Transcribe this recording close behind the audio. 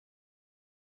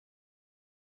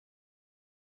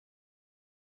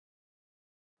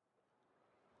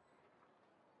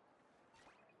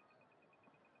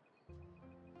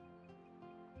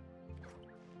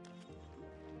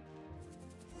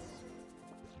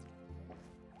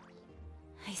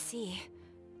I see.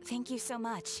 Thank you so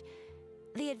much.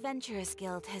 The Adventurers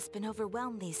Guild has been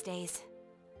overwhelmed these days.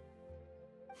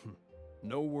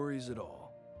 No worries at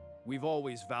all. We've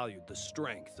always valued the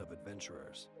strength of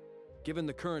adventurers. Given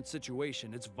the current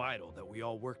situation, it's vital that we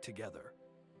all work together.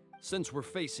 Since we're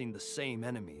facing the same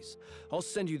enemies, I'll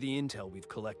send you the intel we've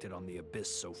collected on the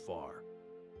Abyss so far.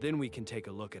 Then we can take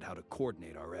a look at how to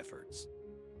coordinate our efforts.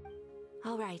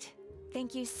 All right.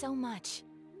 Thank you so much.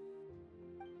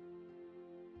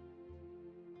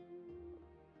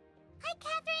 Hi,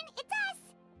 Catherine. It's us.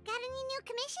 Got any new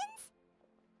commissions?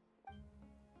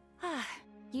 Ah,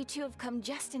 you two have come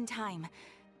just in time.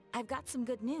 I've got some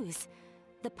good news.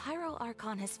 The Pyro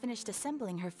Archon has finished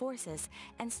assembling her forces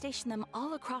and stationed them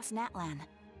all across Natlan.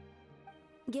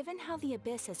 Given how the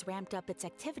Abyss has ramped up its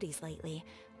activities lately,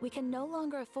 we can no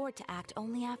longer afford to act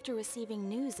only after receiving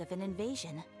news of an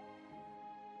invasion.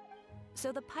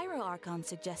 So the Pyro Archon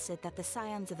suggested that the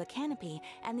Scions of the Canopy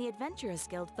and the Adventurers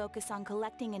Guild focus on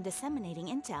collecting and disseminating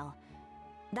intel.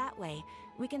 That way,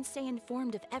 we can stay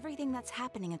informed of everything that's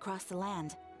happening across the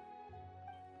land.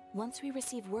 Once we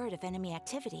receive word of enemy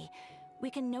activity, we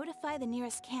can notify the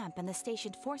nearest camp and the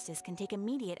stationed forces can take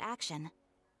immediate action.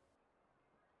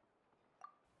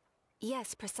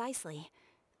 Yes, precisely.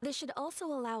 This should also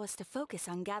allow us to focus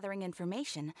on gathering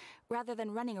information, rather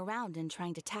than running around and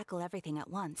trying to tackle everything at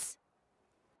once.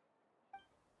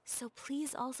 So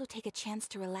please also take a chance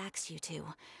to relax, you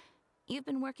two. You've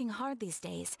been working hard these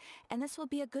days, and this will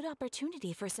be a good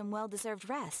opportunity for some well-deserved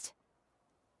rest.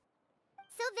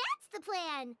 So that's the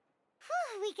plan!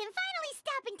 Whew, we can finally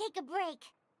stop and take a break!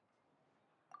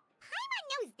 Paimon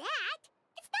knows that!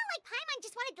 It's not like Paimon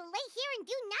just wanted to lay here and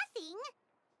do nothing!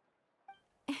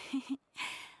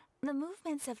 The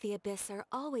movements of the Abyss are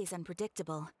always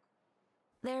unpredictable.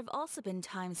 There have also been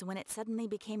times when it suddenly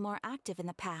became more active in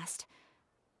the past.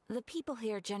 The people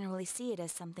here generally see it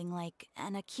as something like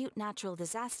an acute natural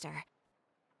disaster.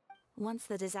 Once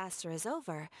the disaster is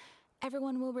over,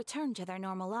 everyone will return to their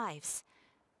normal lives.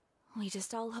 We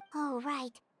just all hope— Oh,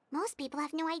 right. Most people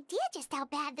have no idea just how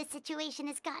bad the situation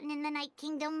has gotten in the Night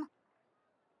Kingdom.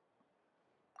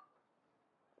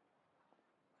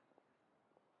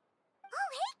 Oh,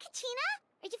 hey, Kachina!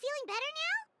 Are you feeling better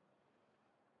now?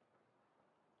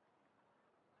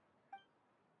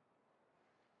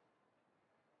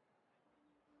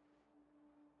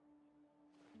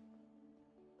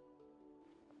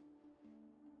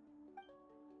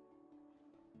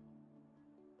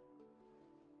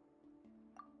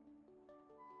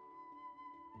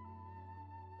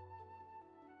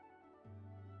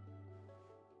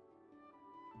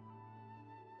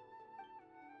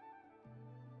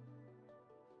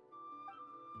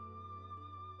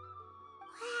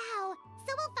 Wow!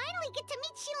 So we'll finally get to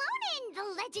meet Shilonen, the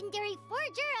legendary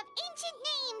forger of ancient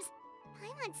names!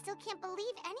 Paimon still can't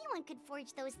believe anyone could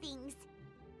forge those things.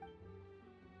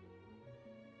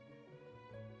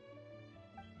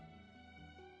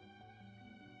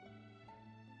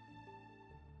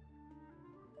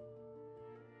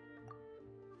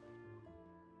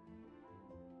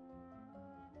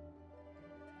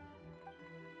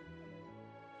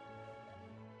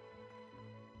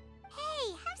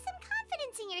 Hey, have some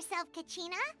confidence in yourself,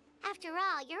 Kachina. After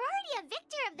all, you're already a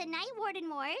victor of the Night Warden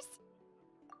Wars.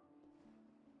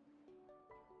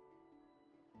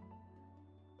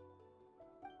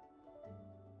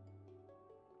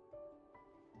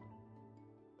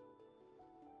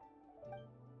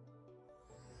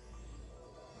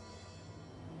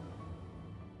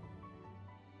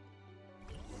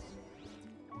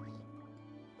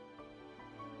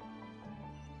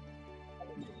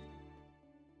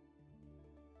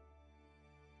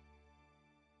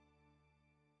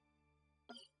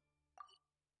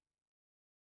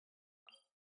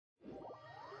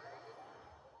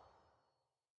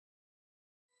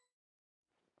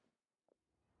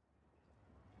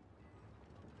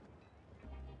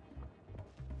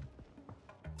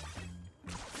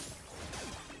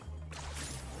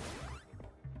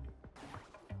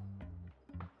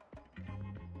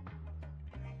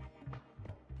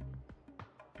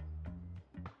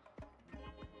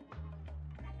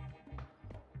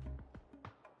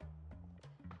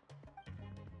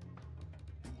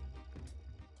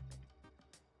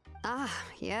 Ah,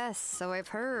 yes, so I've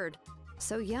heard.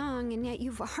 So young, and yet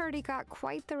you've already got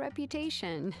quite the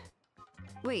reputation.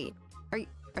 Wait,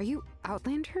 are you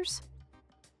Outlanders?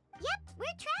 Yep, we're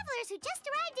travelers who just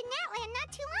arrived in Natlan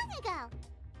not too long ago.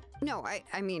 No,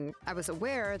 I mean, I was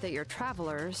aware that you're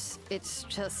travelers. It's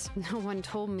just no one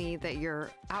told me that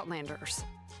you're Outlanders.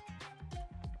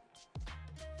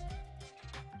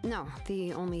 No,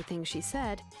 the only thing she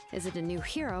said is that a new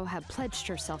hero had pledged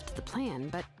herself to the plan,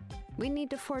 but we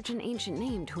need to forge an ancient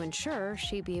name to ensure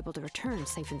she'd be able to return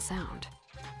safe and sound.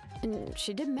 And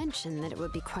she did mention that it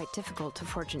would be quite difficult to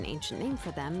forge an ancient name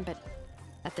for them, but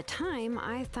at the time,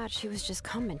 I thought she was just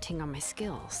commenting on my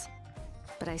skills.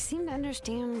 But I seem to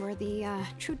understand where the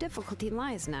true difficulty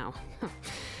lies now.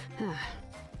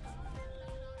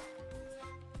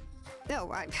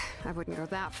 Oh, I wouldn't go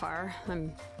that far.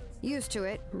 I'm used to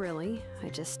it, really. I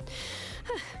just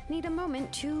need a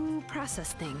moment to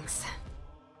process things.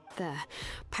 The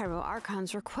Pyro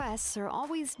Archon's requests are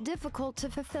always difficult to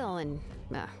fulfill, and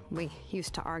we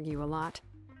used to argue a lot.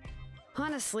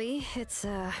 Honestly, it's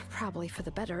probably for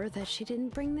the better that she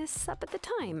didn't bring this up at the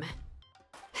time.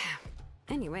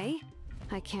 Anyway,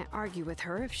 I can't argue with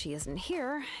her if she isn't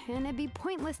here, and it'd be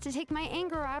pointless to take my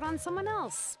anger out on someone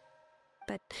else.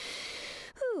 But,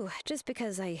 just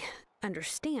because I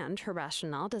understand her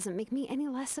rationale doesn't make me any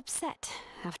less upset.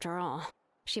 After all,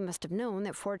 she must have known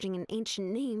that forging an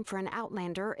ancient name for an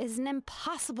Outlander is an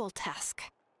impossible task.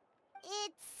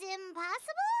 It's impossible?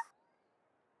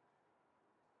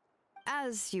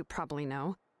 As you probably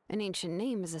know, an ancient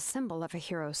name is a symbol of a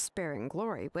hero's spirit and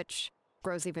glory, which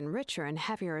grows even richer and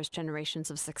heavier as generations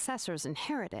of successors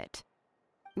inherit it.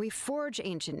 We forge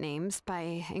ancient names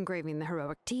by engraving the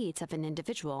heroic deeds of an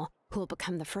individual who will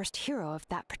become the first hero of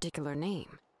that particular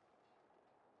name.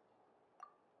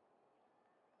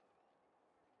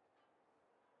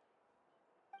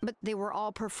 But they were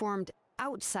all performed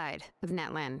outside of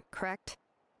Natlan, correct?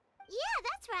 Yeah,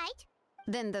 that's right.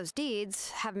 Then those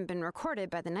deeds haven't been recorded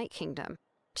by the Night Kingdom.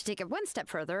 To take it one step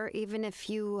further, even if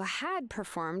you had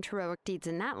performed heroic deeds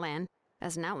in Natlan,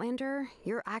 as an Outlander,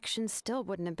 your actions still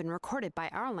wouldn't have been recorded by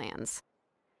our lands.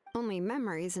 Only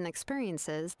memories and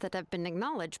experiences that have been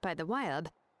acknowledged by the Wyab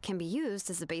can be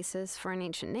used as a basis for an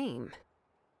ancient name.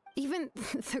 Even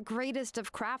the greatest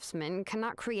of craftsmen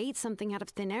cannot create something out of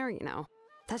thin air, you know.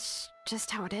 That's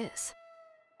just how it is.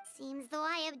 Seems the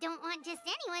Wyab don't want just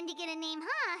anyone to get a name,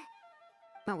 huh?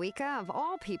 Mawika, of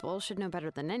all people, should know better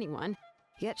than anyone,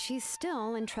 yet she's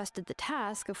still entrusted the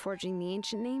task of forging the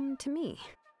ancient name to me.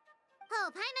 Oh,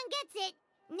 Paimon gets it.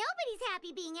 Nobody's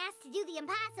happy being asked to do the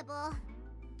impossible.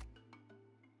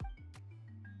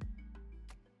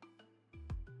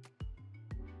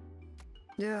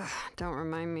 Ugh, don't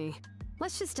remind me.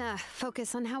 Let's just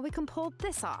focus on how we can pull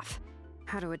this off.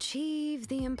 How to achieve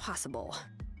the impossible.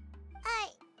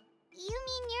 You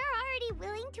mean you're already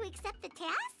willing to accept the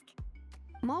task?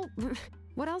 Well,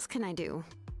 what else can I do?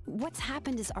 What's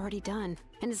happened is already done,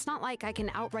 and it's not like I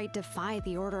can outright defy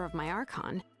the order of my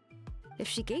Archon. If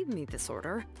she gave me this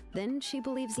order, then she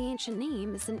believes the ancient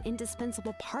name is an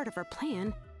indispensable part of her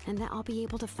plan, and that I'll be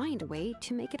able to find a way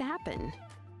to make it happen.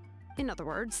 In other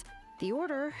words, the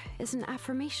order is an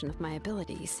affirmation of my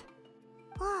abilities.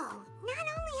 Whoa, not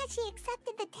only has she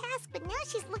accepted the task, but now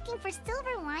she's looking for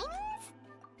silver linings?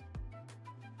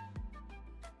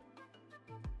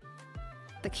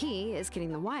 The key is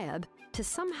getting the Wyab to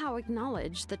somehow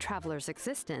acknowledge the traveler's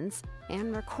existence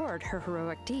and record her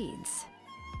heroic deeds.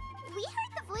 We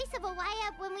heard the voice of a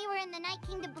Wyab when we were in the Night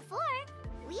Kingdom before.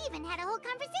 We even had a whole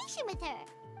conversation with her.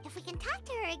 If we can talk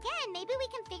to her again, maybe we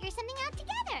can figure something out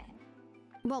together.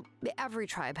 Well, every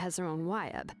tribe has their own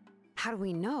Wyab. How do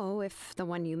we know if the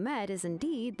one you met is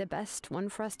indeed the best one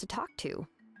for us to talk to?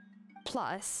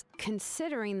 Plus,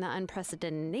 considering the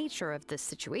unprecedented nature of this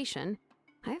situation,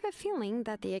 I have a feeling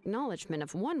that the acknowledgement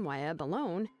of one Wyab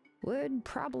alone would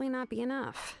probably not be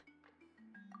enough.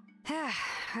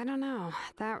 I don't know.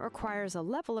 That requires a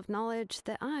level of knowledge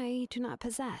that I do not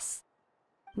possess.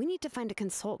 We need to find a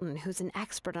consultant who's an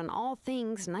expert on all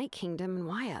things Night Kingdom and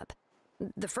Wyab.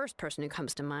 The first person who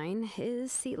comes to mind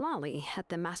is Sитлали at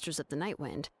the Masters of the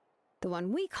Nightwind, the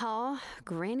one we call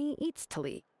Granny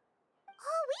Eatstali.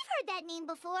 Oh, we've heard that name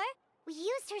before. We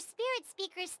used her Spirit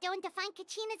Speaker Stone to find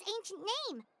Kachina's ancient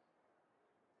name.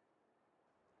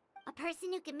 A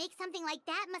person who can make something like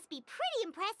that must be pretty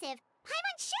impressive. I'm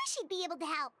unsure she'd be able to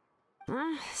help.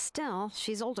 Still,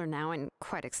 she's older now and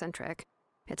quite eccentric.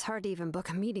 It's hard to even book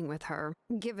a meeting with her,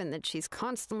 given that she's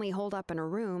constantly holed up in her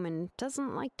room and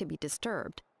doesn't like to be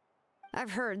disturbed.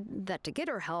 I've heard that to get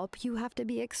her help, you have to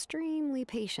be extremely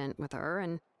patient with her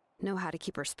and know how to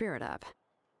keep her spirit up.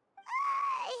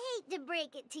 I hate to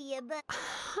break it to you, but...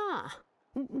 Huh.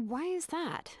 Why is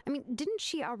that? I mean, didn't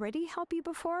she already help you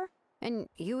before? And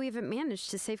you even managed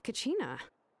to save Kachina.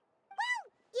 Well,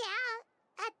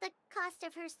 yeah. At the cost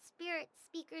of her Spirit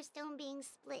Speaker Stone being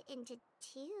split into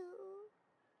two.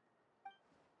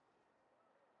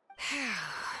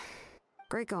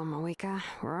 Great going, Mawika.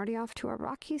 We're already off to a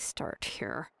rocky start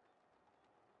here.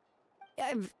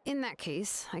 In that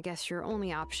case, I guess your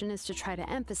only option is to try to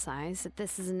emphasize that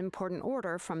this is an important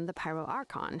order from the Pyro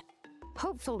Archon.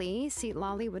 Hopefully,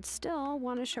 Sитлали would still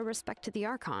want to show respect to the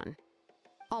Archon.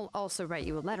 I'll also write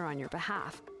you a letter on your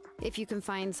behalf. If you can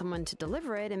find someone to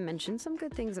deliver it and mention some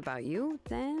good things about you,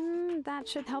 then that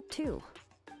should help too.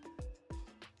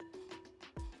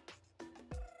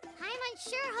 Paimon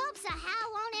sure hopes a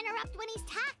Hal won't interrupt when he's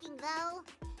talking, though.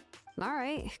 All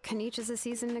right, Kanich is a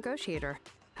seasoned negotiator.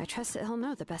 I trust that he'll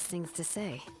know the best things to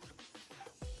say.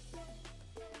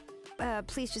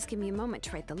 Please just give me a moment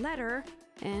to write the letter,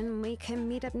 and we can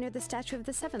meet up near the Statue of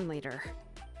the Seven later.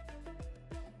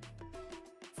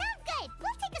 Sounds good!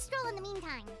 We'll take a stroll in the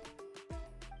meantime.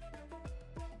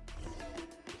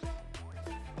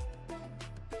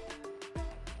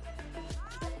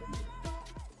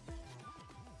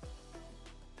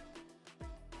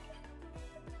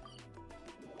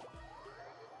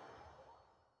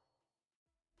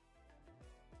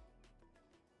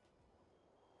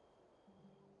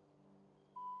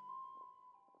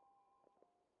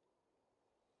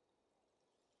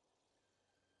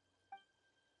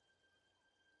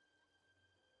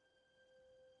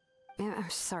 I'm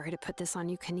sorry to put this on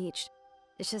you, Kanich.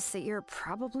 It's just that you're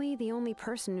probably the only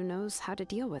person who knows how to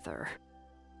deal with her.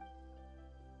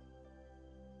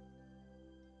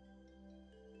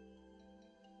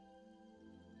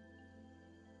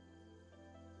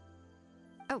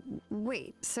 Oh,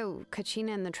 wait, so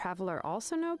Kachina and the Traveler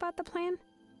also know about the plan?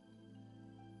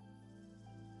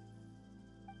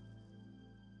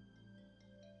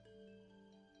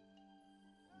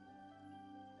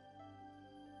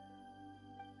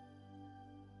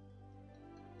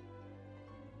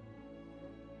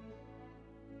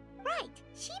 Right.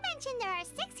 She mentioned there are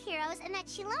 6 heroes and that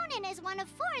Shilonen is one of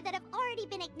 4 that have already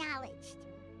been acknowledged.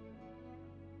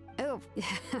 Oh,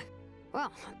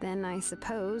 well, then I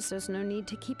suppose there's no need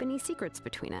to keep any secrets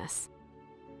between us.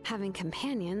 Having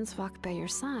companions walk by your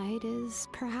side is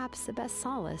perhaps the best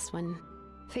solace when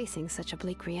facing such a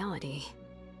bleak reality.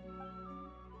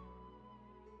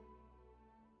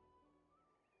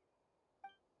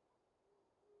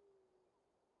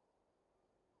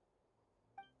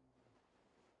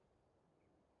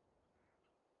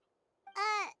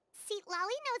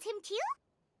 Sитлали knows him too?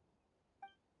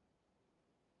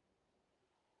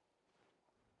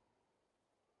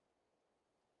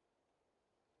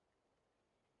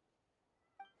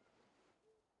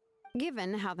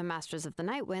 Given how the Masters of the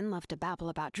Nightwind love to babble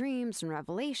about dreams and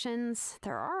revelations,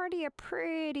 they're already a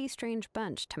pretty strange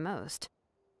bunch to most.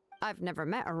 I've never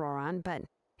met Ororonu, but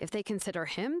if they consider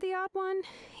him the odd one,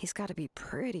 he's got to be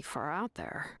pretty far out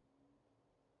there.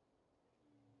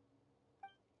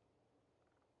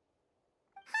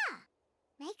 Huh.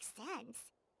 Makes sense.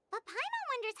 But Paimon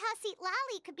wonders how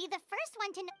Sитлали could be the first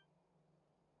one to know.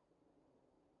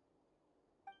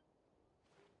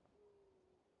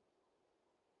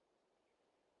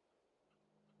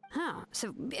 Huh,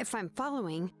 so if I'm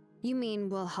following, you mean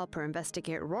we'll help her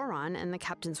investigate Ororonu and the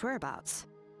captain's whereabouts?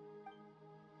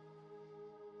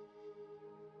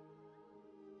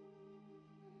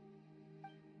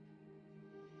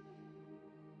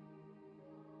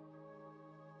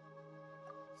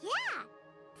 Yeah!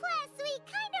 Plus, we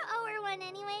kinda owe her one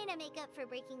anyway to make up for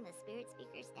breaking the spirit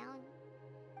speakers down.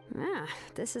 Ah,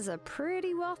 this is a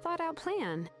pretty well thought out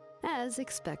plan, as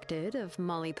expected of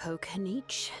Molly Poke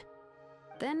Kanich.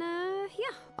 Then,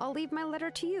 yeah, I'll leave my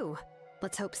letter to you.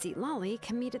 Let's hope Sитлали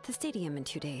can meet at the stadium in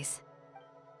 2 days.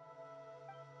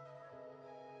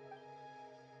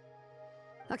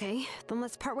 Okay, then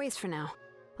let's part ways for now.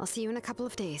 I'll see you in a couple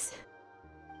of days.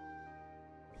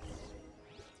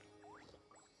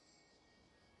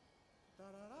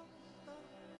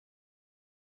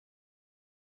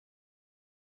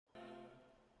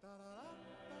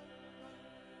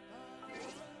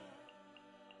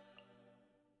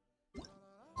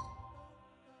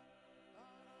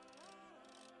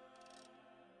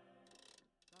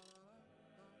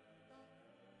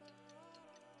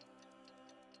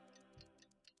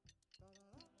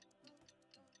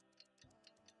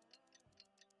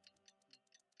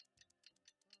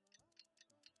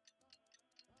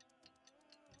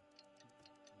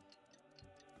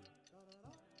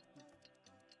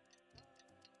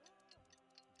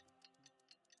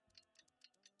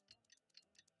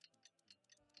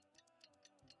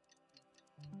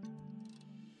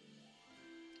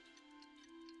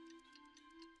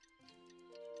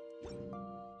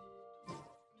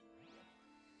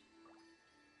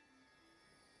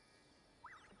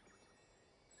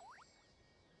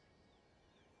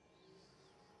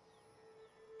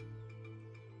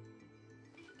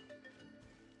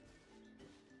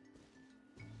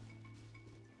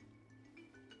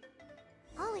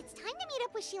 it's time to meet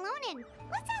up with Shilonen.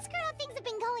 Let's ask her how things have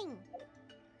been going.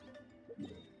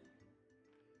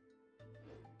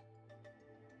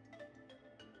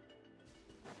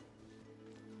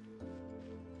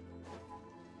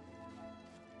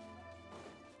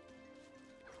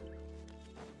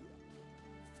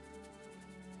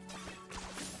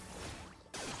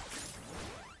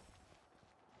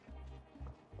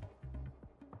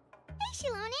 Hey,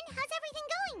 Shilonen, how's everything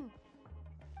going?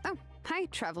 Oh, hi,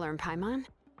 Traveler and Paimon.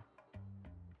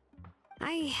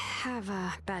 I have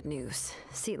bad news.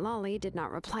 Sittlali did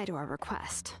not reply to our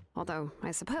request. Although,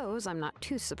 I suppose I'm not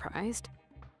too surprised.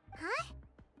 Huh?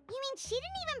 You mean she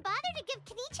didn't even bother to give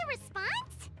Kenichi a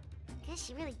response? Guess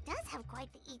she really does have quite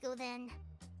the ego then.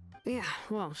 Yeah,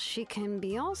 well, she can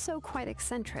be also quite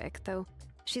eccentric, though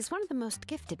she's one of the most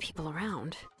gifted people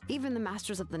around. Even the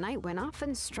Masters of the Nightwind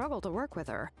often struggle to work with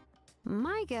her.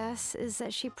 My guess is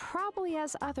that she probably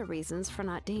has other reasons for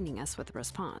not deigning us with a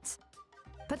response.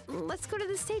 But let's go to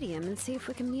the stadium and see if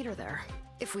we can meet her there.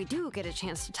 If we do get a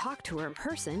chance to talk to her in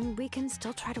person, we can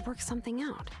still try to work something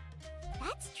out.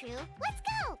 That's true. Let's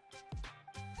go!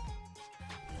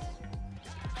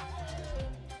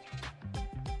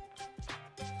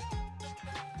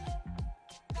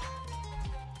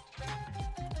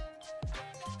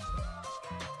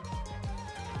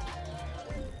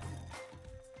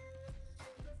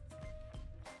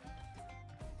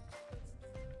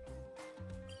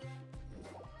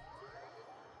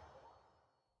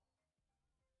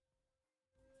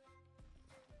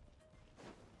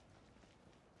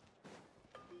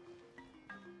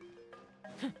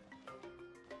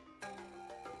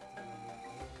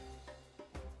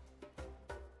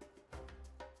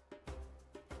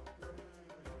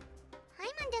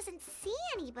 Paimon doesn't see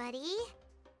anybody.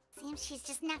 Seems she's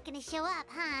just not gonna show up,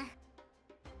 huh?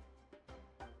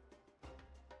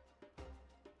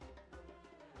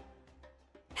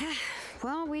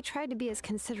 Well, we tried to be as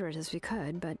considerate as we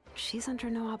could, but she's under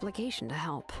no obligation to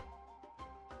help.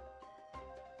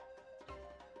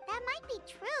 That might be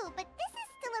true, but this is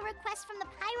still a request from the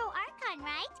Pyro Archon,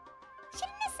 right?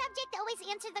 Shouldn't a subject always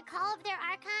answer the call of their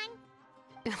Archon?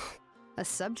 A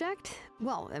subject?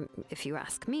 Well, if you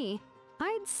ask me,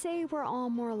 I'd say we're all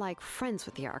more like friends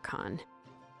with the Archon.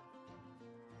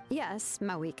 Yes,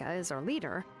 Mawika is our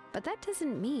leader, but that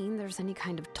doesn't mean there's any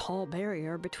kind of tall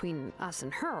barrier between us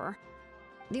and her.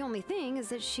 The only thing is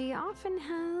that she often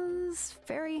has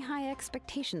very high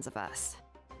expectations of us.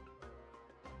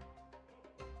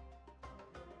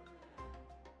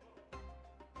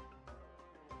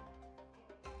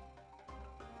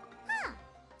 Huh.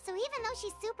 So even though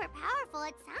she's super powerful,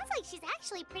 it sounds like she's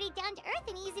actually pretty down to earth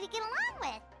and easy to get along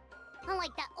with.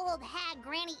 Unlike that old hag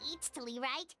Granny Eatstily,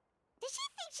 right? Does she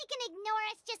think she can ignore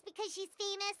us just because she's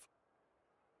famous?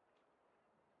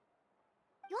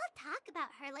 You all talk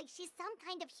about her like she's some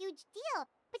kind of huge deal,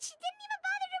 but she didn't even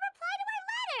bother to reply to our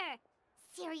letter!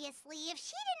 Seriously, if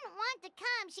she didn't want to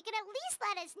come, she could at least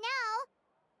let us know!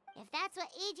 If that's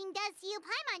what aging does to you,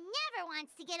 Paimon never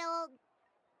wants to get old.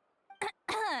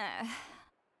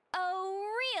 Oh,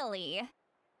 really?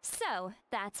 So,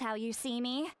 that's how you see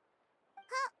me?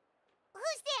 Huh?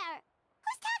 Who's there?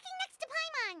 Who's talking next to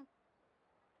Paimon?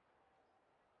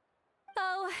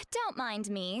 Oh, don't mind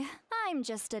me. I'm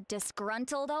just a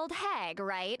disgruntled old hag,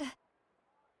 right?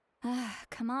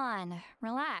 Come on,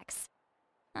 relax.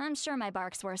 I'm sure my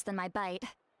bark's worse than my bite.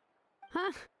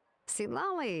 Huh?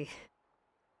 Sittlali.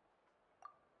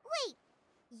 Wait,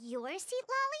 you're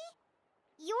Sittlali?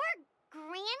 You're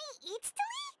Granny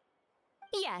Eatstily?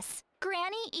 Yes,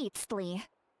 Granny Eatstly.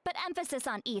 But emphasis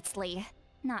on Eatstly,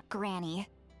 not Granny.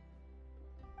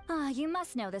 You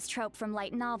must know this trope from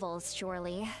light novels,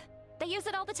 surely. They use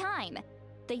it all the time.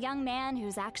 The young man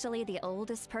who's actually the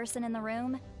oldest person in the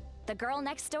room. The girl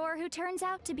next door who turns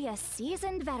out to be a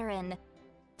seasoned veteran.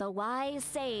 The wise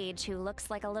sage who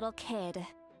looks like a little kid.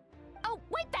 Oh,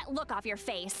 wipe that look off your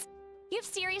face! You've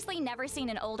seriously never seen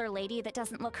an older lady that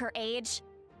doesn't look her age?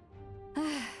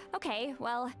 Okay,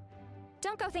 well,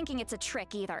 don't go thinking it's a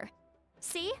trick either.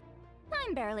 See?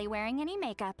 I'm barely wearing any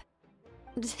makeup.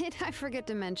 Did I forget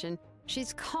to mention,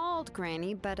 she's called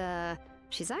Granny, but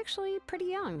she's actually pretty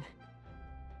young.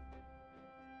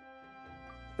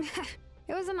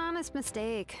 It was an honest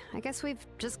mistake. I guess we've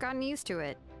just gotten used to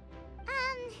it.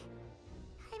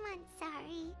 I'm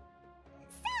sorry.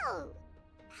 So,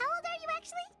 how old are you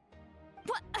actually?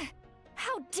 What?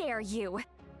 How dare you?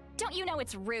 Don't you know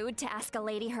it's rude to ask a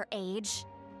lady her age?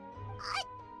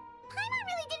 Paimon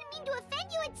really didn't mean to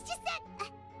offend you, it's just that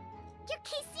your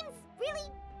case seems really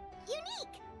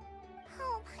unique.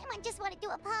 Oh, Paimon just wanted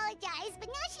to apologize, but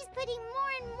now she's putting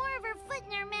more and more of her foot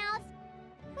in her mouth.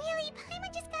 Really,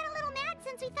 Paimon just got a little mad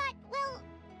since we thought, well,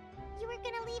 you were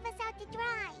gonna leave us out to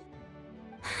dry.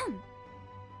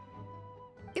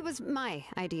 It was my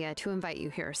idea to invite you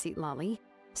here, Sитлали.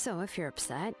 So if you're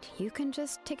upset, you can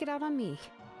just take it out on me.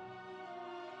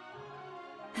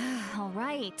 All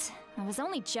right. I was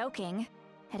only joking.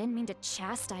 I didn't mean to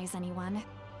chastise anyone.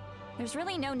 There's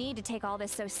really no need to take all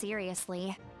this so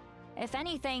seriously. If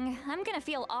anything, I'm gonna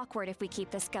feel awkward if we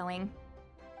keep this going.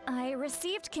 I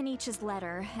received Kenichi's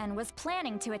letter and was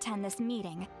planning to attend this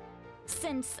meeting.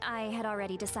 Since I had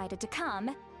already decided to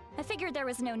come, I figured there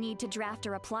was no need to draft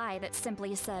a reply that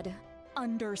simply said,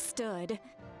 "Understood."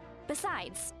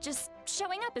 Besides, just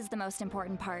showing up is the most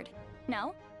important part,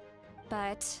 no?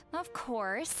 But, of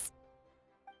course,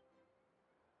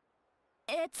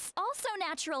 it's also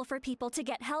natural for people to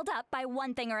get held up by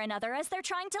one thing or another as they're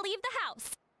trying to leave the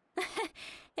house.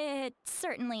 It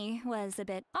certainly was a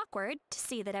bit awkward to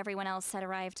see that everyone else had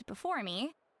arrived before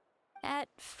me. At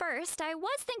first, I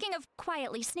was thinking of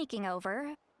quietly sneaking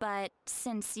over, but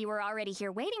since you were already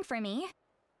here waiting for me,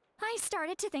 I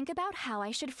started to think about how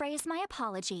I should phrase my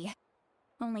apology.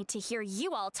 Only to hear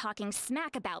you all talking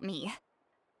smack about me.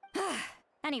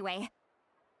 Anyway,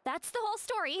 that's the whole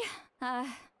story.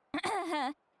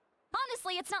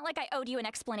 Honestly, it's not like I owed you an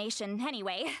explanation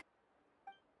anyway.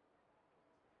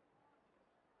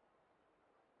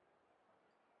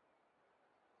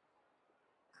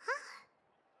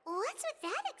 What's with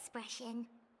that expression?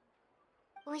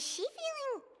 Was she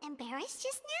feeling embarrassed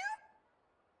just now?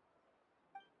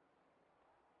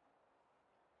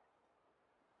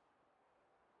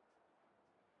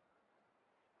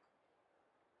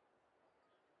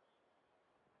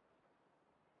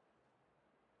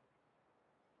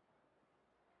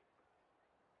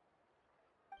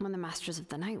 When the Masters of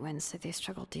the Night Wind say they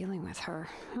struggle dealing with her,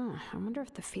 I wonder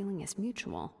if the feeling is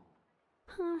mutual.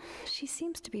 She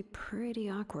seems to be pretty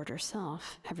awkward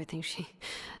herself. Everything she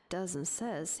does and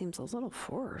says seems a little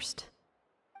forced.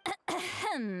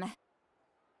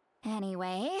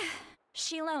 Anyway,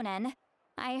 Shilonen,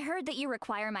 I heard that you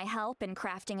require my help in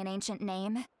crafting an ancient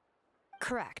name.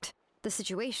 Correct. The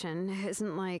situation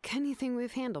isn't like anything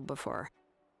we've handled before.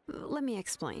 Let me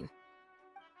explain.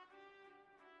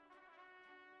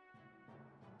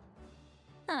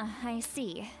 I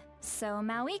see. So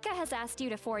Mauika has asked you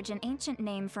to forge an ancient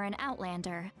name for an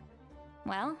outlander.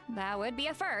 Well, that would be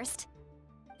a first.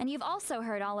 And you've also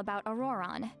heard all about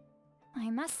Ororonu. I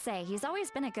must say, he's always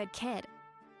been a good kid.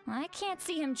 I can't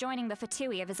see him joining the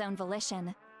Fatui of his own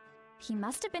volition. He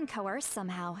must have been coerced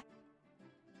somehow.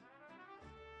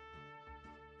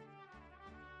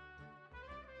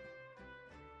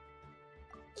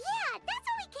 Yeah, that's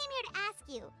what we came here to ask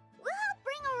you. We'll help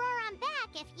bring Ororonu back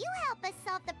if you help us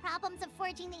solve the problems of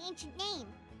forging the ancient name.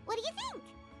 What do you think?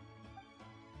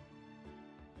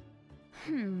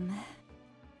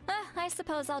 I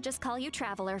suppose I'll just call you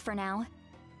Traveler for now.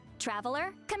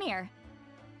 Traveler, come here.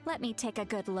 Let me take a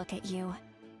good look at you.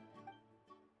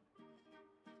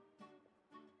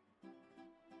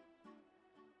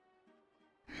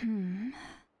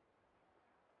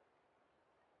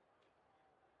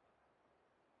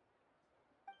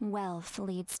 Wealth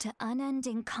leads to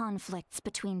unending conflicts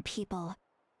between people.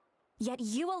 Yet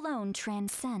you alone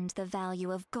transcend the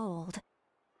value of gold.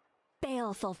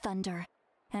 Baleful thunder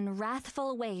and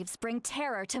wrathful waves bring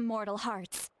terror to mortal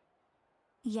hearts.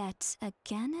 Yet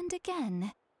again and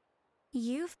again,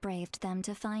 you've braved them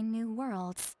to find new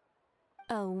worlds.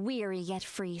 O weary yet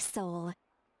free soul,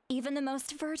 even the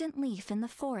most verdant leaf in the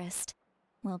forest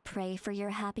will pray for your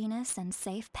happiness and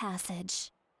safe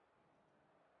passage.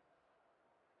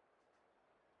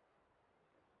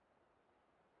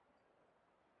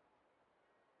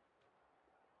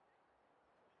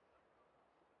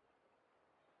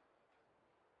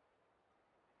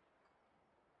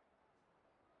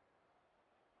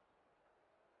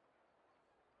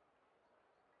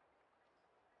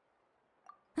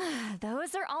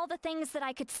 Those are all the things that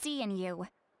I could see in you.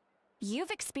 You've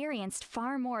experienced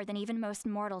far more than even most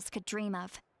mortals could dream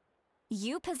of.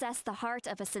 You possess the heart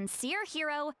of a sincere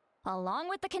hero, along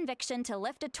with the conviction to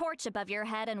lift a torch above your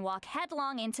head and walk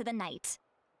headlong into the night.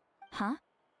 Huh?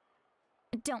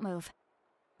 Don't move.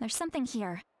 There's something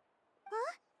here.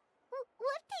 Huh?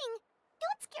 What thing?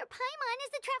 Don't scare Paimon.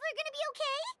 Is the traveler gonna be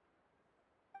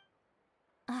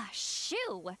okay?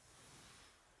 Shoo!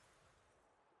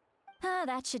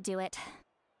 That should do it.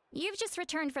 You've just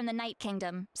returned from the Night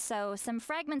Kingdom, so some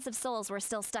fragments of souls were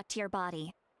still stuck to your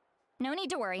body. No need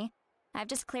to worry. I've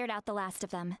just cleared out the last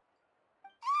of them.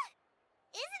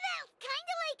 Isn't that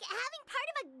kinda like having part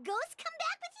of a ghost come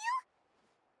back with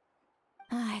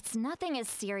you? It's nothing as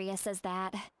serious as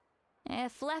that.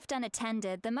 If left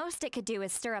unattended, the most it could do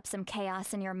is stir up some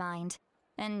chaos in your mind.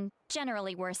 and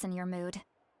generally worsen your mood.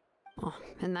 Well,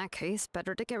 in that case,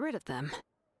 better to get rid of them.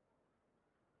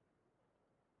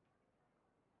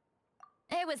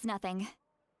 It was nothing.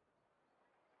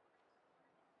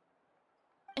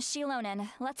 Shilonen,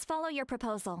 let's follow your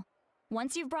proposal.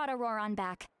 Once you've brought Auroron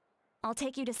back, I'll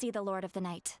take you to see the Lord of the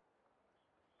Night.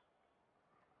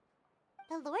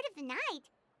 The Lord of the Night?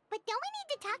 But don't we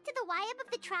need to talk to the Wyab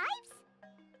of the tribes?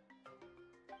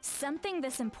 Something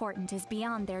this important is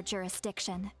beyond their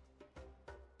jurisdiction.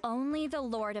 Only the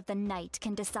Lord of the Night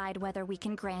can decide whether we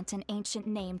can grant an ancient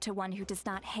name to one who does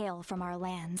not hail from our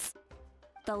lands.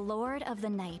 The Lord of the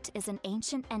Night is an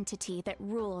ancient entity that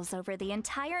rules over the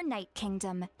entire Night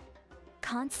Kingdom,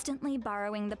 constantly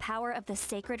borrowing the power of the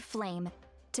sacred flame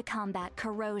to combat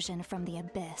corrosion from the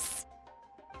abyss.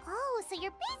 Oh, so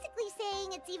you're basically saying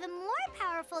it's even more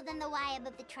powerful than the Wyab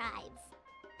of the tribes.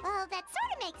 Well, that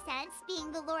sort of makes sense,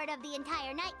 being the Lord of the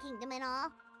entire Night Kingdom and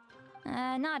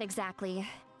all. Not exactly.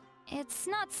 It's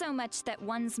not so much that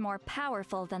one's more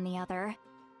powerful than the other.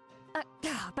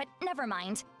 But never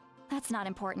mind. That's not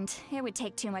important. It would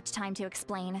take too much time to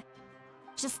explain.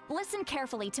 Just listen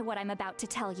carefully to what I'm about to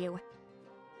tell you.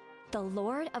 The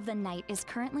Lord of the Night is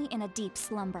currently in a deep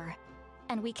slumber,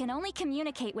 and we can only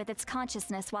communicate with its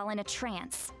consciousness while in a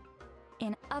trance.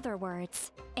 In other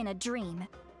words, in a dream.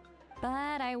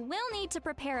 But I will need to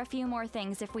prepare a few more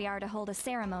things if we are to hold a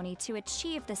ceremony to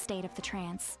achieve the state of the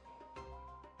trance.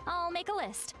 I'll make a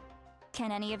list.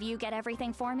 Can any of you get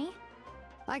everything for me?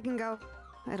 I can go.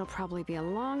 It'll probably be a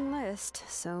long list,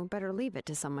 so better leave it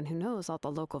to someone who knows all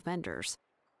the local vendors.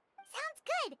 Sounds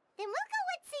good. Then we'll go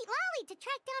with Sитлали to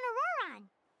track down Ororonon.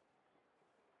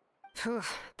 Phew,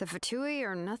 the Fatui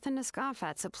are nothing to scoff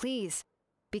at, so please,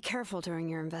 be careful during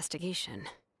your investigation.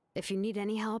 If you need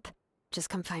any help,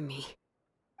 just come find me.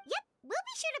 Yep, we'll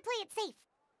be sure to play it safe.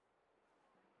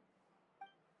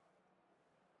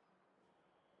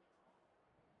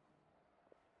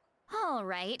 All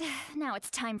right, now it's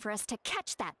time for us to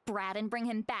catch that brat and bring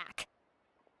him back.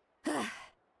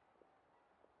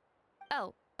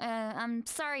 I'm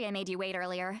sorry I made you wait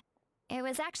earlier. It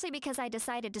was actually because I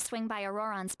decided to swing by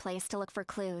Auroron's place to look for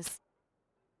clues.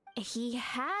 He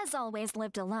has always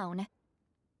lived alone,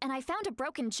 and I found a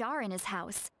broken jar in his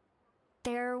house.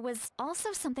 There was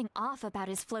also something off about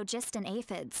his phlogiston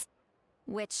aphids,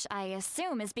 which I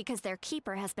assume is because their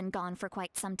keeper has been gone for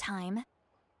quite some time.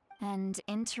 And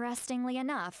interestingly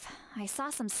enough, I saw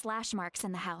some slash marks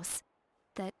in the house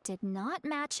that did not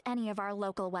match any of our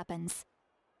local weapons.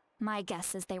 My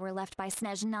guess is they were left by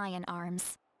Snezhnayan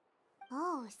arms.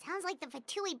 Oh, sounds like the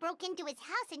Fatui broke into his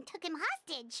house and took him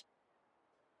hostage.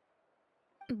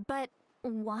 But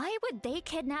why would they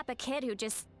kidnap a kid who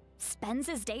just spends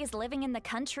his days living in the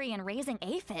country and raising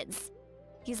aphids?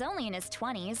 He's only in his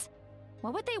 20s.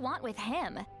 What would they want with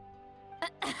him?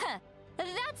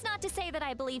 That's not to say that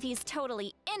I believe he's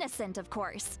totally innocent, of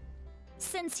course.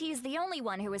 Since he's the only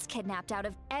one who was kidnapped out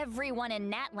of everyone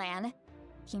in Natlan,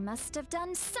 he must have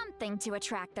done something to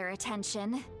attract their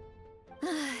attention.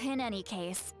 In any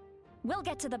case, we'll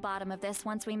get to the bottom of this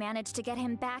once we manage to get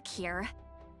him back here.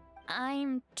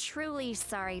 I'm truly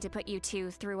sorry to put you two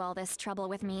through all this trouble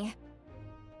with me.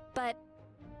 But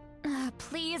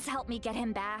please help me get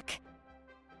him back.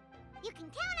 You can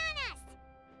count on us!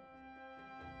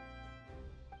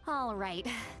 All right,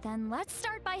 then let's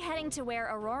start by heading to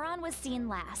where Auroron was seen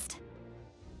last.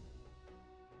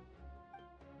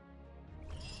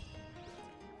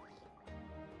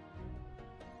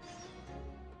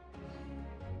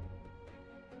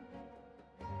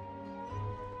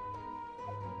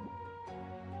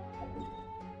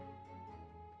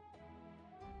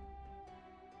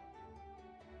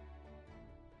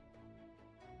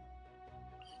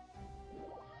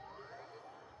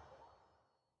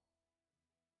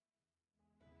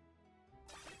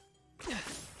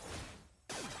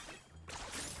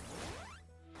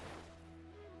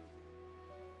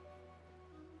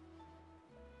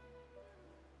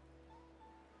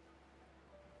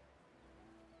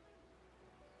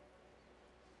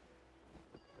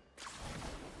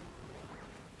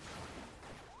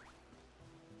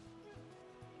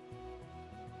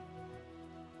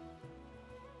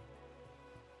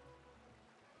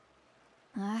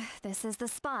 This is the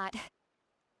spot.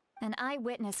 An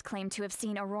eyewitness claimed to have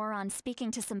seen Auroron speaking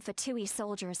to some Fatui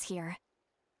soldiers here.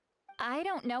 I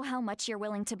don't know how much you're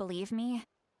willing to believe me,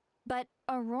 but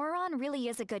Auroron really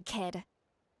is a good kid.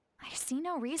 I see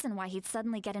no reason why he'd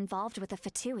suddenly get involved with the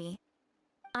Fatui.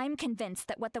 I'm convinced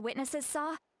that what the witnesses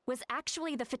saw was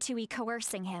actually the Fatui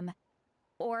coercing him,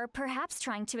 or perhaps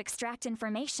trying to extract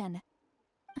information.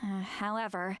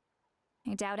 However,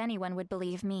 I doubt anyone would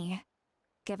believe me,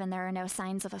 given there are no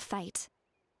signs of a fight.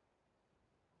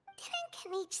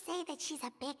 Didn't each say that she's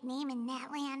a big name in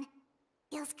Natlan?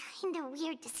 Feels kinda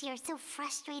weird to see her so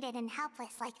frustrated and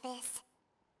helpless like this.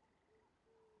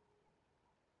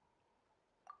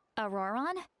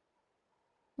 Auroron?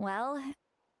 Well,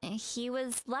 he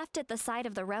was left at the side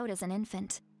of the road as an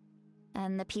infant,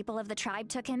 and the people of the tribe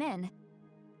took him in.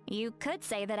 You could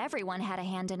say that everyone had a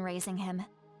hand in raising him.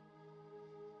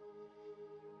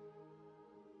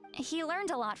 He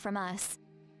learned a lot from us,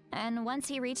 and once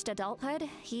he reached adulthood,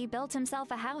 he built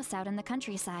himself a house out in the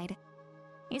countryside.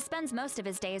 He spends most of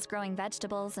his days growing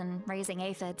vegetables and raising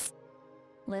aphids,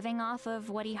 living off of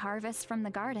what he harvests from the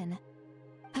garden.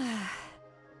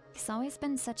 He's always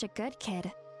been such a good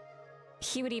kid.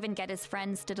 He would even get his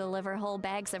friends to deliver whole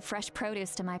bags of fresh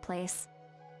produce to my place.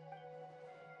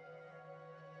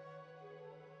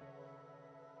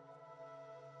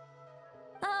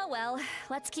 Oh well,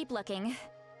 let's keep looking.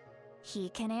 He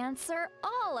can answer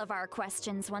all of our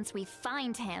questions once we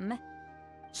find him.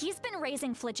 He's been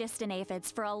raising phlogiston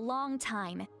aphids for a long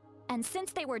time, and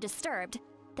since they were disturbed,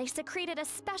 they secreted a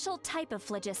special type of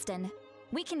phlogiston.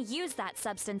 We can use that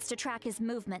substance to track his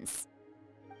movements.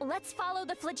 Let's follow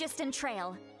the phlogiston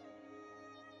trail.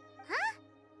 Huh?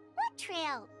 What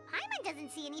trail? Paimon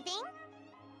doesn't see anything.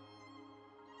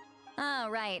 Oh,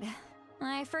 right.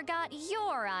 I forgot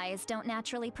your eyes don't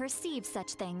naturally perceive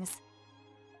such things.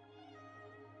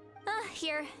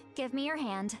 Here, give me your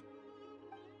hand.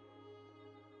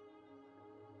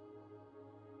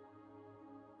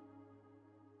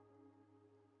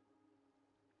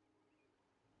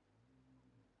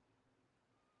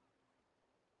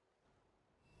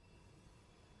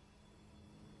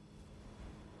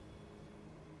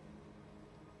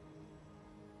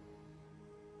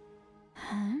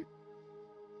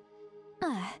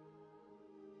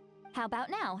 How about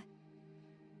now?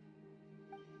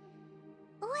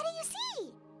 What do you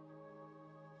see?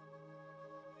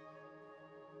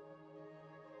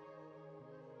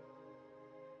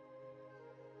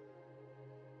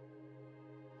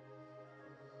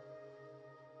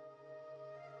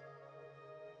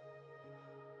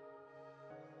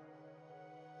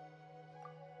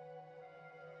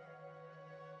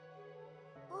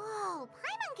 Whoa,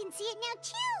 Paimon can see it now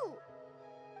too!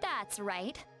 That's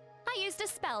right. I used a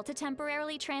spell to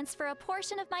temporarily transfer a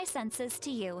portion of my senses to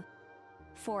you.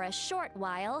 For a short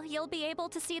while, you'll be able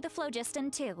to see the phlogiston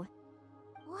too.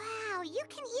 Wow, you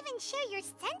can even share your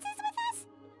senses with us?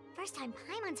 First time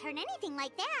Paimon's heard anything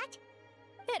like that.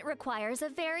 It requires a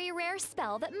very rare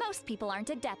spell that most people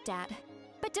aren't adept at.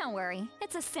 But don't worry,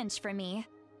 it's a cinch for me.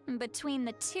 Between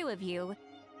the two of you,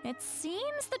 it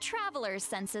seems the Traveler's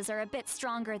senses are a bit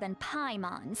stronger than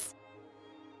Paimon's.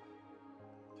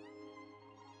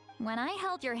 When I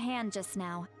held your hand just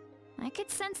now, I could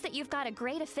sense that you've got a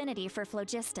great affinity for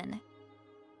phlogiston.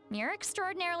 You're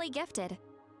extraordinarily gifted.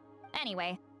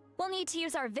 Anyway, we'll need to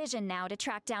use our vision now to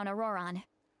track down Auroron.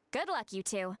 Good luck, you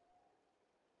two.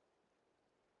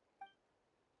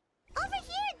 Over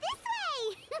here, this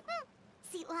way!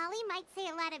 Sitali might say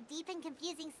a lot of deep and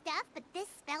confusing stuff, but this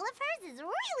spell of hers is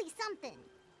really something.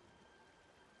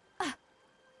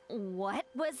 What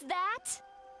was that?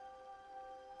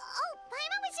 Oh,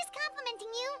 Paimon was just complimenting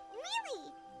you,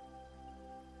 really.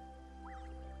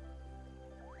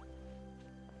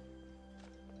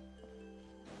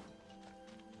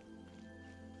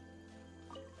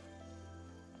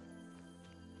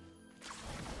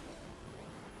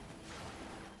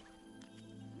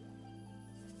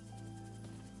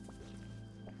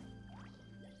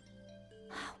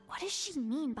 What does she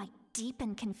mean by deep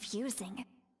and confusing?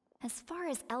 As far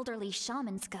as elderly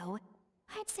shamans go,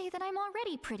 I'd say that I'm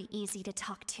already pretty easy to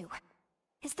talk to.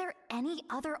 Is there any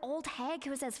other old hag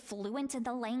who's as fluent in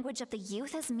the language of the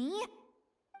youth as me?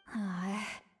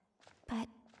 But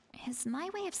is my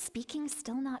way of speaking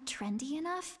still not trendy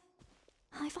enough?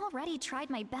 I've already tried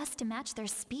my best to match their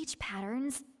speech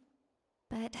patterns.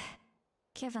 But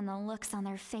given the looks on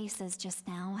their faces just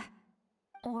now,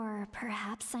 or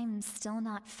perhaps I'm still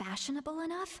not fashionable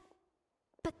enough?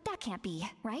 But that can't be,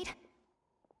 right?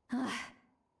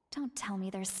 Don't tell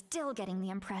me they're still getting the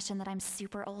impression that I'm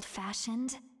super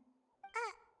old-fashioned.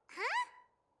 Huh?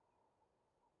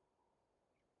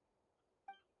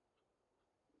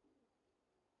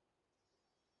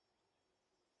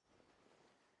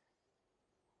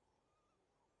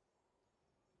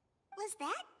 Was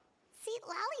that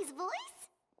Sitlali's voice?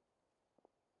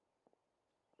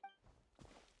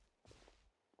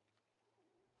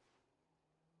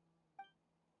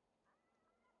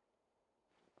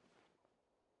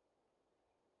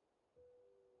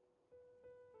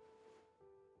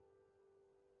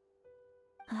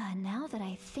 Now that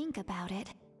I think about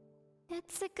it,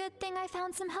 it's a good thing I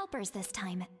found some helpers this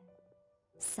time.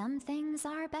 Some things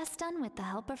are best done with the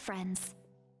help of friends.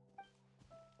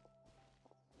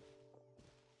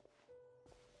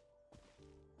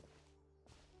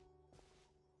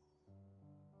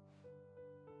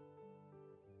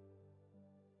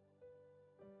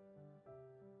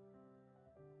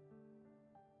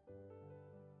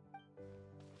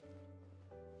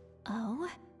 Oh?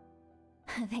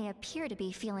 They appear to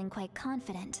be feeling quite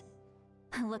confident.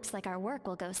 Looks like our work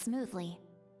will go smoothly.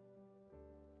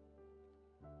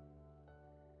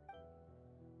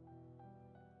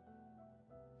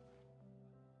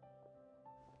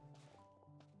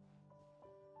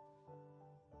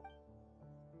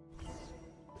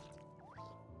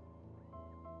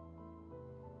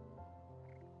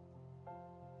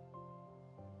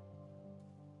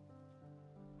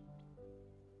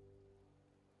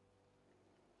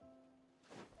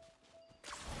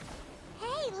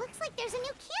 Looks like there's a new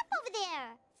camp over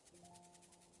there!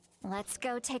 Let's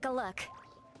go take a look.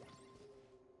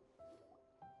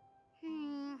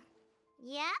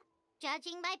 Yep.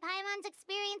 Judging by Paimon's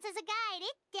experience as a guide,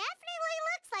 it definitely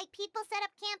looks like people set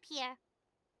up camp here.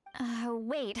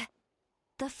 Wait.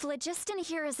 The phlogiston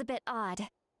here is a bit odd.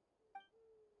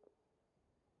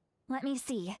 Let me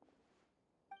see.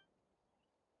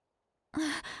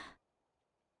 Paimon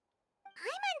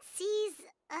sees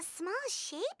a small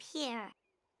shape here.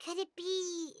 Could it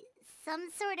be some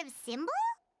sort of symbol?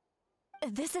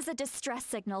 This is a distress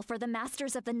signal for the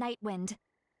Masters of the Night Wind.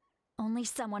 Only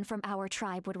someone from our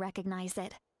tribe would recognize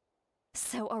it.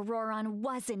 So Ororonu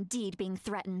was indeed being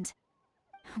threatened.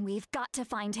 We've got to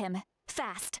find him,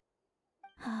 fast.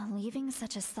 Leaving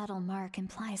such a subtle mark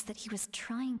implies that he was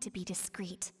trying to be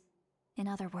discreet. In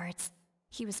other words,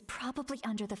 he was probably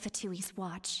under the Fatui's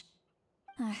watch.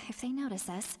 If they notice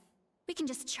us, we can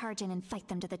just charge in and fight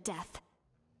them to the death.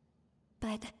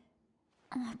 But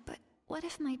what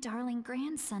if my darling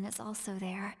grandson is also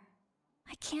there?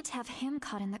 I can't have him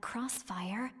caught in the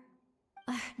crossfire.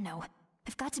 No,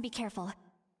 I've got to be careful.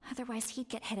 Otherwise he'd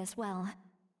get hit as well.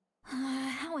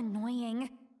 How annoying.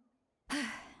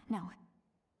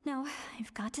 No,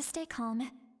 I've got to stay calm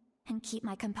and keep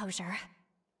my composure.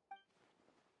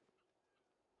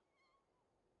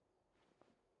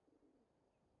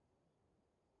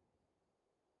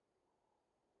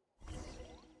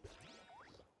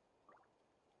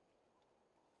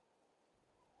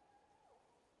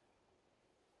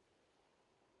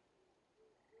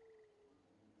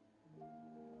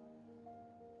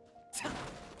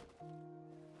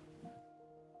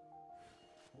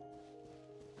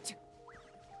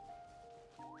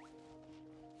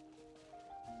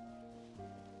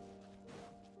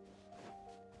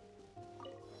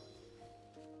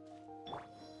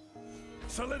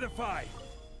 Solidify!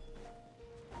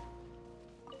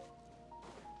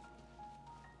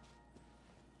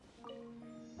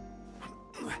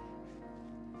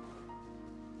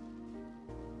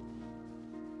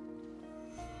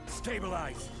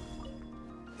 Stabilize!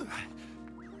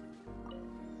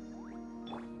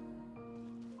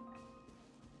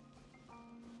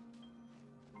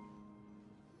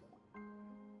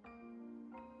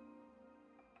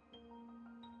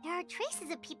 There are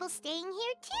traces of people staying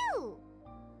here too!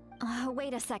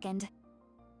 Wait a second.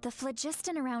 The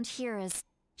phlogiston around here is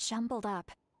jumbled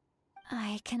up.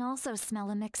 I can also smell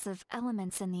a mix of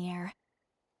elements in the air.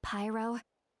 Pyro,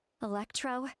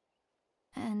 electro,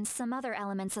 and some other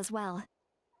elements as well.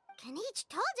 Kanich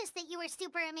told us that you were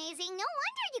super amazing. No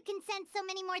wonder you can sense so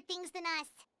many more things than us.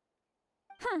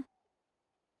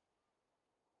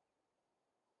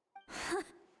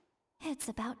 It's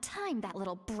about time that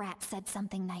little brat said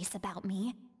something nice about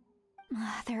me.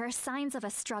 There are signs of a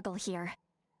struggle here.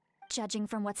 Judging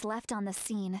from what's left on the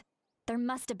scene, there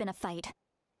must have been a fight.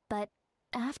 But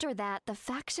after that, the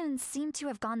factions seem to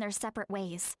have gone their separate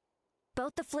ways.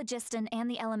 Both the phlogiston and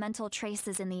the elemental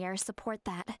traces in the air support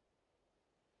that.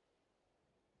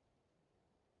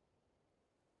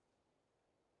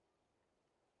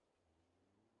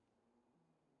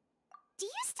 Do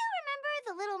you still remember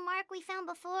the little mark we found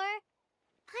before?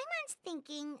 Paimon's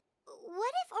thinking,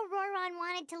 what if Ororonu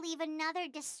wanted to leave another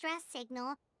distress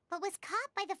signal, but was caught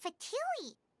by the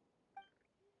Fatui?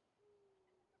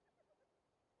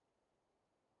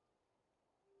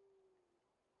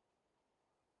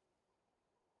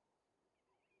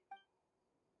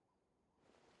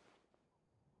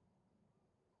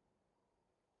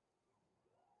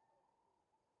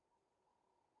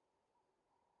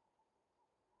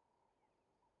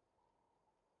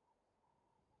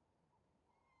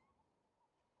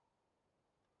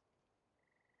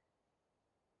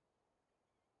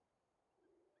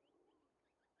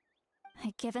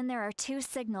 Given there are two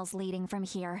signals leading from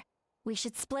here, we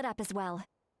should split up as well.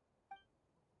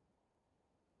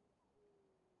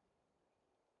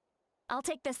 I'll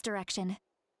take this direction,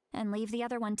 and leave the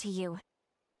other one to you.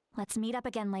 Let's meet up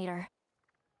again later.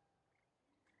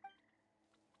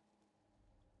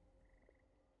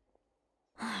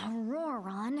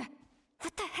 Auroron,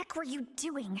 what the heck were you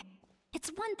doing? It's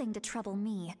one thing to trouble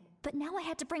me, but now I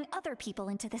had to bring other people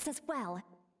into this as well.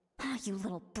 You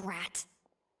little brat.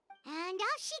 And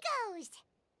off she goes!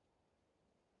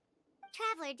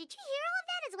 Traveler, did you hear all of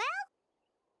that as well?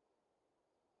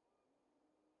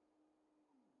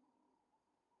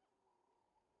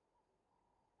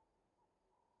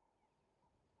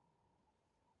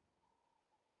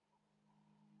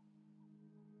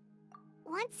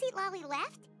 Once Sitali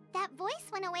left, that voice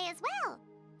went away as well.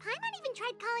 Paimon even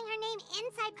tried calling her name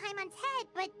inside Paimon's head,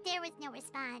 but there was no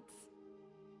response.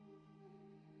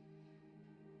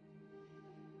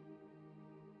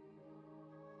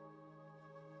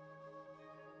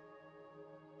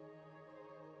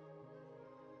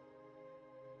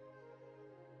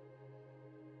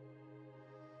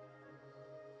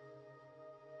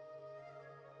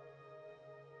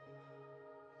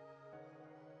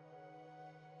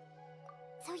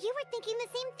 So you were thinking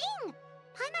the same thing!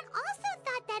 Paimon also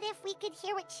thought that if we could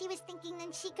hear what she was thinking,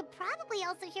 then she could probably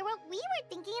also hear what we were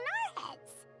thinking in our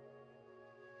heads.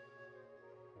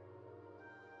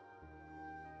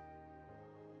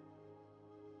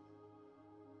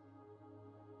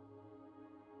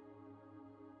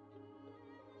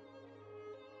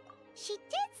 She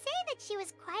did say that she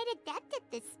was quite adept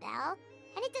at this spell,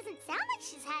 and it doesn't sound like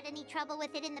she's had any trouble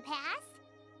with it in the past.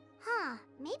 Huh,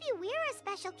 maybe we're a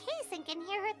special case and can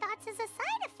hear her thoughts as a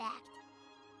side effect.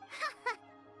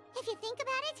 If you think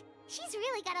about it, she's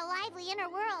really got a lively inner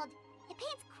world. It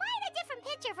paints quite a different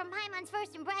picture from Paimon's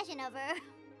first impression of her.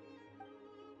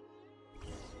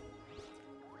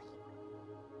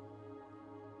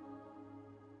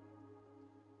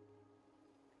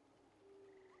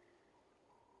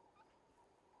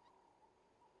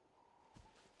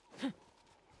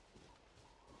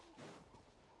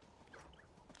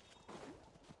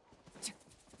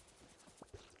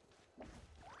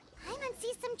 Paimon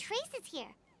sees some traces here.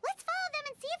 Let's follow them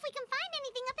and see if we can find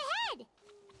anything up ahead.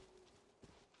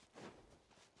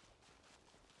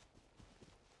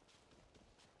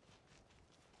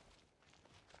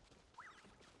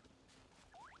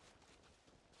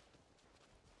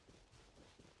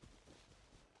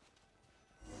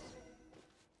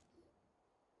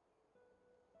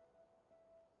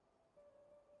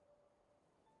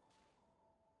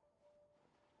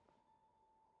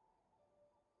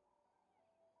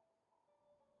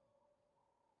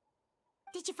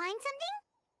 Did you find something?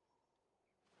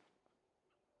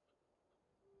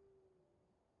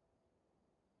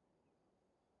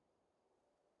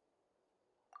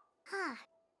 Huh.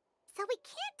 So we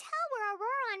can't tell where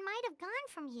Ororonu might have gone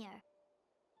from here.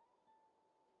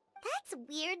 That's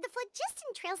weird. The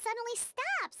phlogiston trail suddenly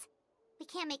stops. We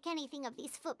can't make anything of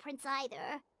these footprints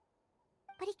either.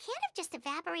 But he can't have just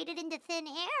evaporated into thin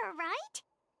air, right?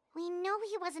 We know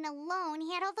he wasn't alone.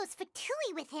 He had all those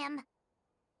Fatui with him.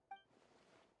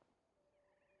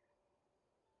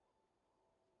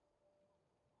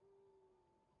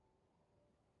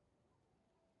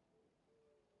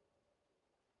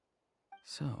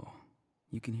 So,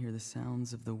 you can hear the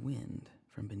sounds of the wind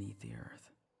from beneath the earth.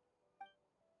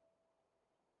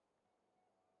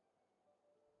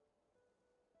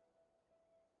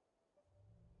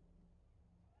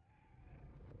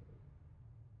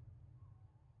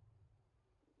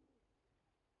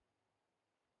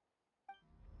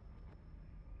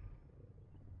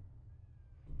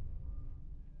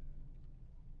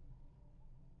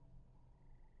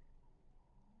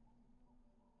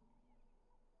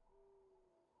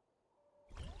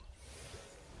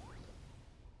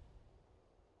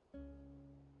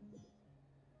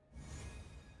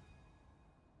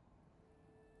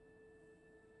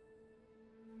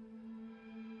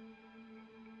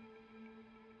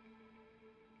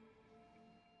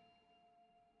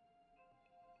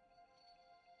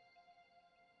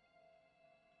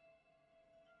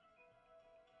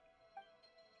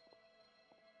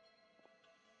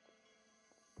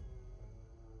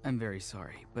 I'm very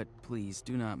sorry, but please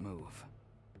do not move.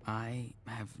 I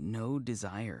have no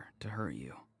desire to hurt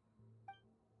you.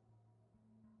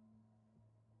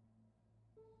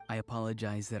 I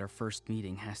apologize that our first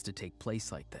meeting has to take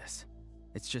place like this.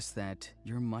 It's just that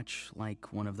you're much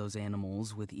like one of those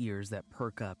animals with ears that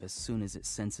perk up as soon as it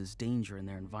senses danger in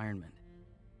their environment.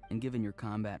 And given your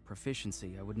combat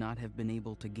proficiency, I would not have been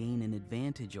able to gain an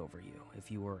advantage over you if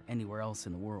you were anywhere else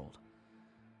in the world.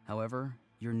 However,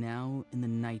 you're now in the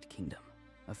Night Kingdom,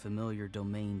 a familiar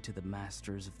domain to the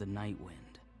masters of the Night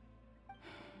Wind.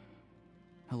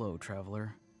 Hello,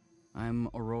 traveler. I'm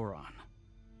Ororonu,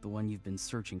 the one you've been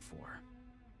searching for.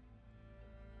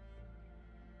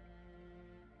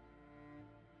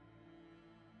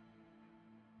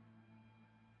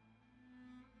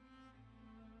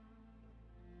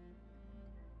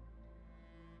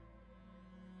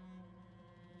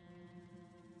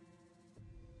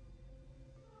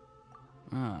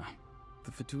 Ah,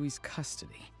 the Fatui's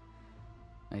custody.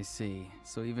 I see.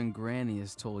 So even Granny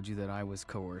has told you that I was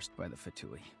coerced by the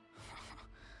Fatui.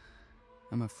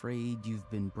 I'm afraid you've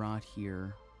been brought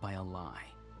here by a lie,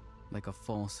 like a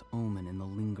false omen in the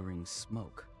lingering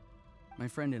smoke. My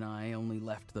friend and I only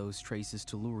left those traces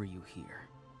to lure you here.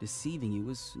 Deceiving you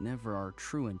was never our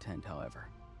true intent, however.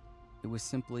 It was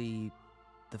simply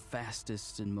the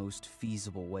fastest and most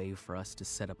feasible way for us to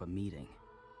set up a meeting.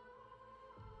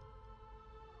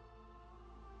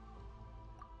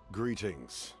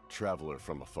 Greetings, traveler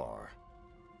from afar.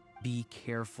 Be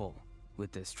careful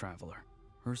with this traveler.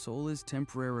 Her soul is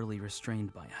temporarily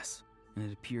restrained by us, and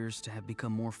it appears to have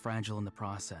become more fragile in the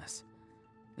process.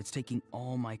 It's taking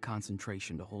all my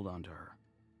concentration to hold on to her.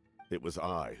 It was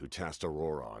I who tasked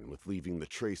Ororonu with leaving the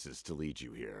traces to lead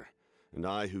you here, and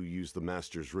I who used the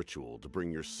Master's ritual to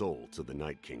bring your soul to the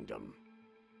Night Kingdom.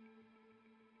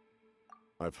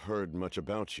 I've heard much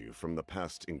about you from the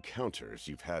past encounters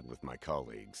you've had with my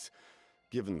colleagues.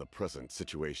 Given the present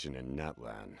situation in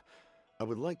Natlan, I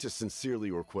would like to sincerely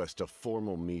request a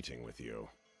formal meeting with you,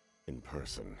 in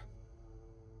person.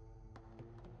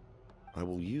 I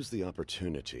will use the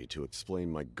opportunity to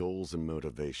explain my goals and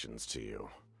motivations to you,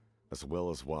 as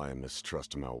well as why I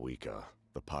mistrust Malwika,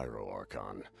 the Pyro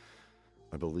Archon.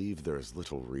 I believe there is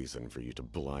little reason for you to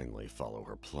blindly follow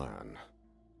her plan.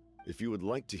 If you would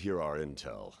like to hear our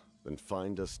intel, then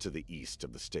find us to the east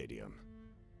of the stadium.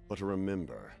 But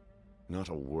remember, not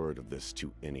a word of this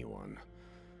to anyone.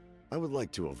 I would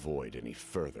like to avoid any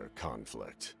further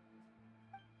conflict.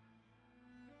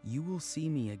 You will see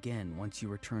me again once you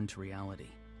return to reality.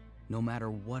 No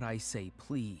matter what I say,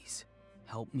 please,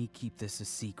 help me keep this a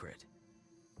secret.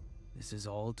 This is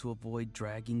all to avoid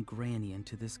dragging Granny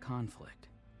into this conflict.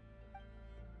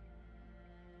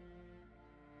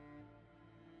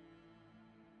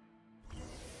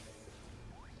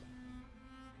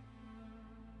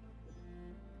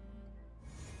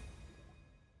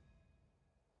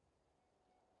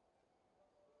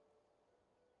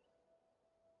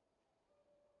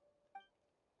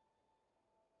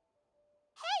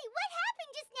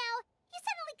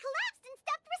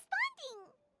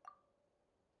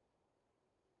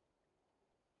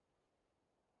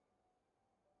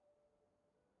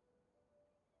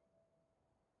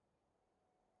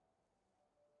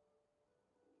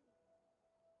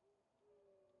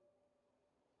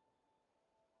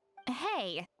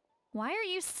 Hey, why are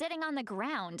you sitting on the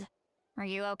ground? Are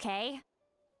you okay?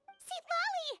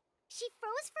 Sитлали! She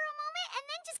froze for a moment and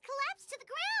then just collapsed to the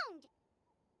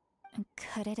ground.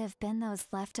 Could it have been those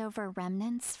leftover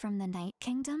remnants from the Night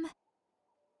Kingdom?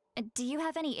 Do you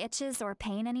have any itches or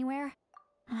pain anywhere?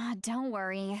 Don't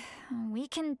worry, we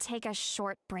can take a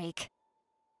short break.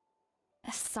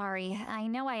 Sorry, I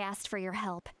know I asked for your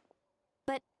help.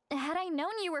 But had I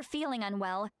known you were feeling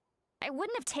unwell, I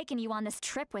wouldn't have taken you on this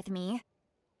trip with me.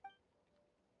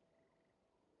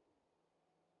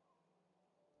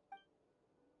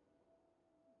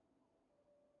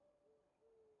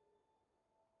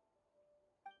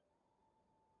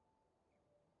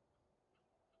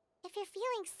 If you're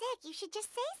feeling sick, you should just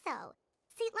say so.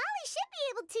 Sитлали should be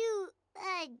able to,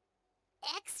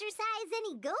 exorcise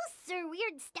any ghosts or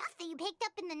weird stuff that you picked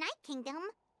up in the Night Kingdom.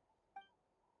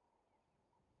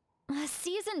 A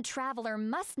seasoned traveler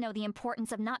must know the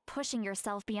importance of not pushing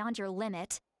yourself beyond your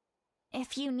limit.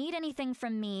 If you need anything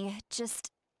from me, just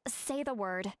say the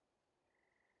word.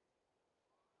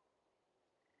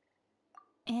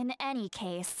 In any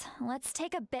case, let's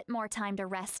take a bit more time to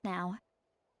rest now.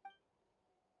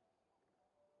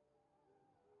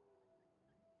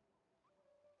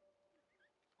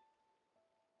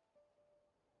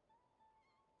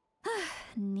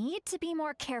 Need to be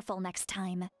more careful next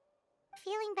time.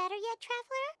 Feeling better yet,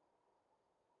 traveler?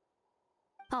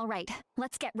 All right,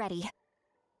 let's get ready.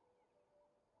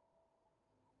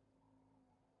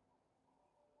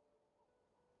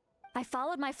 I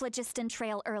followed my phlogiston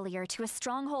trail earlier to a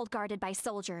stronghold guarded by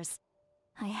soldiers.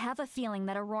 I have a feeling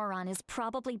that Ororonu is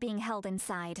probably being held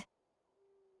inside.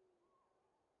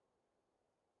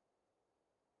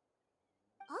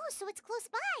 Oh, so it's close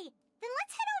by. Then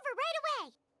let's head over right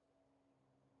away.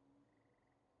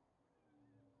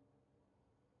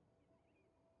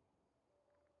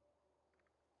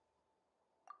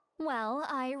 Well,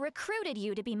 I recruited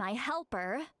you to be my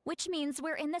helper, which means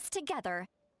we're in this together.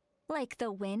 Like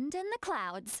the wind and the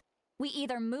clouds. We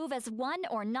either move as one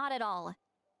or not at all.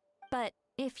 But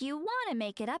if you want to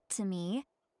make it up to me,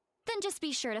 then just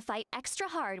be sure to fight extra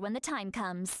hard when the time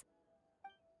comes.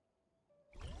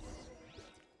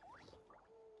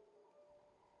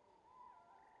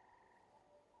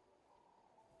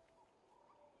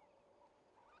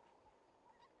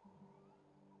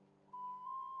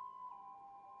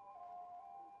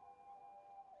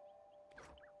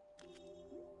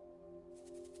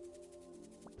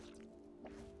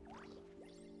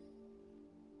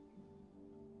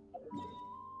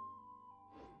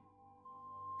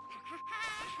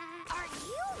 Are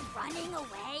you running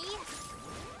away?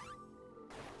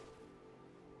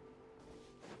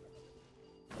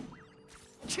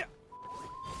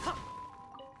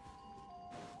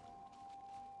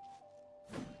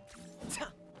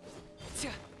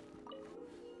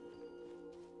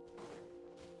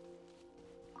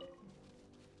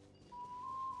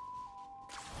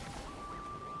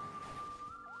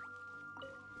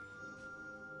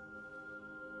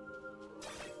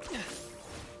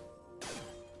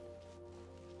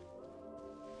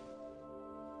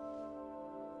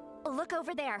 Look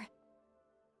over there.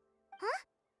 Huh?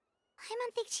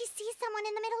 Paimon thinks she sees someone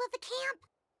in the middle of the camp.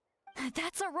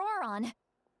 That's Ororonu.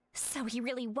 So he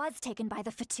really was taken by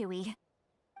the Fatui.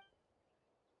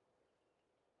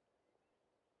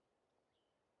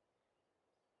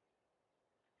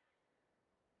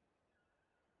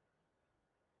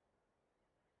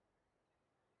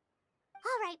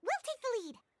 All right, we'll take the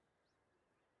lead.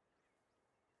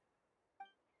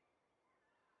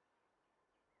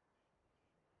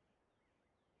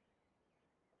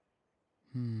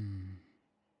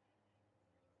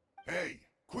 Hey,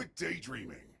 quit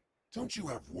daydreaming. Don't you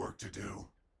have work to do?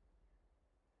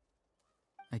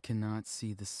 I cannot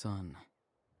see the sun.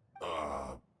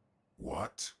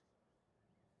 What?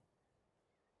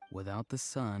 Without the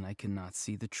sun, I cannot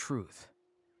see the truth.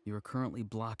 You are currently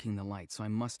blocking the light, so I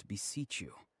must beseech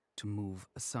you to move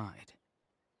aside.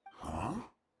 Huh?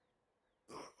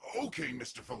 Okay,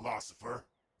 Mr. Philosopher.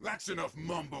 That's enough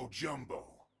mumbo-jumbo.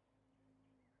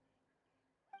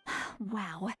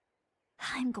 Wow.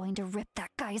 I'm going to rip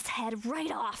that guy's head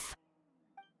right off.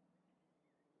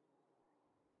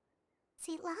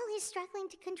 Sitlali's struggling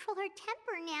to control her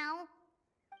temper now.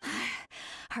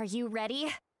 Are you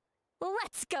ready?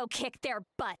 Let's go kick their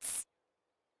butts.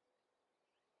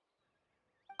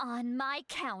 On my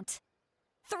count.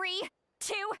 3,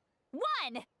 2,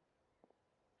 1!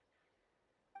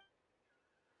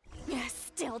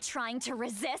 Still trying to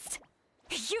resist?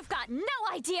 You've got no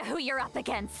idea who you're up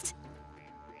against.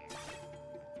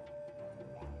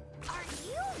 Are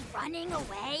you running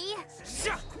away?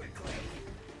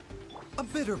 A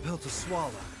bitter pill to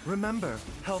swallow. Remember,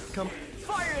 health come.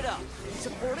 Fire it up!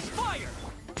 Supporting fire!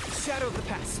 Shadow the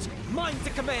past. Mind the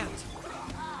command!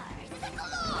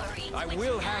 I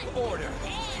will have order.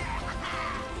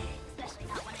 Especially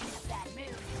not when I'm in a bad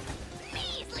mood.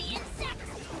 Measly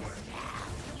insects! Now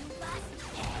you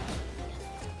must pay.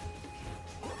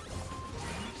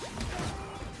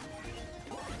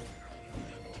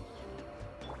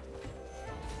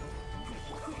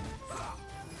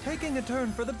 Taking a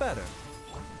turn for the better.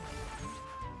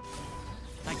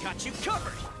 I got you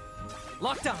covered!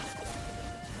 Locked on!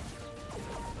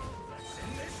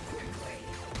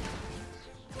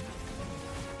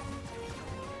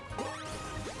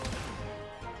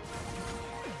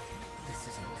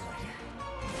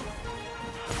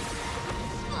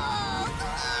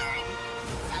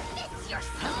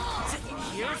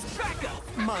 Here's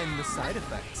backup! Mind the side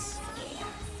effects.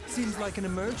 Seems like an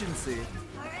emergency.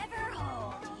 Forever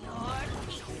hold your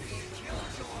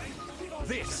peace.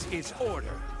 This is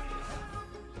order.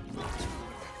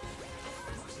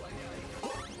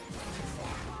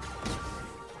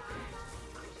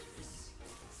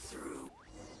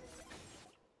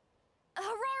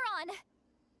 Ororonu!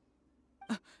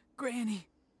 Granny!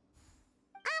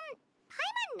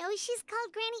 Paimon knows she's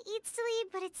called Granny Eatsley,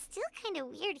 but it's still kind of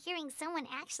weird hearing someone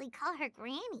actually call her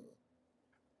Granny.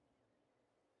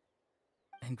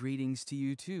 And greetings to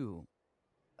you too,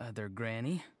 other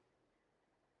Granny.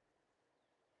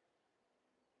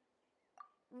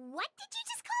 What did you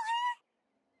just call her?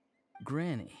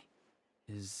 Granny.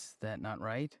 Is that not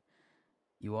right?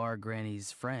 You are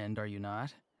Granny's friend, are you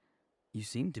not? You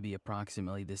seem to be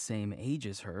approximately the same age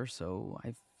as her, so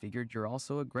I figured you're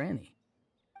also a Granny.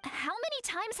 How many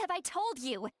times have I told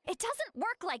you? It doesn't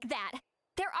work like that.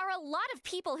 There are a lot of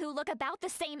people who look about the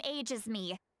same age as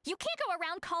me. You can't go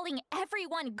around calling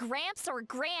everyone Gramps or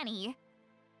Granny.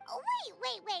 Oh,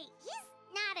 wait. He's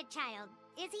not a child,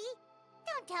 is he?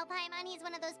 Don't tell Paimon he's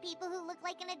one of those people who look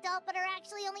like an adult but are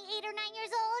actually only 8 or 9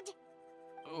 years old.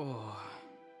 Oh,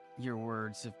 your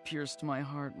words have pierced my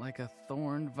heart like a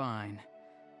thorned vine.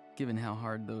 Given how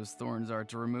hard those thorns are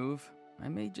to remove, I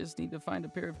may just need to find a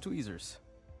pair of tweezers.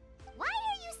 Why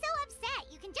are you so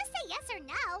upset? You can just say yes or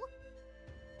no.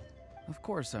 Of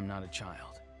course I'm not a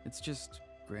child. It's just,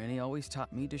 Granny always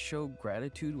taught me to show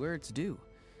gratitude where it's due.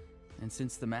 And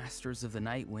since the Masters of the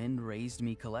Night Wind raised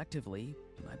me collectively,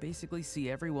 I basically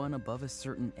see everyone above a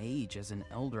certain age as an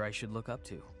elder I should look up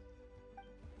to.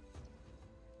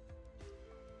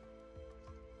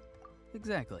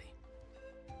 Exactly.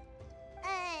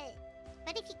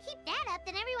 But if you keep that up,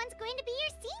 then everyone's going to be your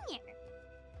senior.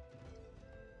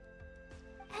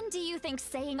 And do you think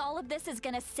saying all of this is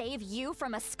gonna save you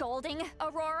from a scolding,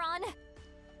 Ororono?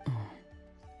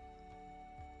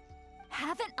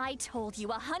 Haven't I told you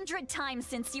 100 times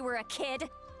since you were a kid?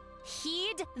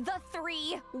 Heed the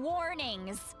 3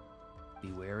 warnings.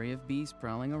 Be wary of beasts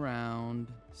prowling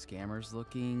around, scammers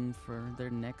looking for their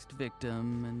next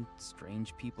victim, and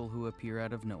strange people who appear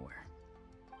out of nowhere.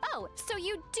 Oh, so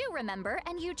you do remember,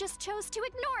 and you just chose to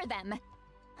ignore them.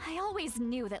 I always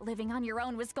knew that living on your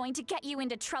own was going to get you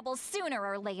into trouble sooner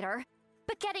or later.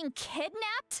 But getting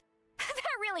kidnapped?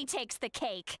 That really takes the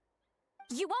cake.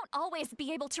 You won't always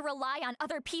be able to rely on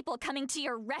other people coming to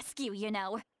your rescue, you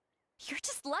know. You're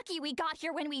just lucky we got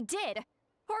here when we did.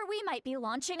 Or we might be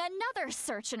launching another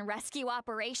search and rescue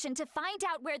operation to find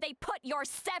out where they put your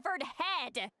severed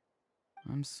head.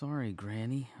 I'm sorry,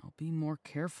 Granny. I'll be more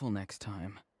careful next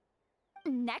time.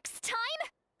 Next time?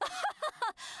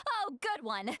 Oh, good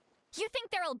one. You think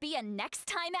there'll be a next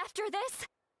time after this?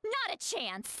 Not a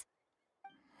chance.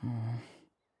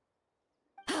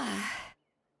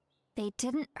 They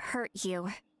didn't hurt you,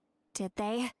 did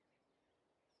they?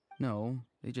 No,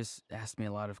 they just asked me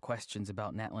a lot of questions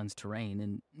about Natlan's terrain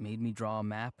and made me draw a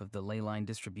map of the ley line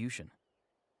distribution.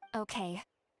 Okay,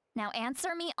 now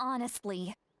answer me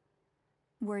honestly.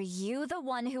 Were you the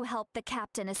one who helped the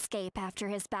captain escape after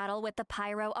his battle with the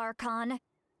Pyro Archon?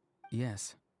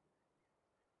 Yes.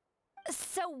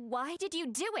 So why did you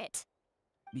do it?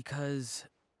 Because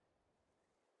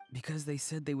they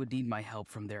said they would need my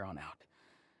help from there on out.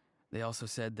 They also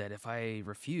said that if I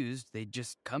refused, they'd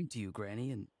just come to you, Granny,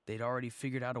 and they'd already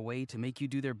figured out a way to make you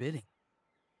do their bidding.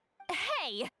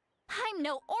 Hey! I'm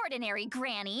no ordinary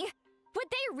Granny! Would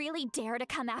they really dare to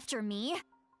come after me?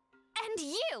 And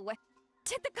you!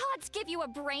 Did the gods give you a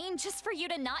brain just for you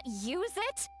to not use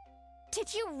it?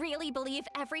 Did you really believe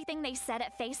everything they said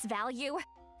at face value,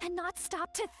 and not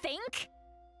stop to think?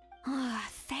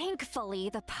 Thankfully,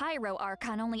 the Pyro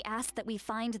Archon only asked that we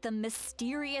find the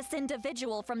mysterious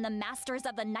individual from the Masters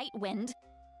of the Night Wind,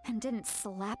 and didn't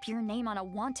slap your name on a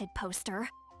wanted poster.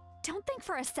 Don't think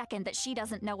for a second that she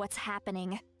doesn't know what's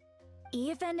happening.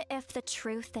 Even if the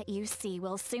truth that you see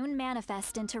will soon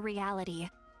manifest into reality,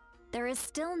 there is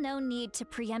still no need to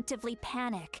preemptively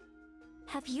panic.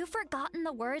 Have you forgotten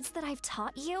the words that I've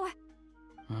taught you?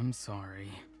 I'm sorry.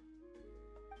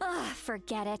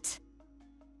 Forget it.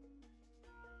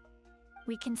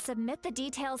 We can submit the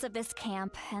details of this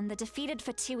camp and the defeated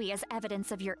Fatui as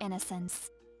evidence of your innocence.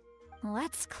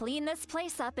 Let's clean this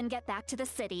place up and get back to the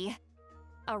city.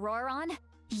 Ororono,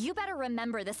 you better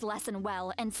remember this lesson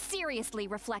well and seriously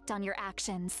reflect on your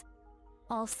actions.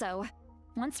 Also,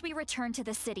 once we return to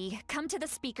the city, come to the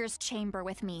speaker's chamber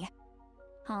with me.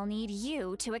 I'll need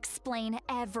you to explain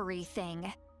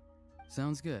everything.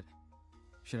 Sounds good.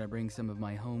 Should I bring some of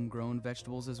my homegrown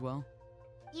vegetables as well?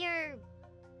 Your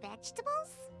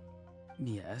vegetables?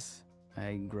 Yes.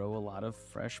 I grow a lot of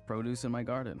fresh produce in my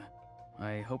garden.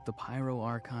 I hope the Pyro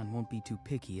Archon won't be too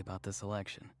picky about the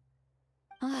selection.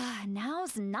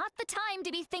 Now's not the time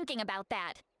to be thinking about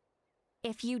that.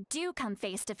 If you do come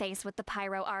face to face with the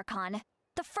Pyro Archon,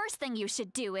 the first thing you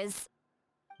should do is...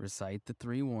 recite the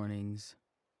 3 warnings.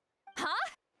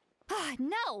 Huh?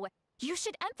 No! You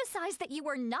should emphasize that you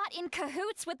were not in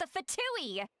cahoots with the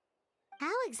Fatui!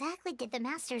 How exactly did the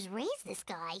Masters raise this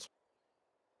guy?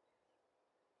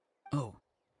 Oh,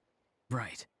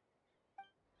 right.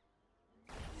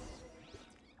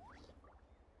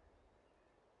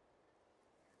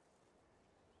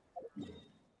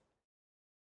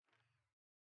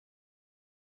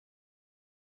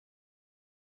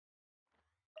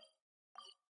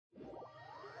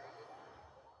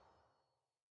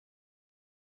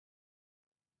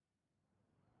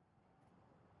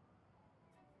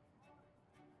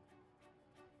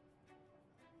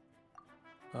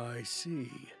 I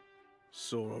see.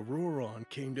 So Ororono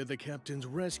came to the captain's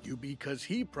rescue because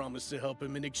he promised to help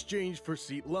him in exchange for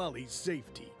Sitlali's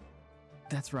safety.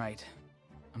 That's right.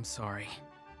 I'm sorry.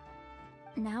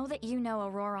 Now that you know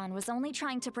Ororono was only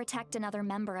trying to protect another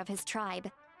member of his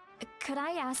tribe, could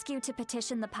I ask you to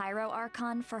petition the Pyro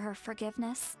Archon for her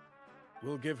forgiveness?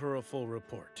 We'll give her a full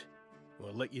report.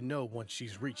 We'll let you know once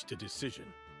she's reached a decision.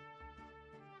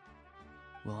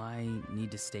 Will I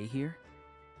need to stay here?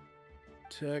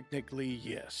 Technically,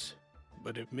 yes.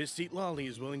 But if Miss Sитлали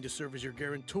is willing to serve as your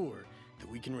guarantor,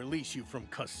 then we can release you from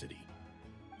custody.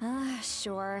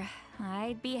 Sure.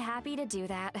 I'd be happy to do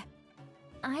that.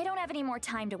 I don't have any more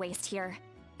time to waste here.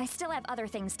 I still have other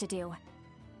things to do.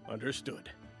 Understood.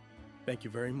 Thank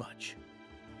you very much.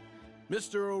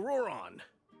 Mr. Ororonu,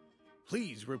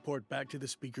 please report back to the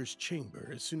Speaker's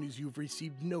chamber as soon as you've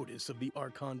received notice of the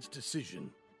Archon's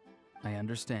decision. I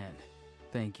understand.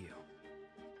 Thank you.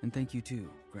 And thank you too,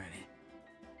 Granny.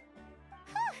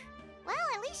 Well,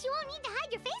 at least you won't need to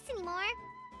hide your face anymore.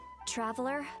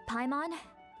 Traveler, Paimon,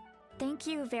 thank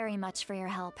you very much for your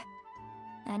help.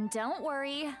 And don't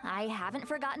worry, I haven't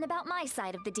forgotten about my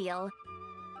side of the deal.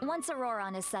 Once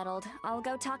Ororonu is settled, I'll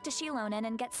go talk to Shilonen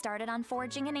and get started on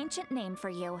forging an ancient name for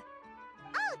you.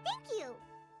 Oh, thank you!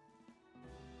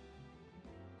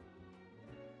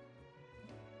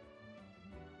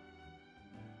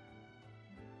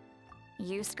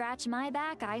 You scratch my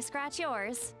back, I scratch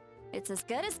yours. It's as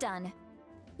good as done.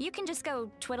 You can just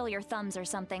go twiddle your thumbs or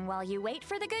something while you wait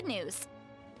for the good news.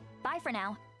 Bye for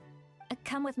now.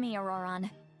 Come with me, Ororonu.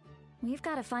 We've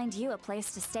got to find you a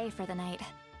place to stay for the night.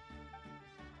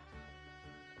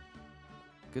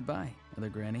 Goodbye, Other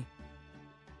Granny.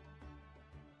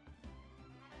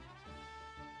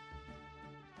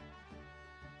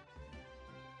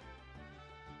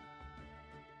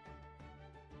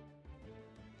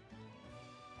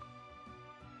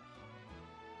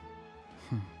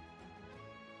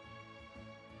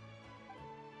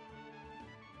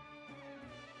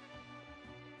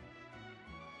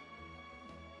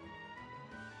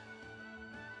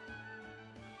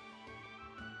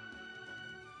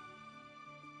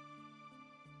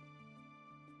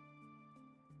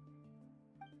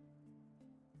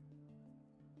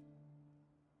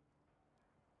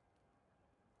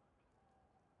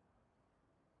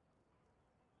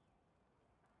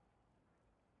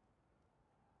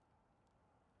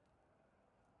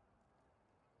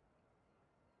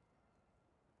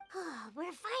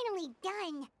 We're finally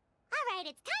done. Alright,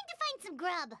 it's time to find some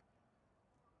grub.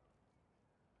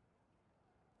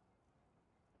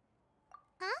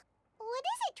 Huh? What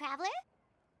is it, Traveler?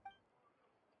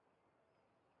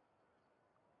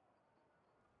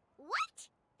 What?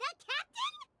 The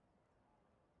captain?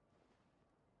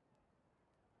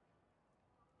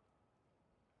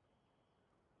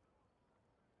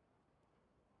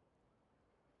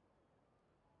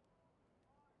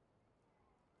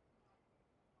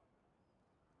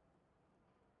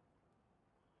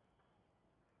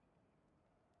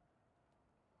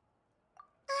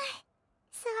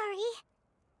 Sorry.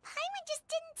 Paimon just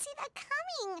didn't see that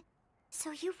coming.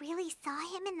 So you really saw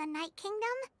him in the Night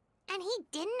Kingdom? And he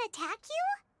didn't attack you?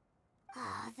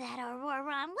 Oh, that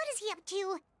Ororonu, what is he up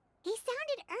to? He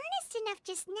sounded earnest enough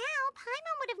just now.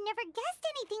 Paimon would have never guessed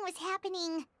anything was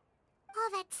happening. All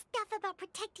that stuff about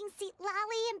protecting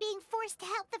Sитлали and being forced to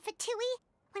help the Fatui,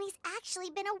 when he's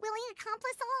actually been a willing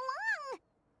accomplice all along.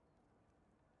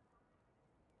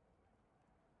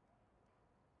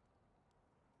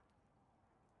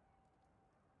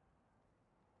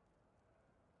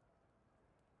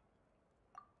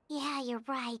 Yeah, you're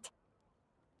right.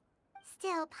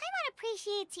 Still, Paimon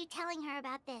appreciates you telling her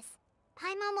about this.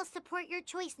 Paimon will support your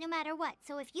choice no matter what,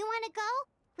 so if you want to go,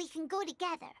 we can go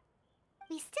together.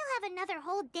 We still have another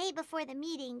whole day before the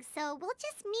meeting, so we'll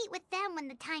just meet with them when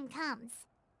the time comes.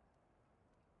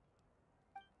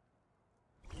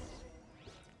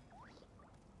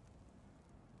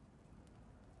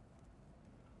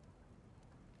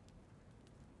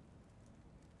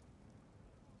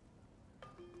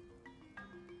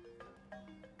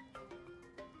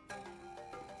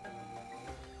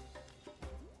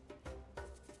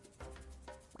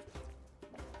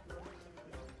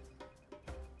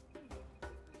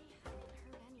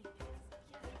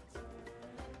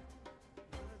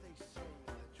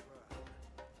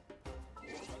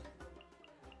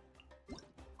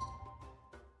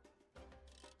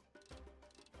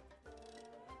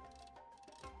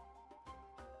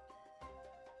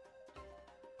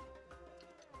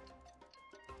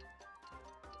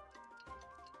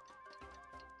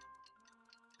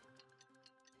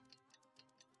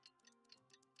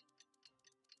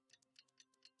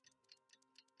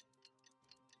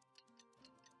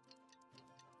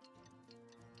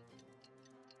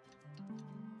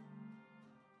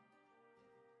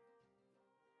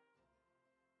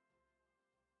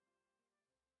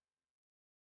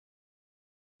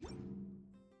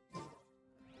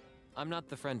 I'm not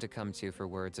the friend to come to for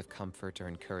words of comfort or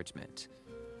encouragement.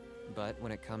 But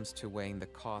when it comes to weighing the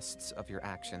costs of your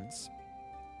actions,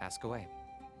 ask away.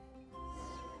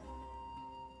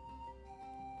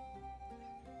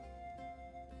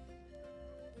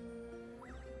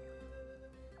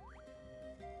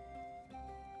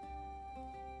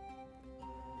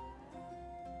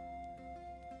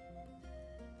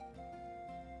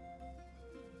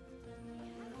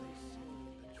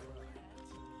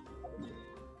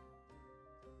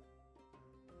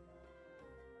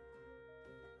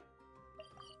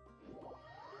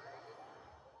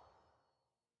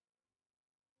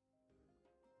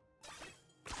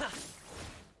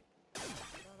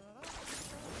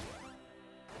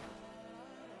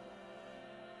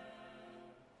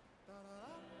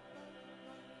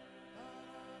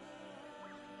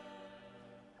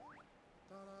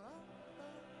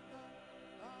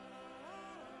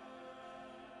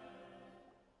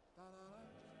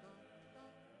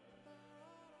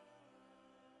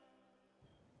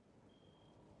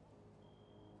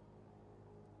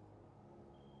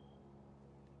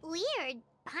 Weird.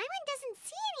 Paimon doesn't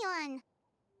see anyone.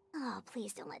 Oh,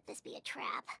 please don't let this be a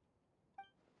trap.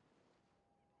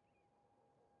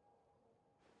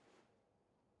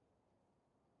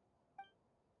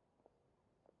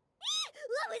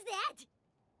 What was that?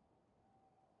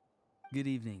 Good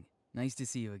evening. Nice to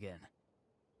see you again.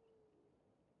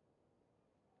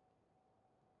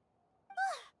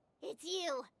 It's you. You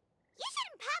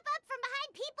shouldn't pop up from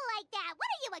behind people like that. What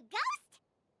are you, a ghost?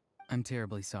 I'm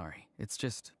terribly sorry. It's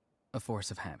just a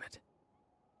force of habit.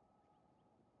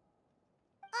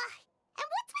 And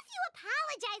what's with you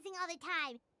apologizing all the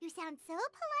time? You sound so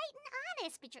polite and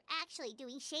honest, but you're actually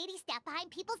doing shady stuff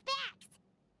behind people's backs.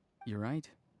 You're right.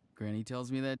 Granny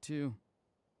tells me that too.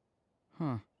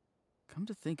 Huh. Come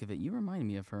to think of it, you remind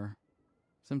me of her.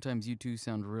 Sometimes you two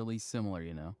sound really similar,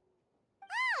 you know.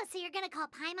 Oh, so you're gonna call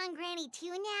Paimon Granny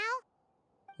too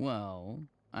now? Well,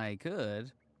 I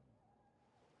could.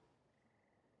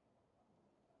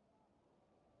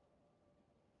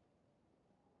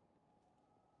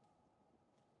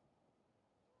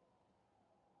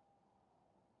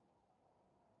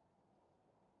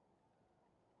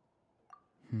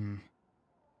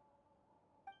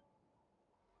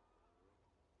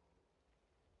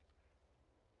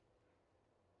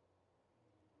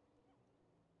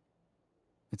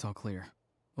 It's all clear.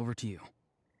 Over to you.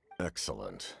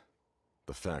 Excellent.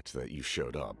 The fact that you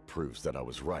showed up proves that I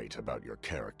was right about your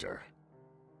character.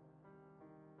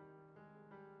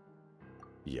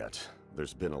 Yet,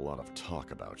 there's been a lot of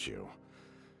talk about you.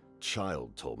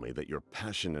 Child told me that you're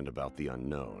passionate about the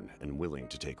unknown and willing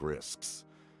to take risks.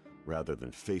 Rather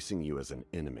than facing you as an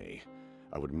enemy,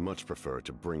 I would much prefer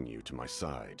to bring you to my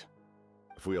side.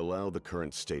 If we allow the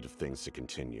current state of things to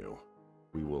continue,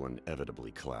 we will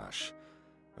inevitably clash,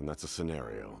 and that's a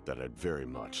scenario that I'd very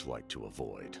much like to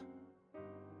avoid.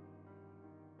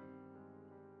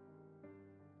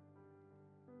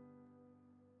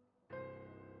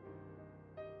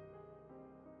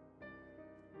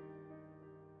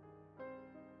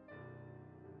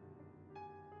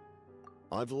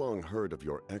 I've long heard of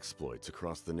your exploits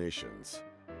across the nations.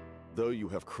 Though you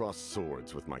have crossed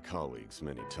swords with my colleagues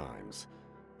many times,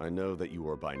 I know that you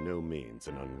are by no means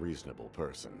an unreasonable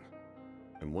person.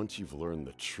 And once you've learned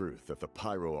the truth that the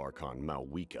Pyro Archon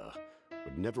Malwika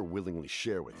would never willingly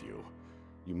share with you,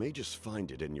 you may just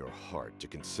find it in your heart to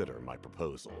consider my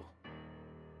proposal.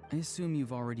 I assume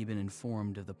you've already been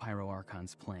informed of the Pyro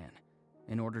Archon's plan.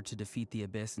 In order to defeat the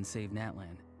Abyss and save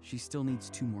Natlan, she still needs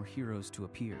 2 more heroes to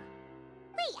appear.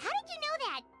 Wait, how did you know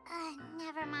that?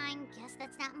 Never mind. Guess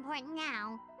that's not important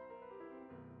now.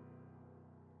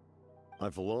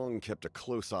 I've long kept a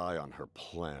close eye on her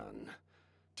plan.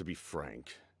 To be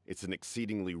frank, it's an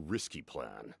exceedingly risky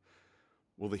plan.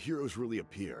 Will the heroes really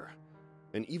appear?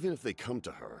 And even if they come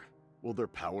to her, will their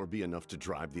power be enough to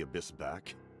drive the Abyss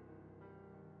back?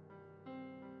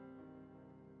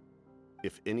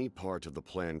 If any part of the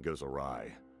plan goes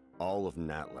awry, all of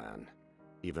Natlan,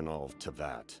 even all of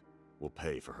Tevat, will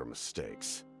pay for her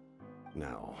mistakes.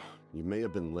 Now, you may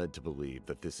have been led to believe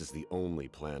that this is the only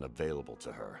plan available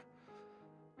to her.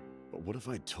 But what if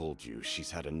I told you she's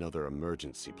had another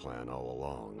emergency plan all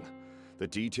along, the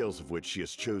details of which she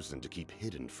has chosen to keep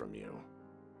hidden from you?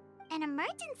 An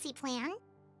emergency plan?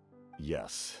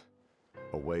 Yes.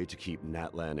 A way to keep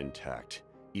Natlan intact,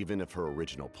 even if her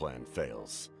original plan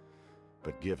fails.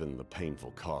 But given the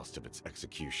painful cost of its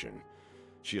execution,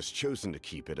 she has chosen to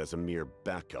keep it as a mere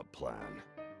backup plan.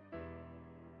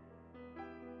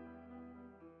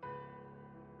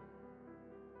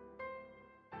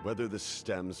 Whether this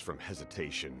stems from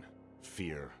hesitation,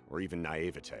 fear, or even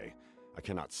naivete, I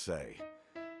cannot say.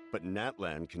 But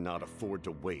Natlan cannot afford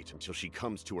to wait until she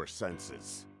comes to her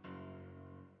senses.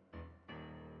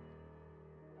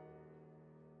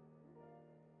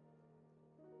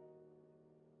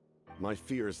 My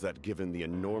fear is that given the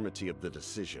enormity of the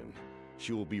decision,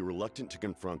 she will be reluctant to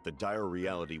confront the dire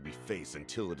reality we face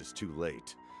until it is too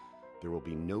late. There will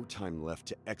be no time left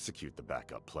to execute the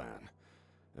backup plan,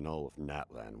 and all of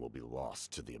Natlan will be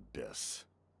lost to the abyss.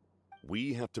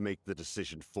 We have to make the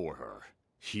decision for her,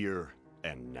 here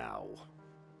and now.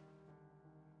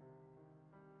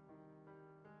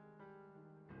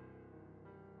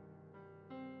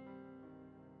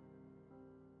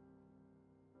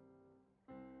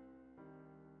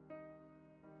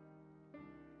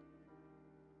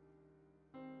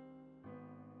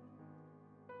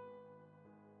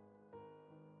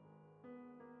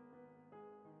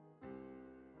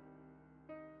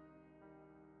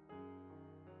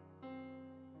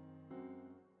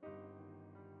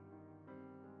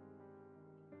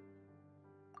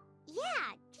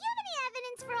 Yeah, do you have any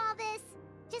evidence for all this?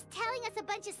 Just telling us a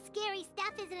bunch of scary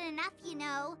stuff isn't enough, you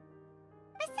know.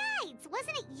 Besides,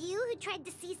 wasn't it you who tried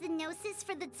to seize the Gnosis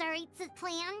for the Tsaritsa's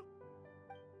plan?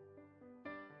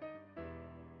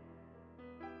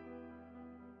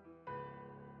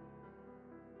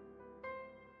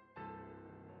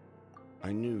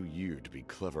 I knew you'd be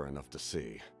clever enough to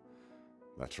see.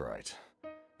 That's right.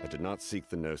 I did not seek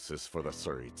the Gnosis for the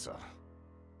Tsaritsa.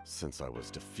 Since I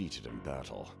was defeated in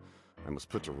battle, I must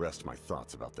put to rest my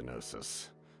thoughts about the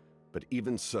Gnosis. But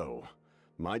even so,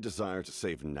 my desire to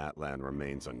save Natlan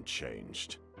remains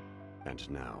unchanged. And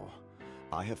now,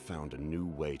 I have found a new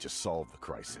way to solve the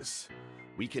crisis.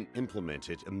 We can implement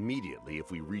it immediately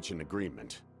if we reach an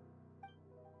agreement.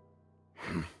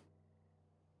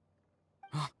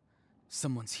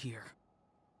 Someone's here.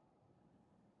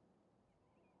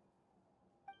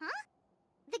 Huh?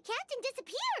 The captain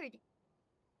disappeared!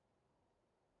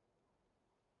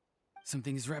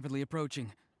 Something is rapidly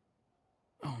approaching.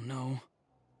 Oh no.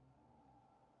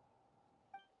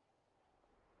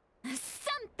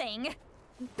 Something?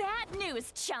 Bad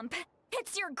news, chump!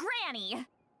 It's your granny!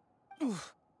 Sitali!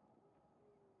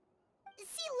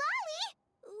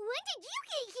 When did you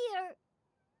get here?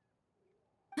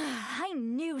 I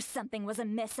knew something was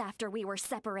amiss after we were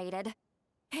separated.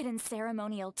 Hidden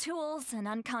ceremonial tools, an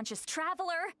unconscious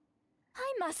traveler.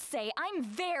 I must say, I'm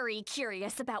very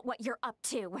curious about what you're up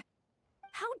to.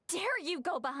 How dare you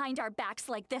go behind our backs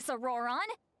like this, Ororonon?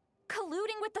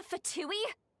 Colluding with the Fatui?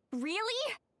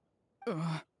 Really?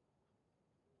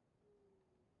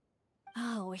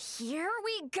 Oh, here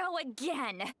we go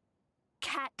again.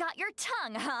 Cat got your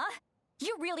tongue, huh?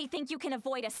 You really think you can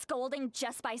avoid a scolding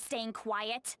just by staying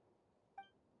quiet?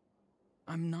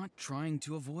 I'm not trying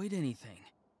to avoid anything.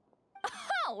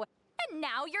 Oh, and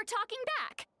now you're talking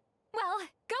back. Well,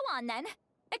 go on then.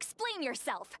 Explain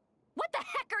yourself. What the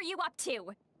heck are you up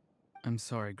to? I'm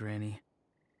sorry, Granny.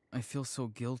 I feel so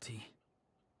guilty.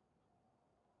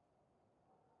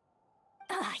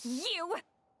 You!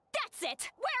 That's it!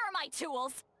 Where are my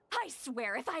tools? I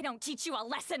swear if I don't teach you a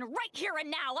lesson right here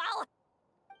and now, I'll...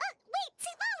 Wait,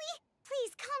 Sitali!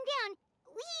 Please, calm down.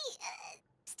 We,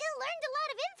 still learned a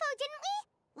lot of info, didn't we?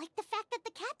 Like the fact that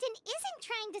the captain isn't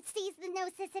trying to seize the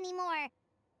Gnosis anymore.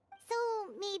 So,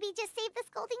 maybe just save the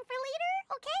scolding for later,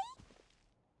 okay?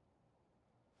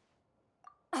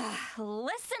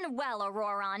 Listen well,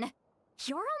 Ororonon.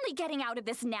 You're only getting out of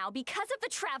this now because of the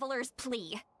Traveler's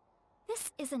plea.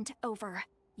 This isn't over.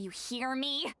 You hear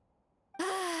me?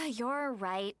 You're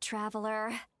right,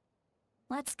 Traveler.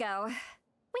 Let's go.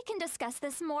 We can discuss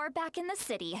this more back in the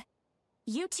city.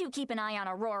 You two keep an eye on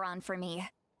Ororonon for me,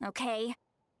 okay?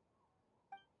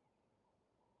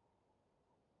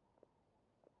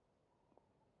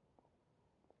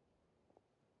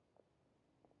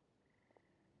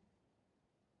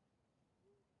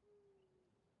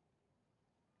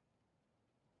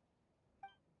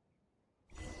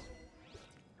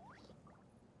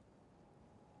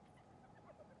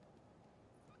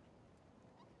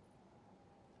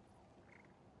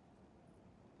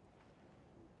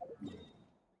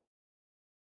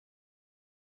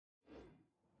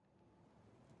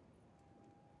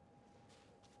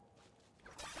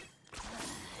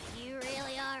 You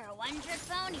really are a one-trick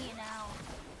pony, you know.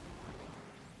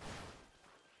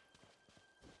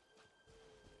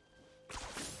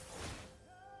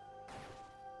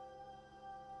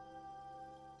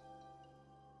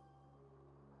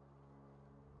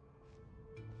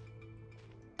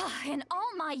 In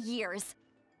all my years,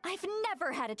 I've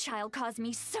never had a child cause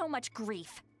me so much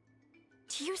grief.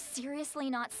 Do you seriously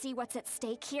not see what's at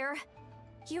stake here?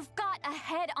 You've got a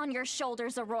head on your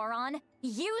shoulders, Ororonon.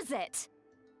 Use it!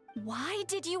 Why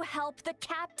did you help the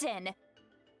captain?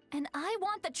 And I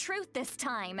want the truth this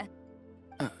time.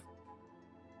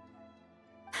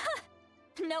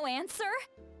 No answer?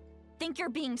 Think you're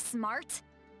being smart?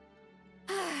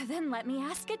 Then let me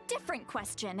ask a different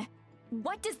question.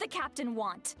 What does the captain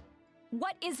want?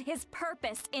 What is his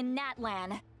purpose in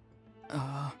Natlan?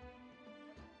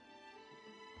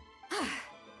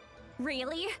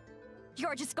 Really?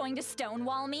 You're just going to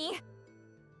stonewall me?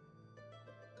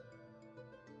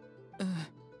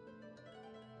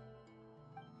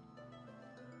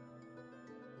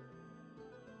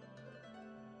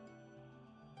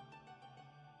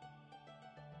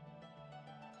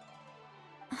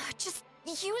 Just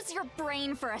use your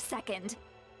brain for a second.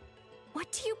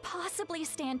 What do you possibly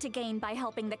stand to gain by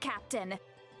helping the captain?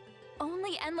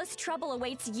 Only endless trouble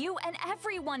awaits you and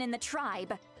everyone in the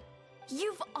tribe.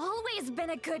 You've always been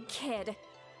a good kid.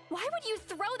 Why would you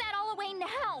throw that all away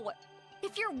now?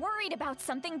 If you're worried about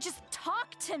something, just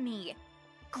talk to me.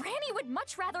 Granny would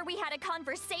much rather we had a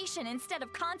conversation instead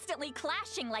of constantly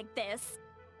clashing like this.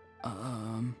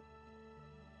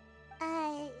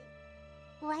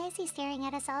 Why is he staring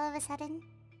at us all of a sudden?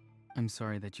 I'm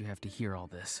sorry that you have to hear all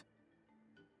this.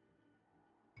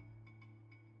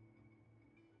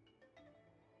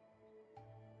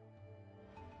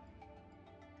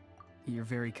 You're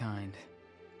very kind.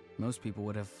 Most people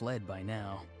would have fled by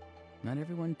now. Not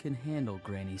everyone can handle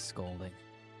Granny's scolding.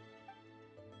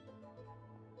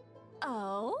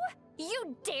 Oh?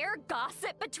 You dare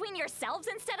gossip between yourselves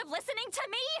instead of listening to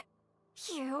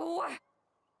me? You...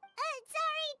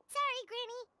 Sorry,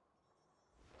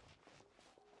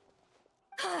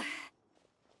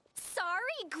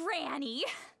 Sorry, Granny.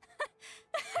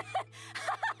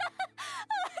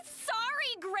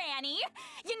 Sorry, Granny.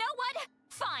 You know what?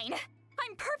 Fine.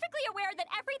 I'm perfectly aware that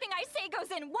everything I say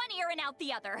goes in one ear and out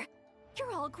the other.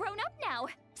 You're all grown up now,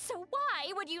 so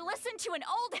why would you listen to an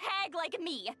old hag like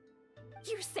me?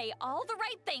 You say all the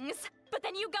right things, but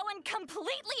then you go and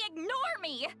completely ignore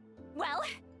me. Well,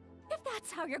 if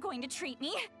that's how you're going to treat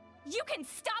me, you can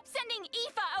stop sending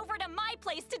Aoife over to my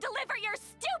place to deliver your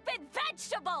stupid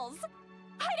vegetables!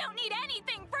 I don't need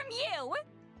anything from you!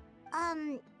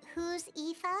 Who's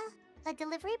Aoife? A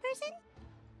delivery person?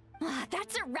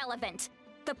 That's irrelevant.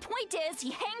 The point is, he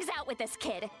hangs out with this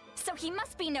kid, so he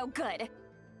must be no good.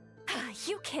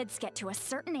 You kids get to a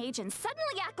certain age and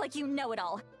suddenly act like you know it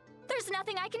all. There's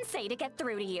nothing I can say to get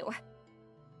through to you.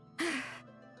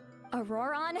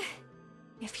 Auroron,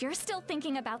 if you're still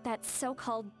thinking about that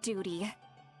so-called duty,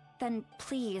 then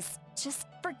please, just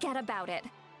forget about it.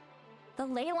 The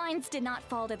ley lines did not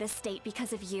fall to this state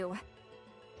because of you.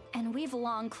 And we've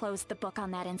long closed the book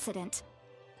on that incident.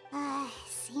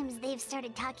 Seems they've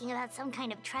started talking about some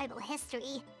kind of tribal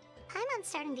history. Paimon's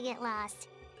starting to get lost.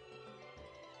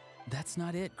 That's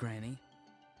not it, Granny.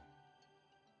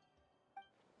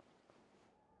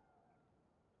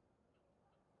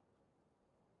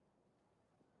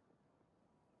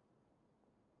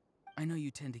 I know you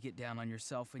tend to get down on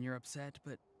yourself when you're upset,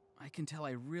 but I can tell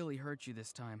I really hurt you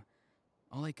this time.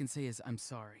 All I can say is I'm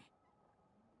sorry.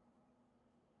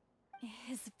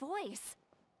 His voice.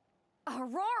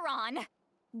 Auroron!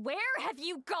 Where have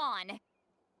you gone?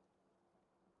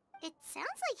 It sounds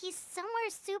like he's somewhere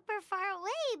super far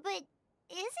away, but isn't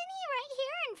he right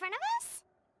here in front of us?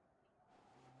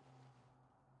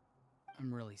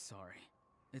 I'm really sorry.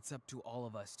 It's up to all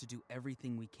of us to do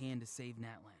everything we can to save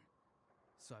Natlan.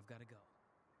 So I've got to go.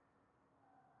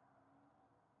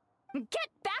 Get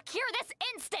back here this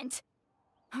instant!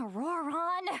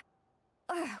 Auroron!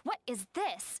 What is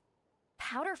this?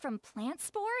 Powder from plant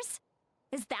spores?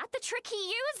 Is that the trick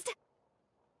he used?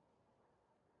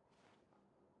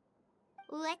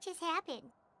 What just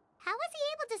happened? How was he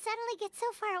able to suddenly get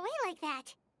so far away like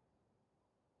that?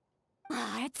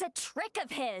 It's a trick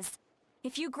of his.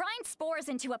 If you grind spores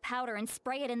into a powder and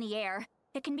spray it in the air,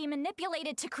 it can be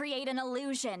manipulated to create an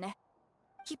illusion.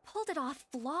 He pulled it off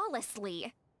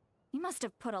flawlessly. He must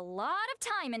have put a lot of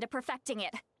time into perfecting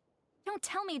it. Don't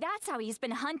tell me that's how he's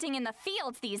been hunting in the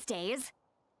fields these days.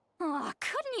 Oh,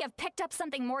 couldn't he have picked up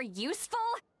something more useful?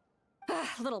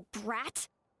 Little brat.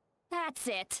 That's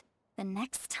it. The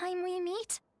next time we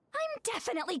meet, I'm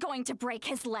definitely going to break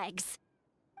his legs.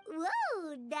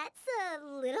 Whoa, that's a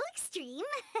little extreme.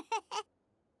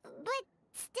 But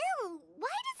still,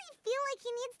 why does he feel like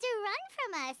he needs to run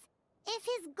from us? If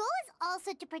his goal is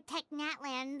also to protect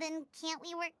Natlan, then can't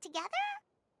we work together?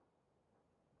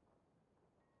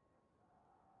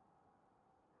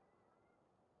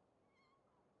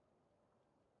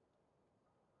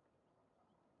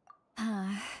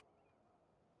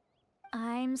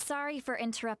 I'm sorry for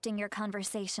interrupting your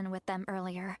conversation with them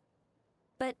earlier.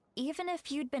 But even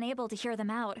if you'd been able to hear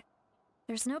them out,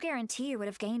 there's no guarantee you would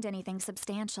have gained anything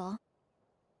substantial.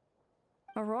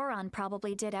 Ororono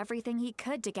probably did everything he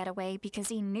could to get away because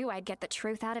he knew I'd get the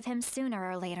truth out of him sooner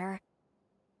or later.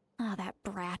 Ah, that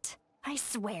brat. I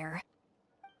swear.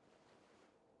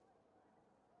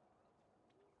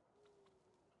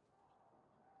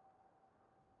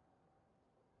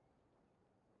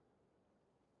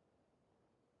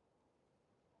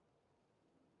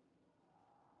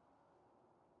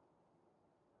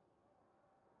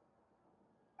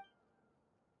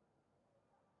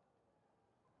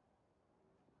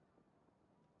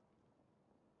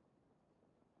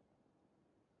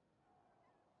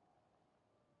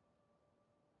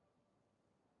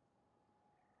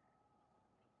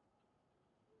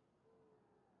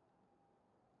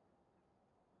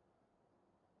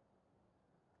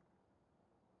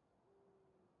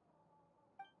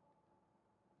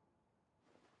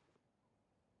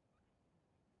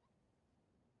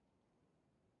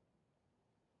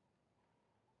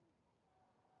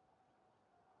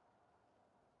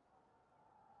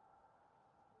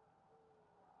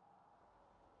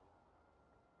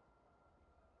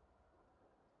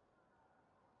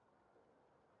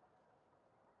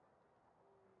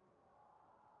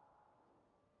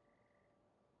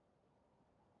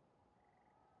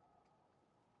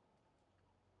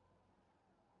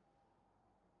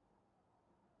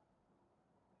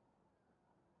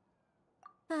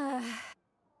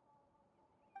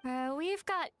 We've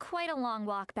got quite a long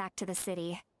walk back to the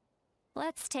city.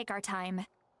 Let's take our time.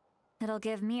 It'll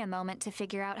give me a moment to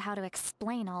figure out how to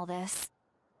explain all this.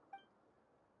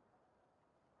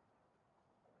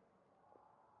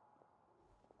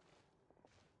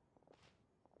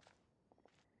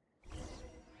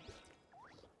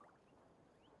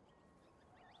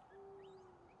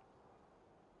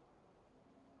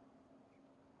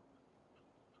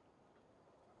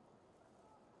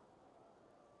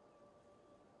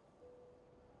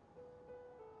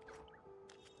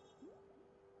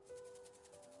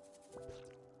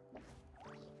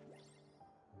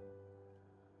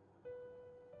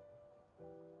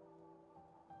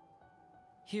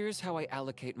 Here's how I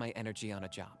allocate my energy on a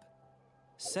job.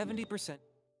 70%.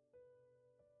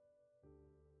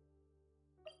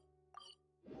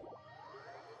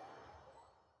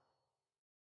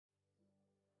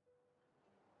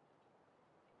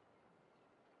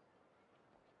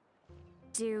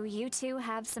 Do you two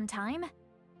have some time?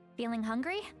 Feeling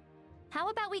hungry? How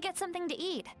about we get something to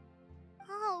eat?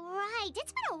 Oh, right.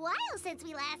 It's been a while since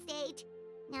we last ate.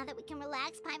 Now that we can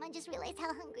relax, Paimon just realized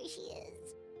how hungry she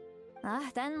is.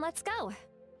 Then let's go.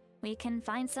 We can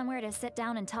find somewhere to sit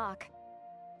down and talk.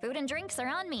 Food and drinks are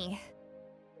on me.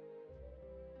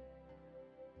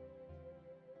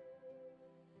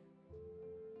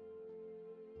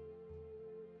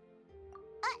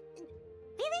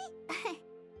 Really?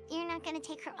 You're not gonna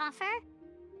take her offer?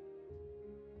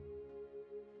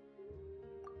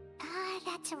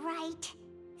 That's right.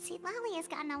 Sitali has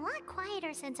gotten a lot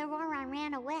quieter since Ororono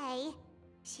ran away.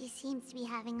 She seems to be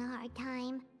having a hard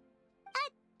time.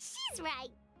 She's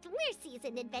right. We're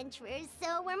seasoned adventurers,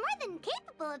 so we're more than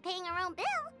capable of paying our own bill.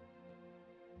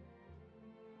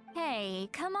 Hey,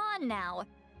 come on now.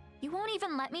 You won't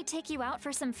even let me take you out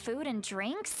for some food and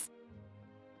drinks?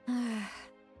 I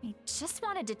just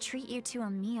wanted to treat you to a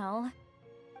meal.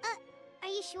 Are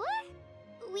you sure?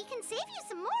 We can save you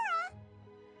some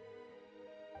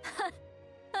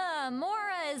Mora.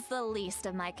 Mora is the least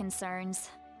of my concerns.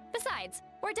 Besides,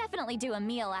 we're definitely due a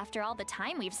meal after all the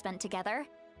time we've spent together.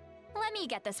 Let me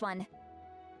get this one.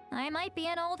 I might be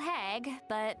an old hag,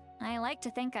 but I like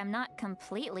to think I'm not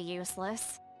completely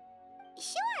useless.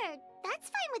 Sure, that's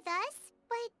fine with us,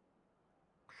 but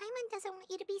Paimon doesn't want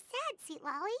you to be sad,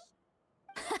 Sitali.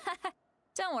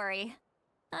 Don't worry.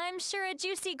 I'm sure a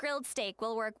juicy grilled steak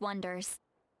will work wonders.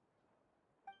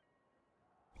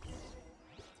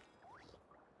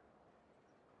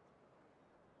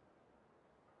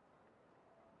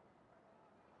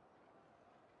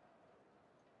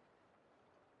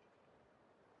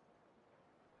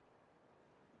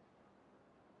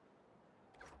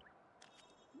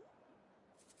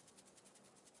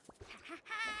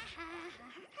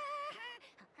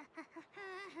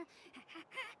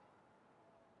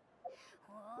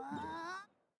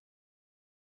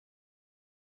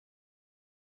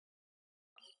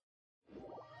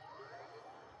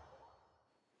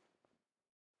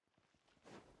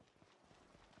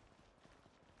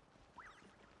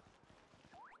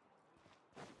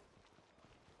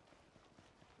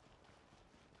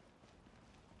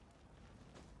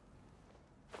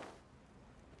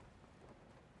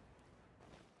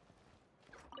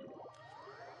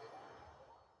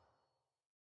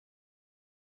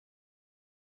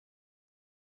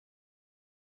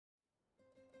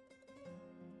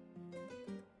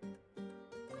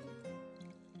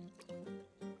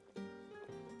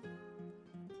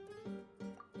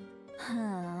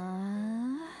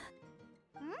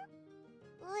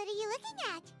 What are you looking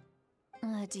at?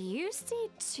 Do you see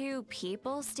two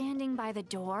people standing by the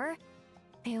door?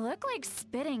 They look like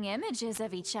spitting images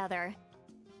of each other.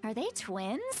 Are they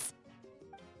twins?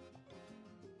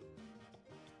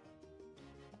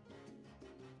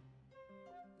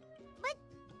 But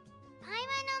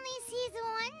Paimon only sees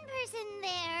one person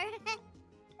there.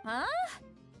 Huh?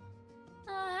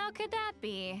 How could that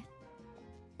be?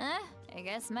 I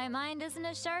guess my mind isn't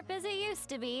as sharp as it used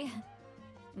to be.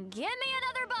 Give me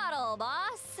another bottle,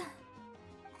 boss!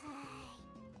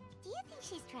 Do you think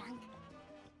she's drunk?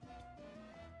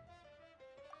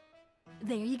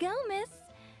 There you go, miss.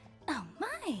 Oh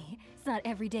my, it's not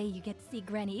every day you get to see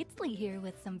Granny Itzley here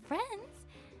with some friends.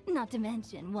 Not to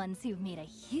mention ones who've made a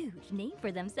huge name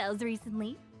for themselves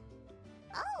recently.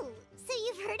 Oh, so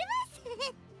you've heard of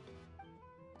us?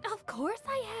 Of course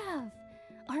I have.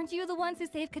 Aren't you the ones who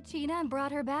saved Kachina and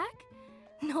brought her back?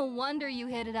 No wonder you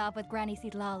hit it off with Granny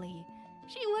Sithlali.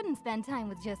 She wouldn't spend time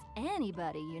with just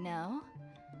anybody, you know.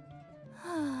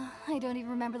 I don't even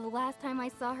remember the last time I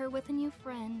saw her with a new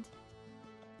friend.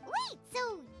 Wait,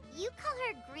 so you call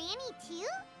her Granny too?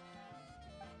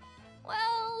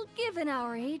 Well, given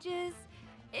our ages,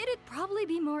 it'd probably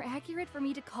be more accurate for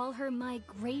me to call her my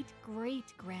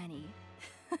great-great-granny.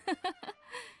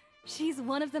 She's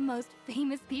one of the most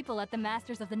famous people at the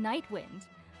Masters of the Nightwind.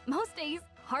 Most days,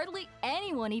 hardly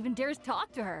anyone even dares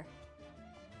talk to her.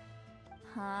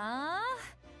 Huh?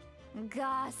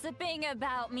 Gossiping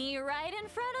about me right in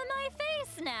front of my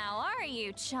face now, are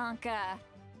you, Chonka?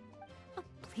 Oh,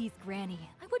 please, Granny,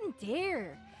 I wouldn't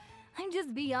dare. I'm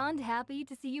just beyond happy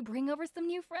to see you bring over some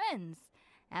new friends.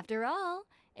 After all,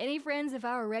 any friends of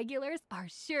our regulars are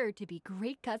sure to be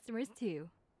great customers too.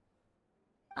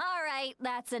 All right,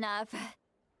 that's enough.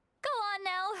 Go on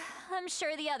now. I'm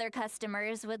sure the other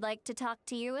customers would like to talk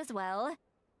to you as well.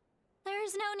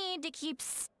 There's no need to keep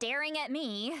staring at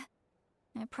me.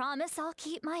 I promise I'll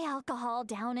keep my alcohol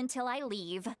down until I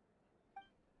leave.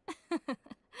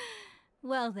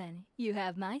 Well then, you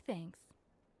have my thanks.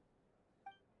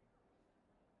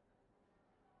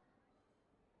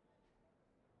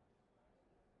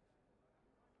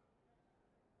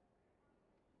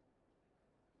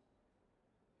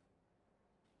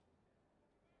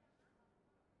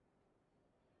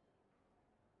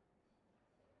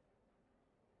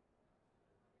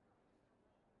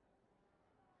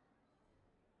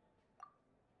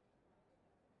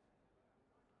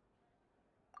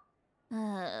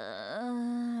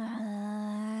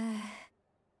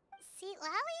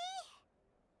 Sithlali?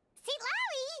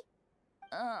 Sithlali?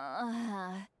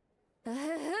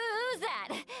 Who's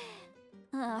that?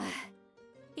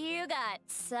 You got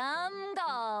some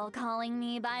gall calling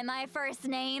me by my first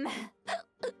name.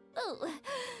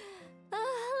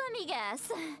 Let me guess.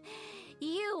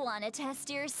 You want to test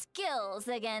your skills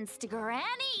against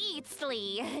Granny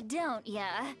Eatsley, don't ya?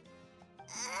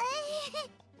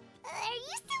 Are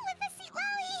you still with us,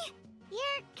 Sithlali?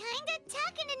 You're kinda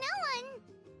talking to no one.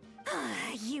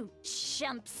 You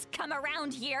chumps come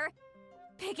around here,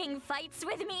 picking fights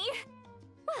with me?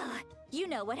 Well, you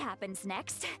know what happens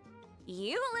next.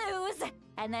 You lose,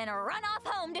 and then run off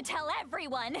home to tell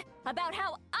everyone about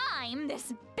how I'm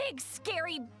this big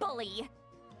scary bully.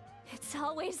 It's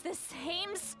always the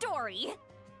same story.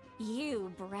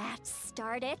 You brats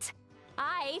start it,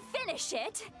 I finish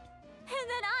it, and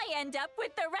then I end up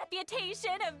with the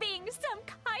reputation of being some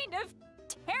kind of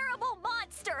terrible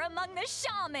monster among the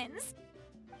shamans.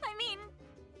 I mean,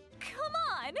 come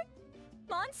on.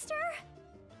 Monster?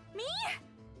 Me?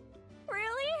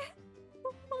 Really?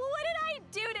 What did I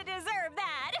do to deserve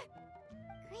that?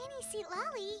 Granny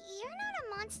Sithlali, you're not a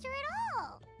monster at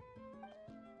all.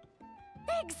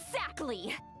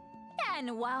 Exactly.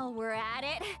 And while we're at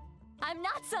it, I'm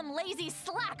not some lazy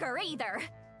slacker either.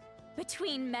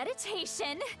 Between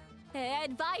meditation,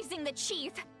 advising the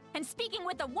chief, and speaking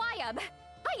with the Wyab,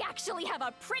 I actually have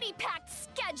a pretty packed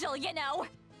schedule, you know.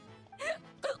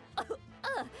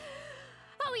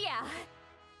 Oh yeah.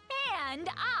 And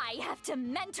I have to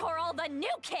mentor all the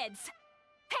new kids.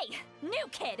 Hey, new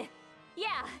kid.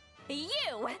 Yeah,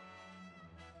 you.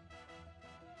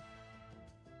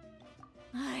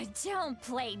 Don't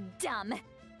play dumb.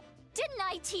 Didn't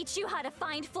I teach you how to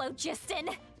find Phlogiston?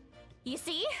 You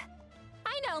see?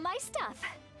 I know my stuff.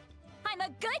 I'm a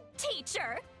good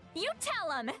teacher. You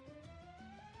tell him.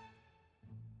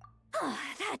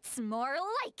 That's more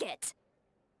like it.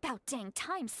 About dang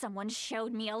time someone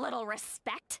showed me a little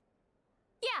respect.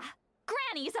 Yeah,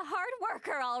 Granny's a hard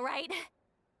worker, all right.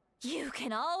 You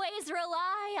can always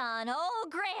rely on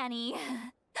old Granny.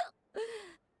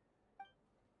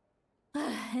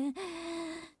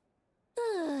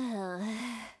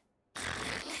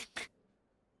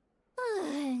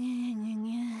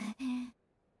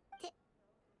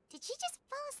 Did she just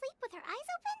fall asleep with her eyes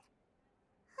open?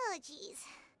 Oh, jeez.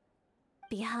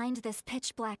 Behind this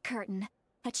pitch-black curtain,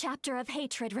 a chapter of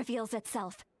hatred reveals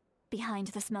itself. Behind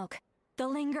the smoke. The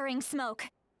lingering smoke.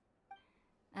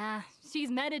 Ah,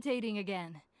 she's meditating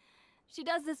again. She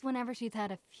does this whenever she's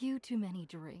had a few too many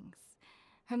drinks.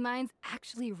 Her mind's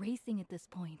actually racing at this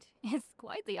point. It's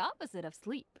quite the opposite of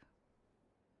sleep.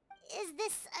 Is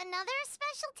this another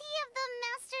specialty of the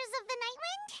Masters of the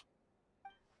Nightwind?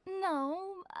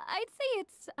 No, I'd say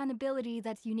it's an ability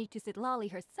that's unique to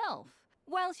Sittlali herself.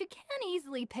 While she can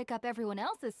easily pick up everyone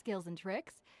else's skills and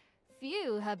tricks,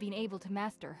 few have been able to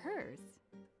master hers.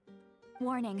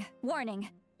 Warning, warning.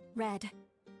 Red,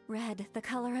 the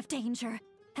color of danger,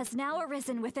 has now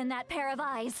arisen within that pair of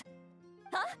eyes.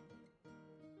 Huh?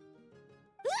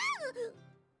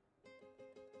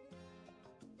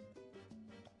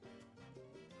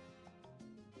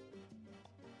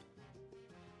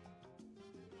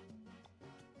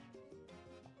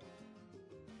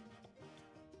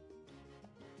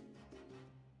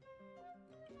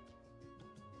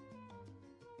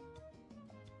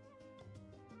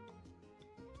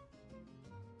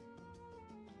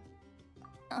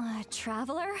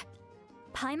 Traveler?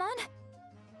 Paimon?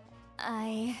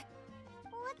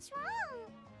 What's wrong?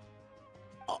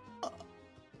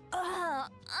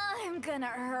 I'm gonna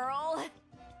hurl.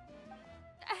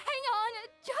 Hang on,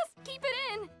 just keep it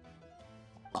in.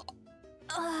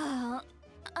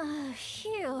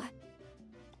 Phew.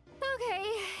 Okay,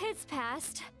 it's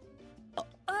passed.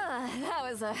 That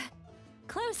was a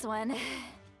close one.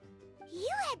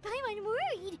 You had Paimon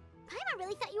worried. Paimon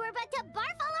really thought you were about to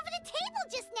barf all over the table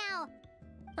just now.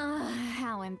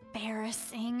 How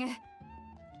embarrassing.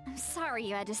 I'm sorry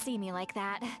you had to see me like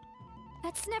that.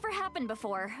 That's never happened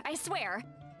before, I swear.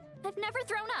 I've never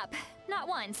thrown up, not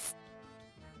once.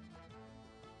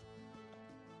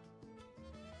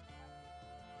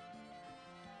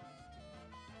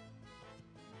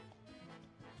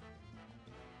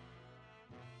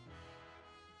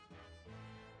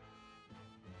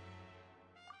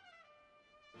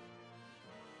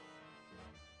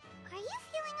 Are you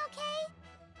feeling okay?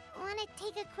 Wanna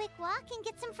take a quick walk and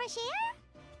get some fresh air?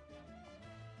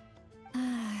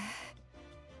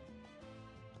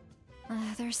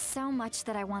 There's so much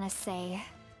that I want to say,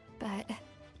 but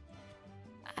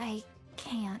I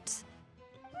can't.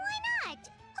 Why not?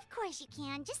 Of course you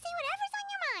can. Just say whatever's on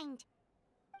your mind.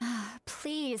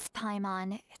 Please,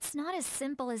 Paimon. It's not as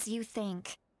simple as you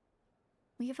think.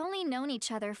 We've only known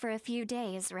each other for a few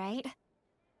days, right?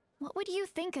 What would you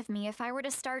think of me if I were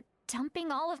to start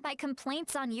dumping all of my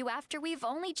complaints on you after we've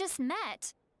only just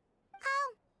met?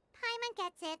 Oh, Paimon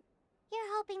gets it.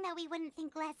 You're hoping that we wouldn't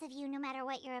think less of you no matter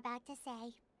what you're about to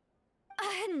say.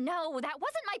 No, that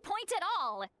wasn't my point at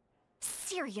all!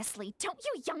 Seriously, don't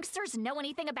you youngsters know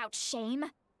anything about shame?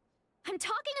 I'm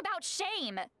talking about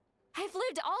shame! I've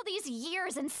lived all these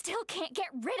years and still can't get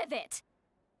rid of it!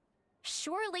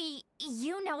 Surely,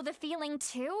 you know the feeling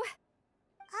too?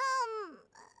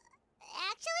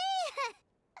 Actually,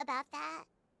 about that.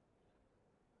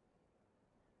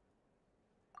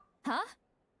 Huh?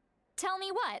 Tell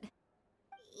me what?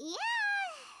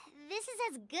 Yeah, this is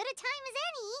as good a time as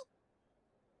any.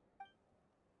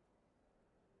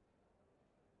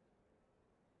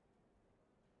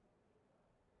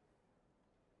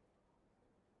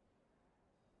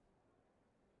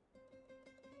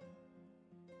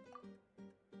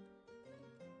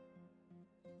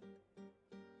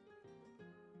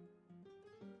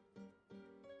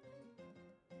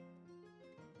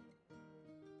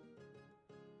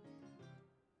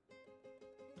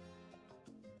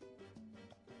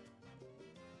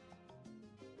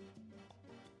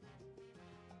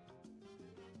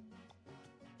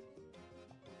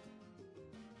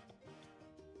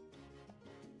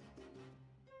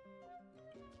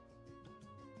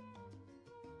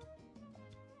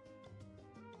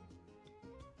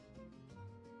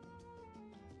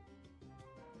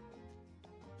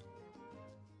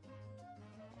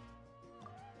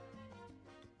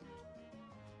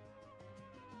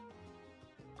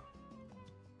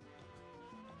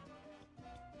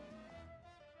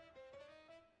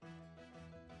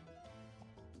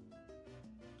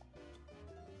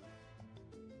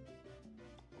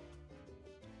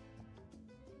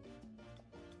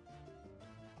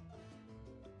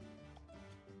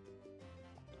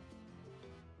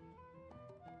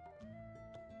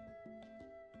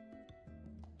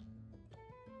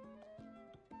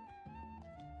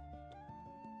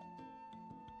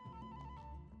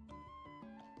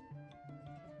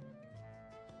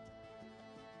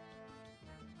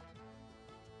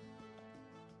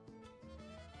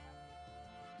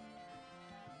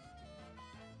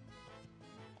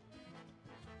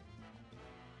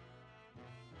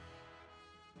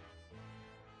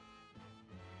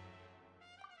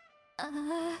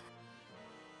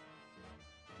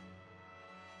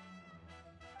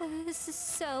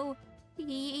 So,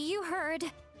 you heard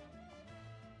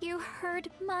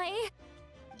my...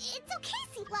 It's okay,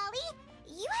 Sittlali.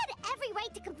 You had every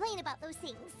right to complain about those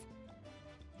things.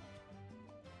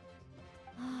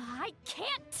 I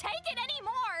can't take it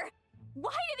anymore!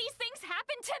 Why do these things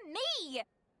happen to me?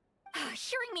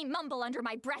 Hearing me mumble under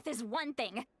my breath is one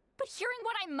thing, but hearing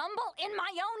what I mumble in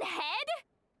my own head?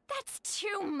 That's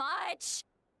too much!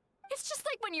 It's just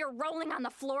like when you're rolling on the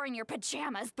floor in your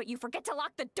pajamas, but you forget to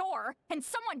lock the door, and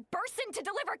someone bursts in to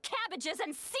deliver cabbages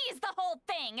and sees the whole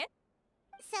thing!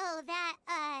 So that,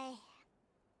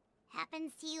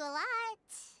 happens to you a lot.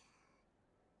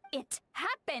 It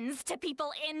happens to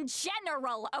people in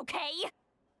general, okay?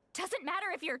 Doesn't matter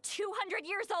if you're 200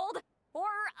 years old or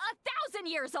 1,000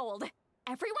 years old.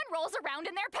 Everyone rolls around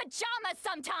in their pajamas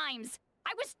sometimes.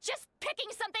 I was just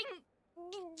picking something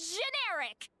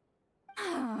generic.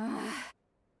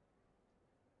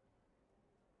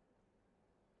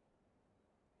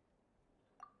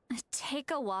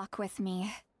 Take a walk with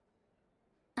me.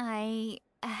 I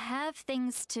have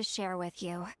things to share with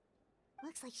you.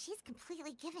 Looks like she's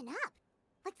completely given up.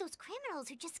 Like those criminals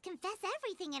who just confess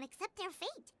everything and accept their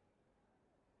fate.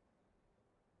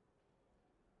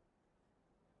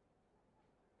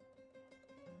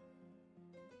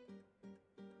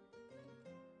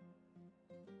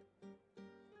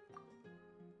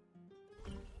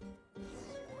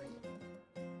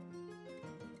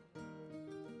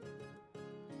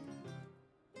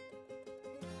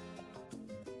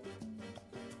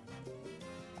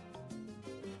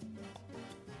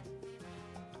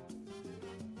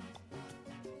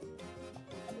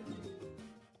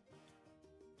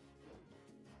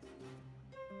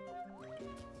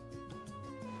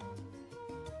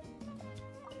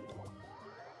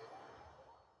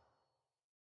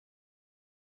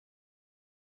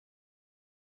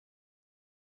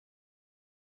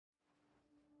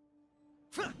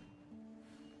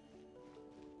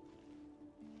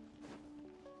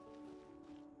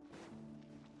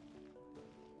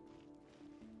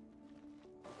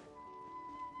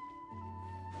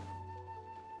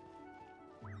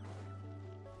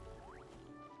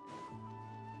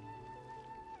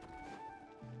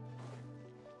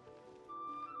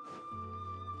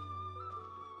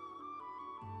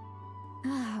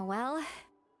 Well,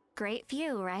 great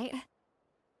view, right?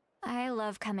 I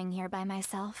love coming here by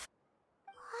myself.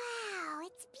 Wow,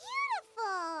 it's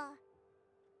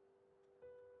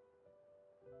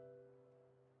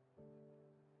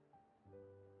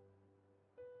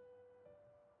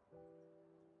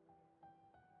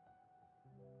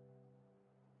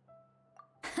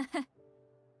beautiful!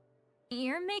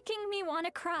 You're making me want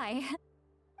to cry.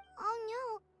 Oh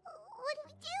no, what do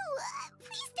we do?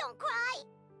 Please don't cry!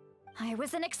 I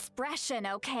was an expression,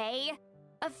 okay?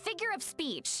 A figure of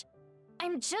speech.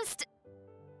 I'm just...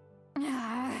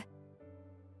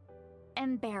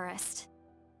 embarrassed.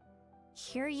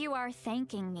 Here you are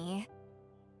thanking me.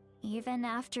 Even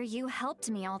after you helped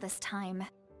me all this time.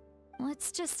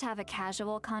 Let's just have a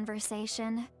casual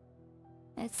conversation.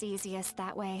 It's easiest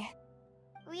that way.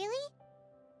 Really?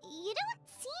 You don't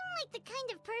seem like the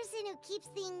kind of person who keeps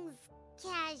things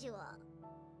casual.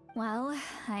 Well,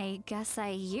 I guess I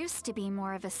used to be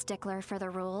more of a stickler for the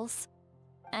rules.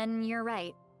 And you're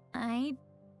right, I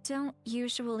don't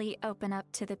usually open up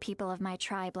to the people of my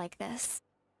tribe like this.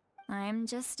 I'm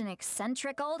just an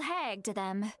eccentric old hag to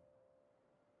them.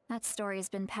 That story's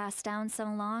been passed down so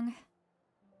long,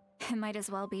 it might as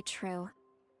well be true.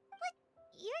 But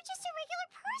you're just a regular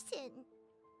person.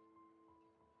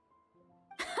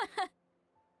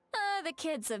 The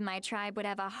kids of my tribe would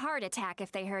have a heart attack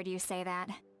if they heard you say that.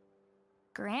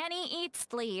 Granny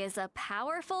Eatsley is a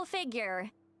powerful figure.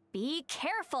 Be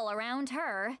careful around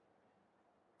her.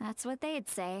 That's what they'd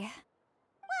say.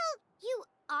 Well, you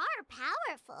are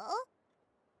powerful.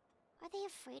 Are they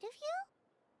afraid of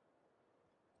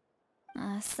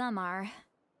you? Some are.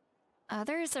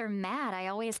 Others are mad I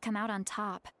always come out on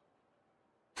top.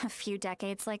 A few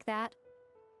decades like that,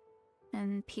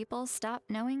 and people stop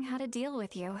knowing how to deal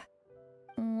with you.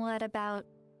 What about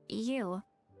you?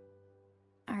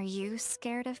 Are you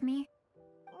scared of me?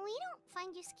 We don't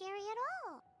find you scary at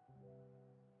all.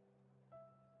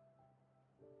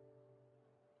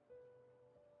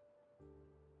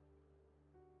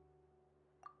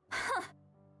 Huh.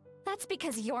 That's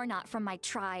because you're not from my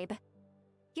tribe.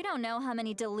 You don't know how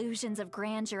many delusions of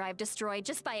grandeur I've destroyed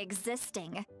just by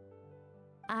existing.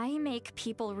 I make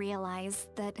people realize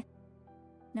that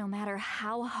no matter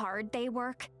how hard they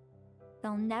work,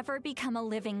 they'll never become a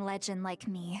living legend like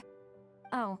me.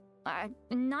 Oh,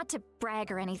 not to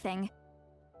brag or anything.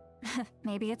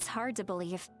 Maybe it's hard to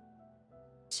believe.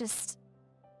 Just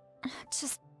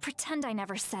pretend I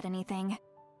never said anything.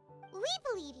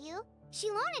 We believe you.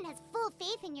 Shilonen has full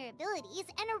faith in your abilities,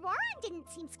 and Auroron didn't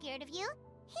seem scared of you.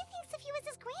 He thinks of you as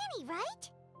his granny, right?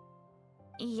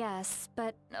 Yes,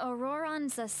 but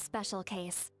Auroron's a special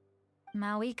case.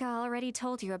 Mawika already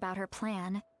told you about her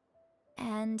plan.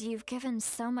 And you've given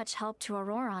so much help to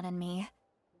Auroron and me.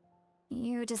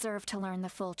 You deserve to learn the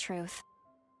full truth.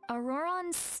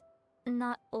 Auroron's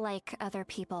not like other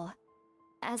people.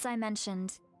 As I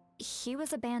mentioned, he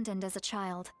was abandoned as a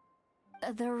child.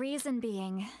 The reason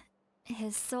being,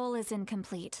 his soul is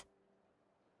incomplete.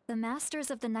 The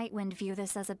Masters of the Nightwind view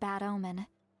this as a bad omen,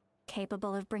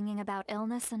 capable of bringing about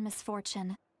illness and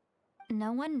misfortune.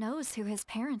 No one knows who his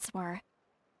parents were.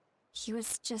 He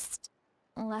was just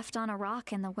left on a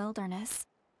rock in the wilderness.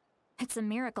 It's a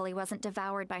miracle he wasn't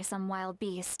devoured by some wild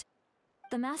beast.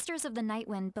 The Masters of the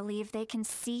Nightwind believe they can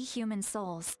see human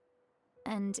souls.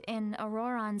 And in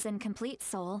Auroron's incomplete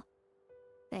soul,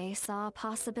 they saw a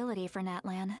possibility for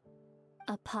Natlan.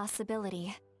 A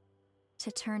possibility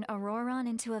to turn Auroron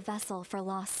into a vessel for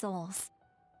lost souls.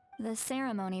 The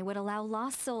ceremony would allow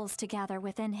lost souls to gather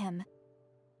within him.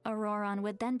 Auroron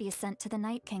would then be sent to the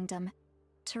Night Kingdom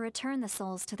to return the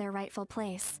souls to their rightful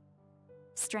place,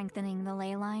 strengthening the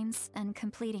ley lines and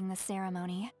completing the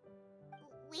ceremony.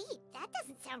 Wait, that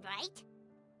doesn't sound right.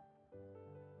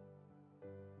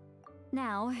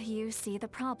 Now you see the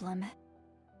problem.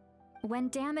 When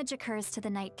damage occurs to the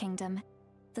Night Kingdom,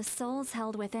 the souls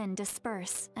held within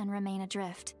disperse and remain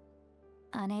adrift,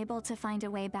 unable to find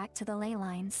a way back to the ley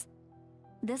lines.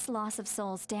 This loss of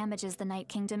souls damages the Night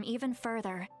Kingdom even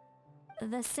further.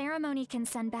 The ceremony can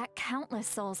send back countless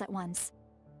souls at once,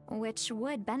 which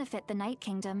would benefit the Night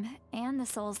Kingdom and the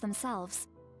souls themselves.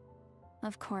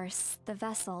 Of course, the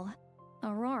vessel,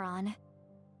 Auroron,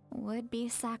 would be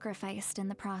sacrificed in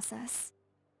the process.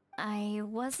 I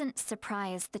wasn't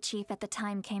surprised the chief at the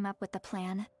time came up with the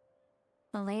plan.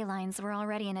 The ley lines were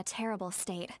already in a terrible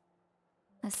state.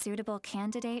 A suitable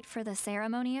candidate for the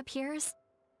ceremony appears,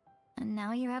 and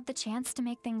now you have the chance to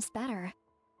make things better.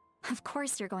 Of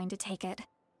course you're going to take it.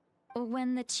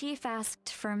 When the chief asked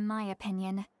for my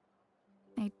opinion,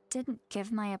 I didn't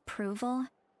give my approval,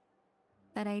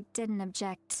 but I didn't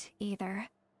object either.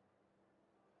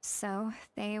 So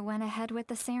they went ahead with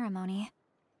the ceremony.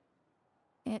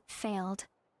 It failed,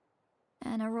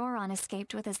 and Auroron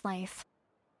escaped with his life.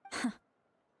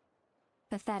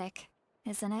 Pathetic,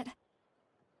 isn't it?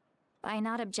 By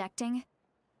not objecting,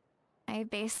 I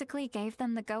basically gave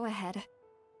them the go-ahead.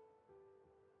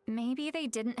 Maybe they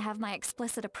didn't have my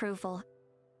explicit approval,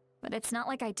 but it's not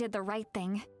like I did the right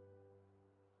thing.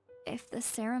 If the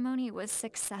ceremony was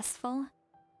successful,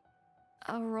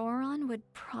 Auroron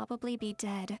would probably be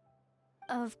dead.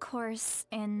 Of course,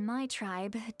 in my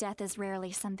tribe, death is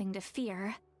rarely something to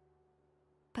fear.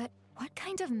 But what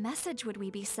kind of message would we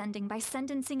be sending by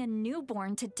sentencing a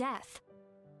newborn to death?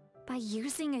 By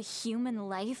using a human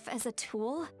life as a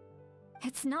tool?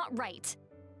 It's not right.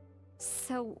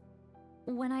 So,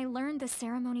 when I learned the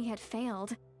ceremony had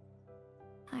failed,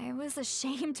 I was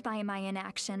ashamed by my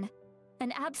inaction,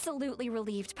 and absolutely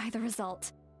relieved by the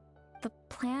result. The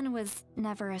plan was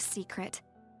never a secret.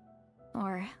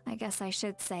 Or, I guess I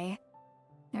should say,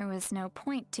 there was no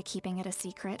point to keeping it a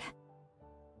secret.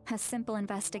 A simple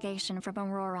investigation from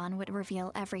Auroron would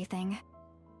reveal everything.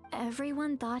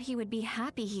 Everyone thought he would be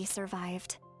happy he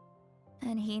survived,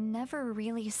 and he never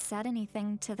really said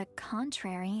anything to the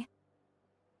contrary.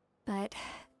 But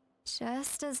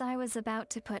just as I was about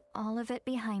to put all of it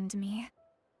behind me,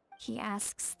 he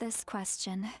asks this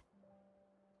question.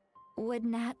 Would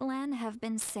Natlan have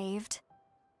been saved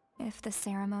if the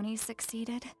ceremony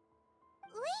succeeded?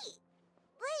 Wait,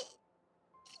 but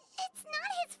it's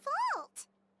not his fault.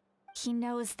 He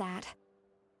knows that,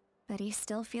 but he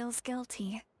still feels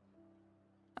guilty.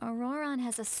 Auroron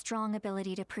has a strong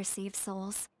ability to perceive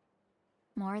souls,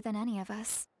 more than any of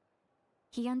us.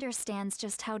 He understands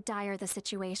just how dire the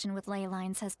situation with ley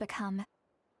lines has become.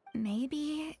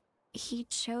 Maybe he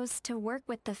chose to work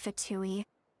with the Fatui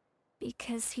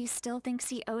because he still thinks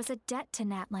he owes a debt to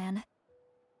Natlan.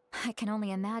 I can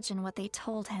only imagine what they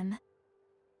told him.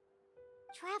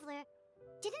 Traveler,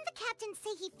 didn't the captain say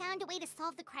he found a way to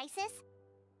solve the crisis?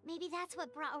 Maybe that's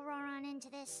what brought Auroron into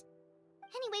this.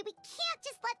 Anyway, we can't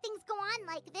just let things go on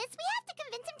like this. We have to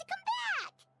convince him to come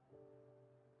back!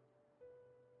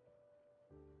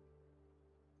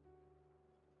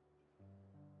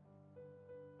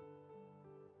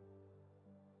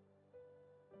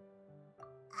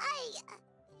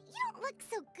 You don't look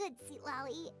so good,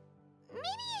 Sитлали.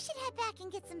 Maybe you should head back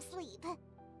and get some sleep.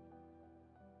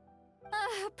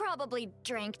 Probably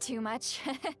drank too much.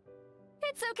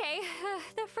 It's okay.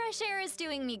 The fresh air is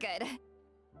doing me good.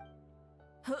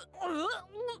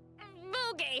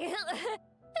 Okay.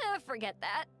 Forget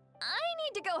that. I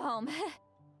need to go home.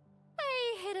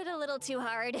 I hit it a little too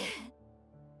hard.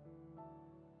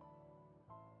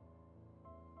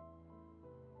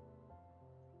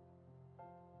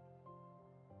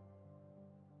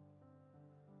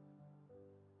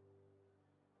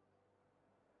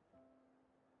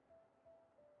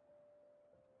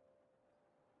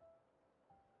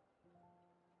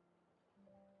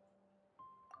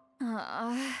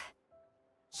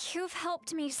 You've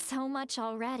helped me so much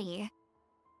already.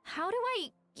 How do I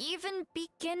even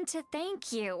begin to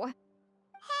thank you?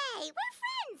 Hey, we're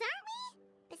friends, aren't we?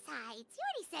 Besides, you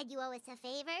already said you owe us a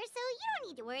favor, so you don't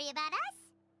need to worry about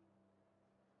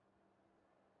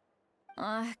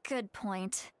us. Good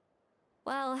point.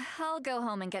 Well, I'll go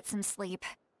home and get some sleep.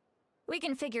 We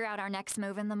can figure out our next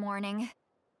move in the morning.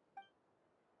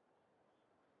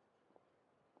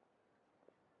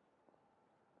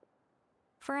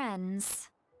 Friends.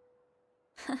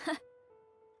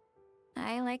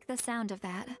 I like the sound of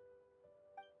that.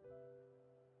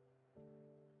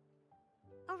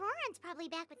 Auroron's probably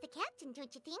back with the captain,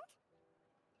 don't you think?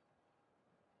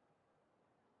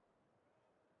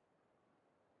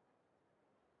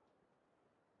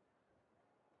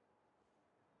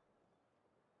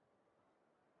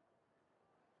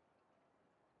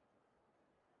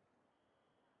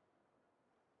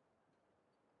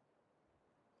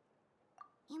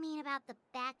 You mean about the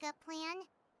backup plan?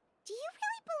 Do you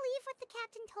really believe what the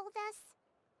captain told us?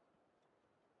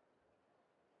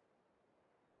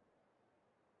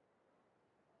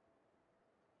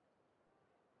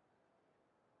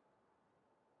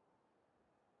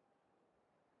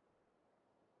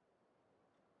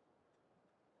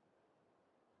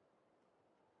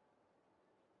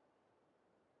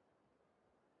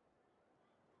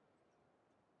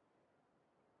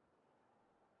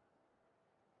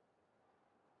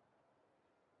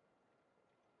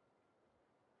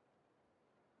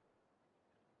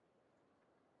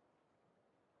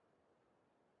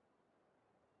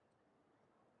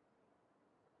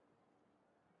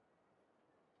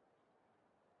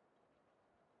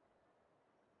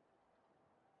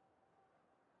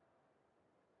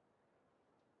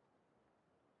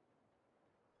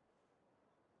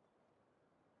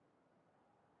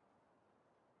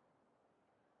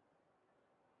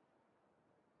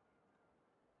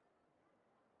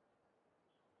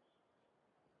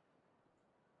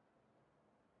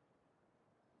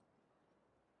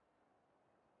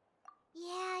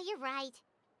 Yeah, you're right.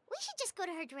 We should just go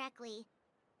to her directly.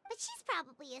 But she's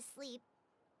probably asleep.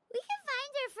 We can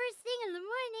find her first thing in the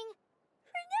morning.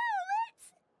 For now,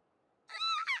 let's...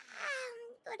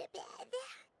 go to bed.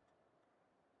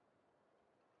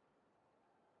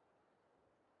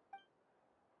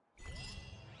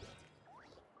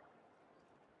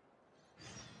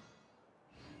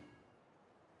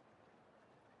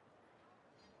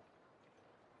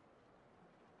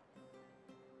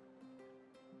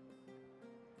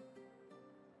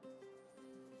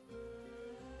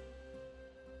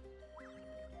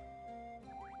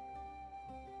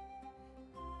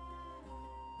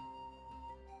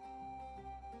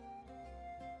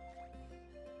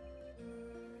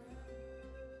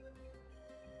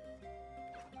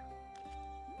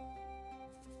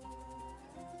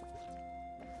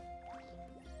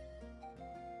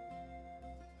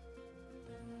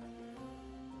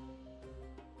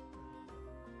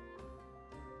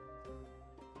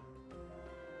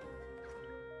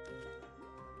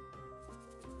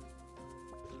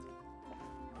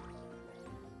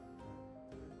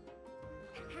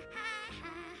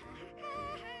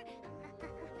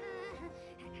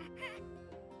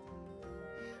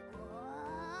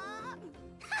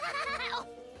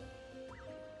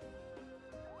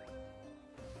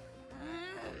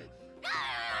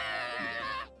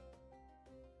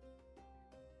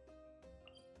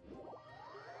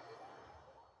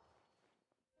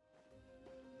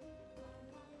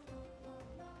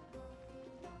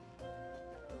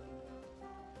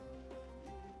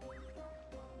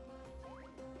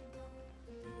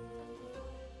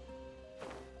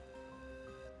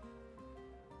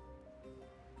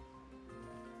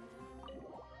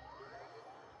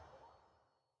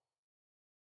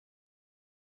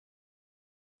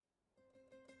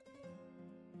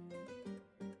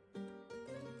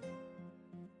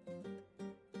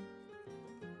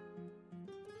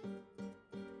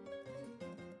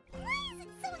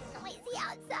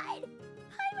 Outside.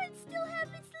 Paimon's still half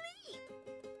asleep.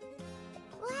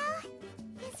 Well,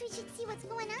 guess we should see what's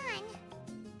going on.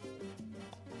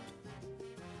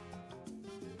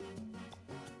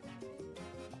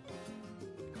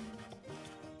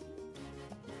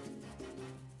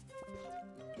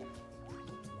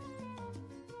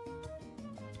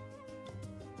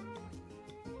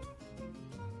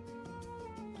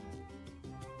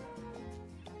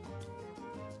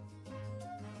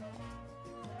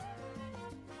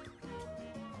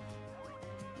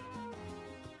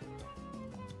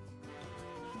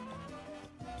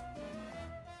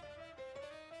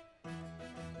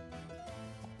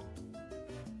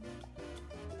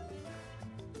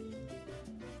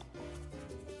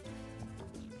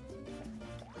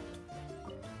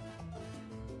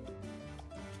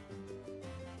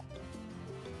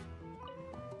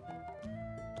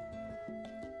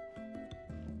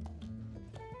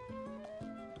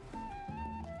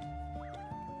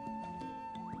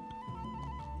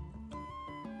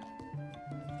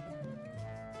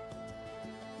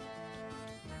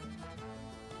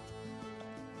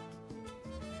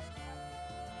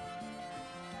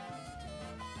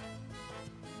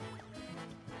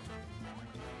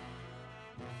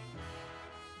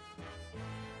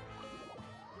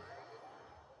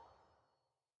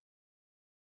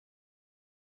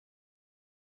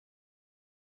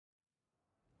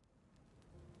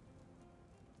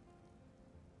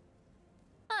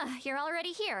 you're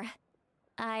already here.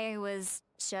 I was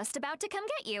just about to come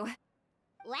get you.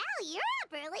 Wow, you're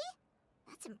up early.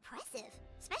 That's impressive,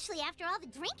 especially after all the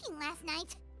drinking last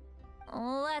night.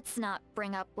 Let's not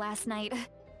bring up last night.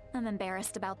 I'm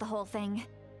embarrassed about the whole thing.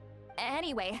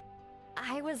 Anyway,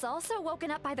 I was also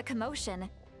woken up by the commotion.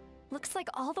 Looks like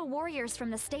all the warriors from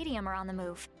the stadium are on the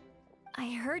move.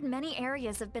 I heard many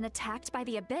areas have been attacked by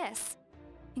the Abyss,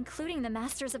 including the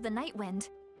Masters of the Nightwind.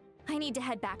 I need to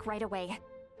head back right away.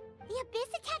 The Abyss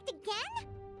attacked again?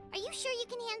 Are you sure you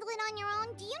can handle it on your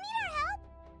own? Do you need our help?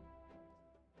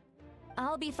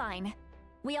 I'll be fine.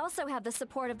 We also have the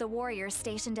support of the warriors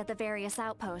stationed at the various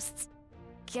outposts.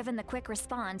 Given the quick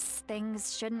response,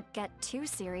 things shouldn't get too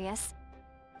serious.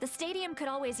 The stadium could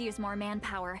always use more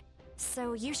manpower,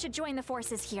 so you should join the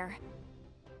forces here.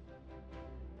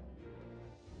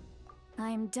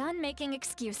 I'm done making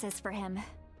excuses for him.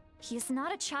 He's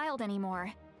not a child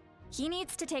anymore. He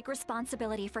needs to take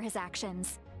responsibility for his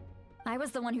actions. I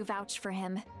was the one who vouched for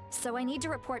him, so I need to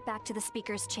report back to the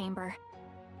Speaker's chamber.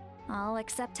 I'll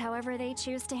accept however they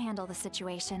choose to handle the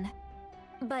situation.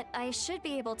 But I should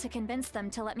be able to convince them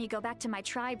to let me go back to my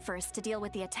tribe first to deal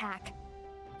with the attack.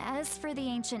 As for the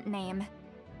ancient name,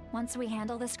 once we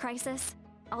handle this crisis,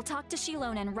 I'll talk to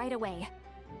Shilonen right away.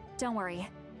 Don't worry,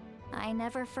 I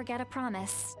never forget a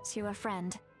promise to a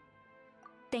friend.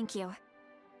 Thank you.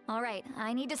 All right,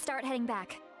 I need to start heading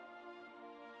back.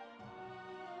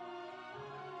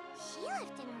 She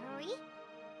left in a hurry.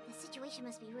 The situation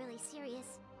must be really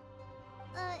serious.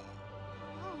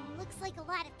 Looks like a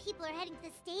lot of people are heading to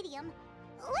the stadium.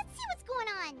 Let's see what's going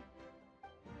on.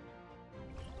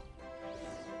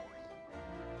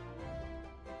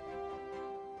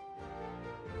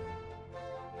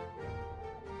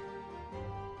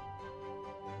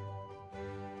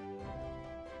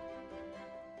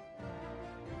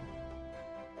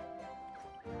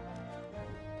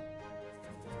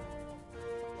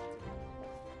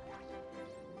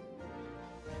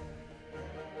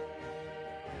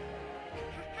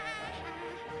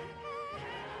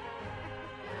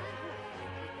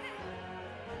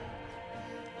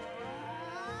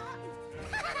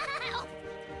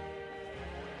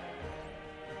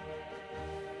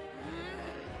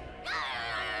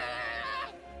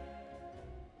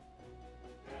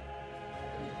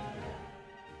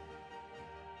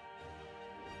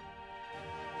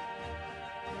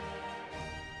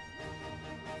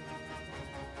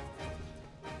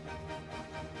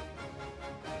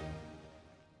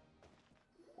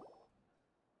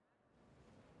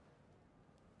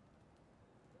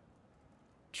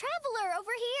 Traveler,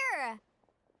 over here!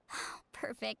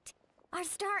 Perfect. Our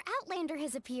star Outlander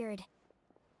has appeared.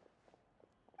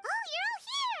 Oh, you're all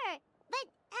here! But,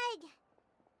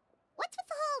 what's with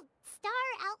the whole star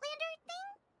Outlander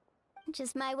thing?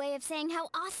 Just my way of saying how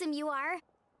awesome you are.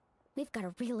 We've got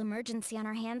a real emergency on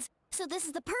our hands, so this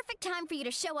is the perfect time for you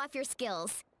to show off your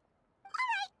skills.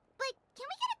 Alright, but can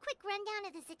we get a quick rundown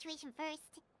of the situation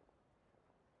first?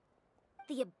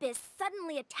 The Abyss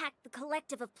suddenly attacked the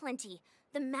Collective of Plenty,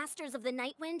 the Masters of the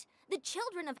Nightwind, the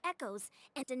Children of Echoes,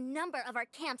 and a number of our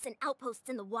camps and outposts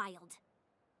in the wild.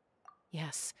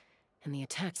 Yes, and the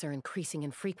attacks are increasing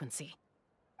in frequency.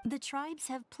 The tribes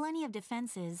have plenty of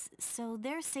defenses, so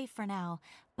they're safe for now,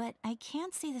 but I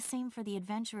can't say the same for the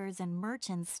adventurers and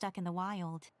merchants stuck in the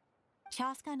wild.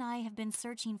 Chaska and I have been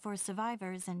searching for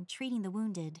survivors and treating the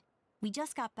wounded. We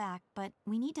just got back, but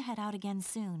we need to head out again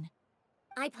soon.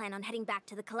 I plan on heading back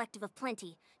to the Collective of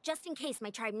Plenty, just in case my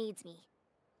tribe needs me.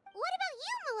 What about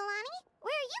you, Mulalani?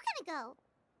 Where are you gonna go?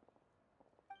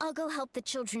 I'll go help the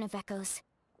Children of Echoes.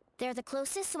 They're the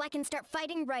closest, so I can start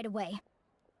fighting right away.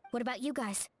 What about you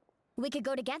guys? We could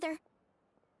go together.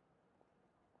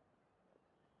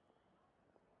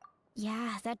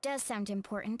 Yeah, that does sound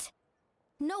important.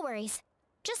 No worries.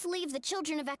 Just leave the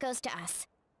Children of Echoes to us.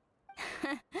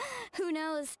 Who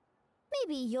knows?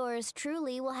 Maybe yours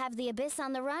truly will have the Abyss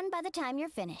on the run by the time you're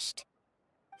finished.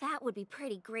 That would be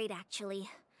pretty great, actually.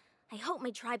 I hope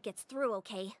my tribe gets through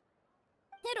okay.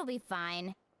 It'll be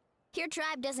fine. Your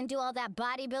tribe doesn't do all that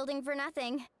bodybuilding for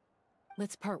nothing.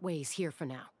 Let's part ways here for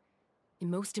now. And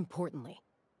most importantly,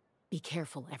 be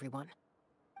careful, everyone.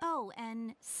 Oh,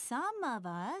 and some of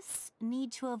us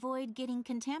need to avoid getting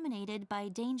contaminated by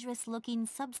dangerous-looking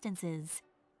substances.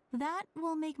 That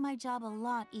will make my job a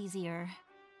lot easier.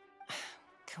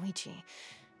 Koichi,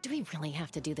 do we really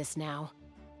have to do this now?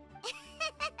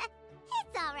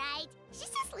 It's alright. She's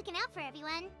just looking out for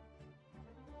everyone.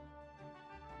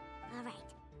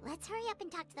 Alright, let's hurry up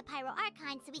and talk to the Pyro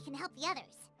Archon so we can help the others.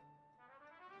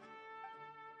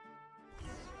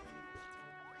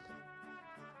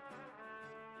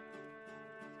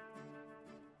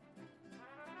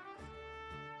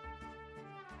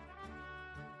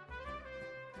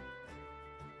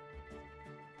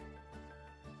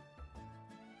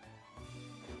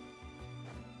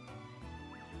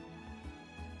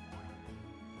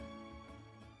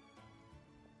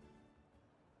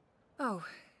 Oh,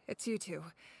 it's you two.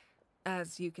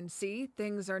 As you can see,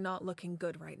 things are not looking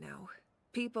good right now.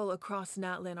 People across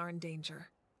Natlan are in danger.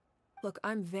 Look,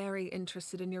 I'm very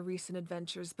interested in your recent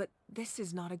adventures, but this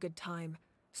is not a good time.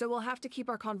 So we'll have to keep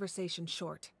our conversation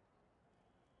short.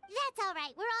 That's all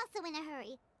right. We're also in a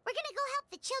hurry. We're gonna go help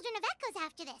the Children of Echoes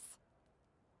after this.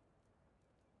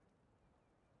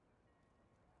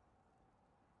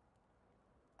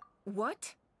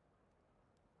 What?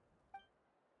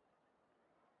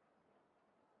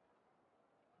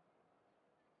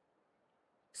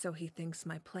 So he thinks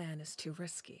my plan is too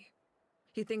risky.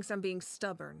 He thinks I'm being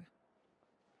stubborn.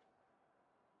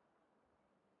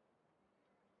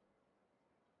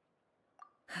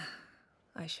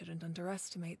 I shouldn't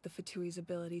underestimate the Fatui's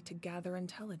ability to gather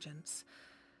intelligence.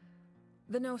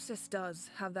 The Gnosis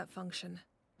does have that function,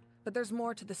 but there's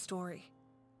more to the story.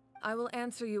 I will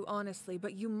answer you honestly,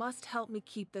 but you must help me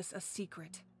keep this a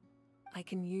secret. I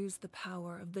can use the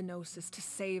power of the Gnosis to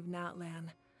save Natlan,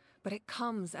 but it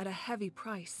comes at a heavy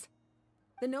price.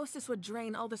 The Gnosis would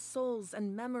drain all the souls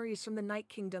and memories from the Night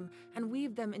Kingdom and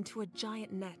weave them into a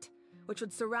giant net, which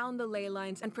would surround the ley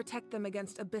lines and protect them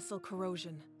against abyssal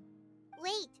corrosion.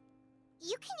 Wait,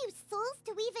 you can use souls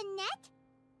to weave a net?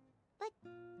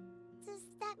 But does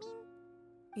that mean...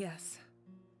 Yes.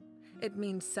 It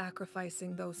means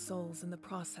sacrificing those souls in the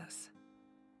process.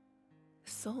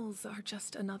 Souls are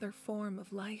just another form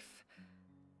of life.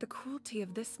 The cruelty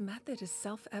of this method is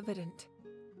self-evident.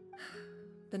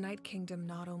 The Night Kingdom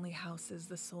not only houses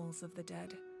the souls of the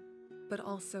dead, but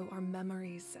also our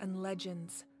memories and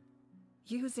legends.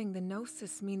 Using the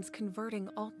Gnosis means converting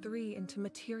all three into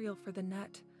material for the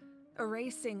net,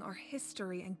 erasing our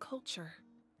history and culture.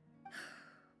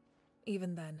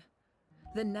 Even then,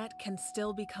 the net can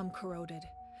still become corroded.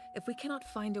 If we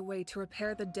cannot find a way to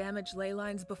repair the damaged ley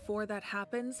lines before that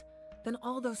happens, then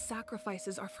all those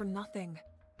sacrifices are for nothing.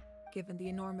 Given the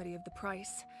enormity of the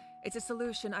price, it's a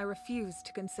solution I refuse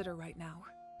to consider right now.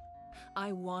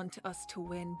 I want us to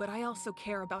win, but I also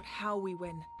care about how we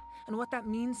win, and what that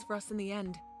means for us in the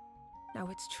end. Now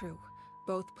it's true,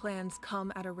 both plans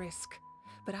come at a risk,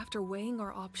 but after weighing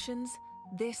our options,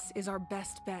 this is our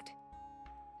best bet.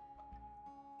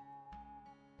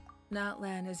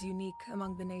 Natlan is unique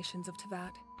among the nations of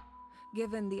Teyvat.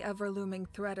 Given the ever-looming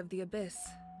threat of the Abyss,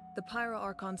 the Pyro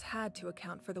Archons had to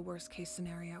account for the worst-case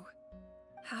scenario.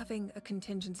 Having a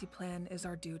contingency plan is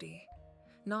our duty,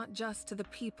 not just to the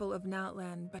people of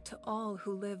Natlan, but to all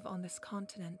who live on this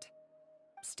continent.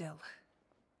 Still,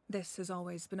 this has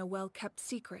always been a well-kept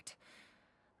secret.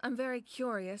 I'm very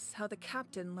curious how the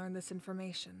captain learned this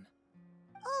information.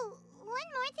 Oh, one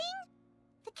more thing?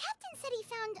 The captain said he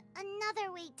found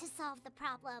another way to solve the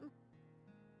problem.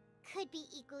 Could be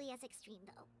equally as extreme,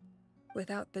 though.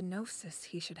 Without the Gnosis,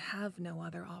 he should have no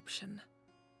other option.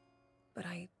 But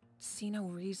I see no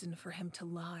reason for him to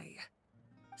lie.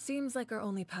 Seems like our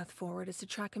only path forward is to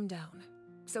track him down,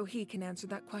 so he can answer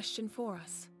that question for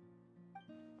us.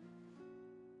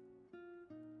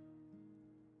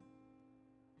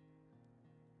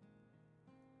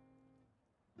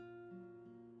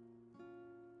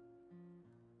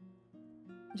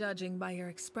 Judging by your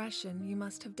expression, you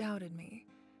must have doubted me,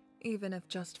 even if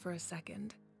just for a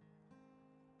second.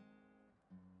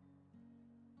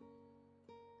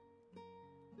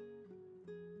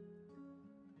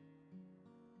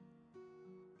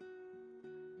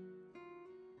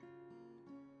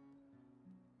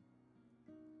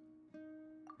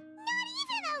 Not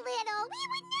even a little! We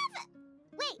would never...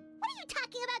 Wait, what are you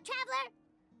talking about, Traveler?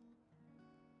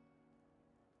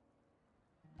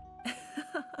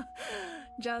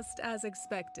 Just as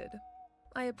expected.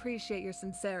 I appreciate your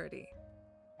sincerity.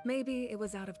 Maybe it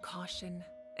was out of caution,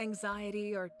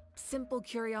 anxiety, or simple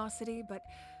curiosity, but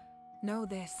know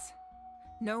this.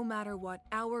 No matter what,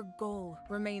 our goal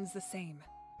remains the same.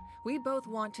 We both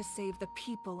want to save the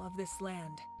people of this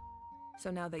land.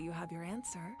 So now that you have your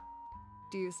answer,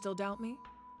 do you still doubt me?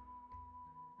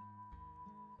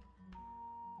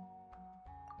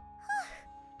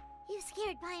 You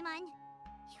scared, Paimon.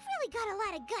 You've really got a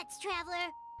lot of guts,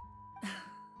 Traveler.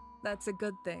 That's a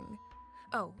good thing.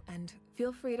 Oh, and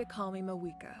feel free to call me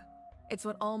Mawika. It's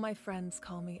what all my friends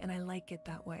call me, and I like it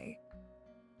that way.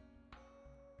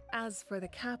 As for the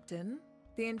captain,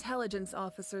 the intelligence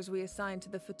officers we assigned to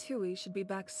the Fatui should be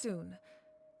back soon.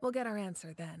 We'll get our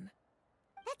answer then.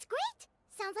 That's great!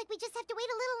 Sounds like we just have to wait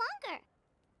a little longer.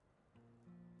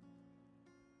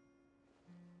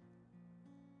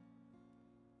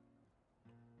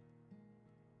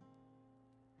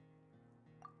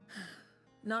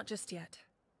 Not just yet.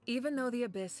 Even though the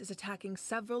Abyss is attacking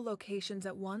several locations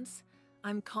at once,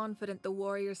 I'm confident the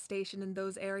warriors stationed in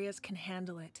those areas can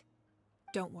handle it.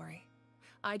 Don't worry.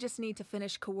 I just need to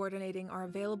finish coordinating our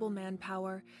available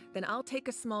manpower, then I'll take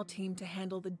a small team to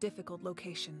handle the difficult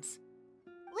locations.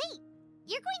 Wait,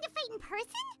 you're going to fight in person?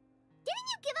 Didn't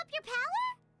you give up your power?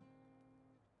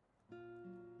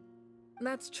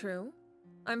 That's true.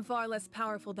 I'm far less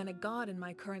powerful than a god in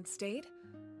my current state.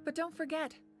 But don't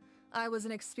forget, I was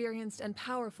an experienced and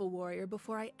powerful warrior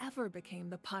before I ever became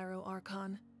the Pyro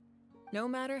Archon. No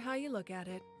matter how you look at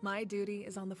it, my duty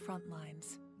is on the front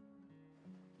lines.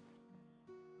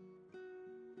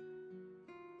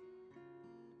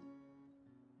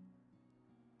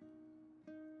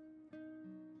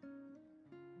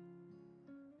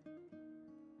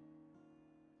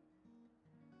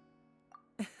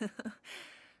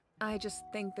 I just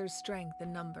think there's strength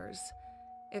in numbers.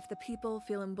 If the people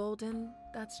feel emboldened,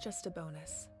 that's just a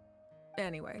bonus.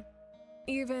 Anyway,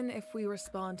 even if we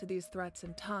respond to these threats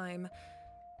in time,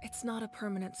 it's not a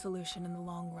permanent solution in the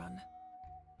long run.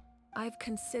 I've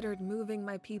considered moving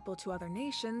my people to other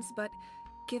nations, but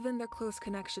given their close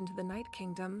connection to the Night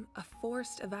Kingdom, a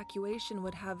forced evacuation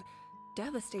would have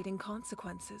devastating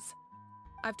consequences.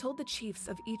 I've told the chiefs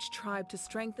of each tribe to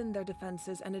strengthen their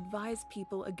defenses and advise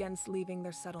people against leaving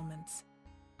their settlements.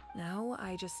 Now,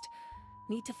 I just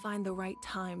need to find the right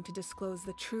time to disclose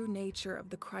the true nature of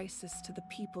the crisis to the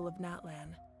people of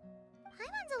Natlan.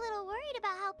 Paimon's a little worried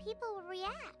about how people will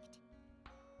react.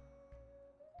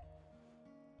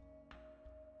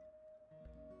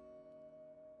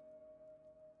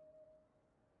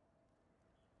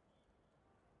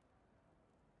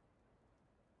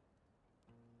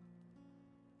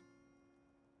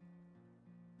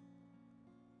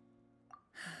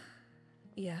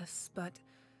 Yes, but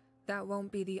that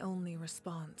won't be the only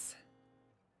response.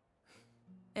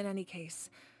 In any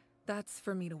case, that's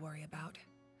for me to worry about.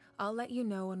 I'll let you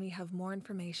know when we have more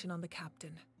information on the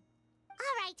captain.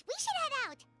 Alright, we should head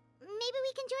out. Maybe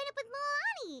we can join up with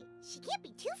Milani. She can't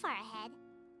be too far ahead.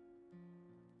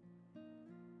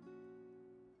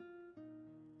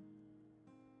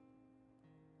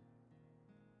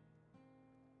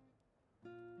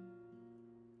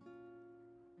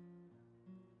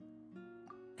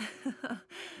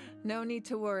 No need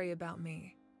to worry about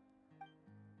me.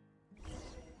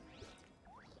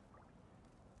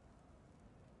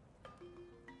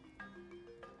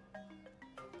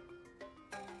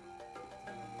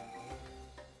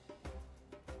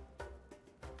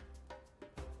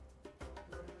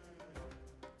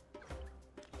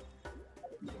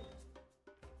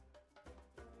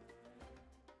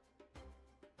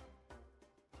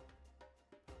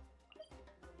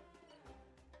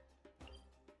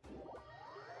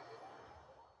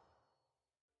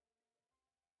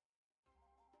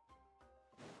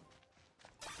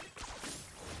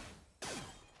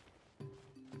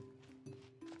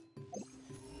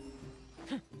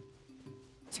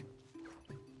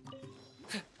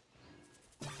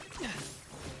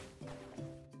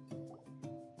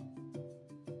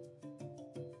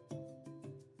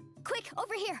 Quick,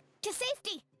 over here! To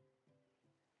safety!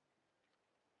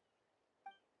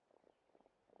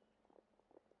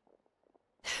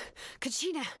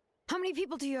 Kachina, how many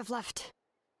people do you have left?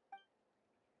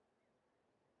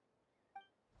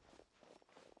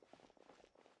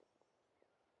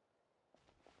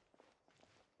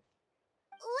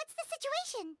 What's the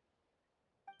situation?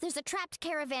 There's a trapped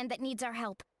caravan that needs our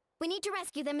help. We need to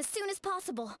rescue them as soon as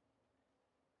possible.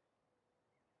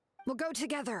 We'll go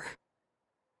together.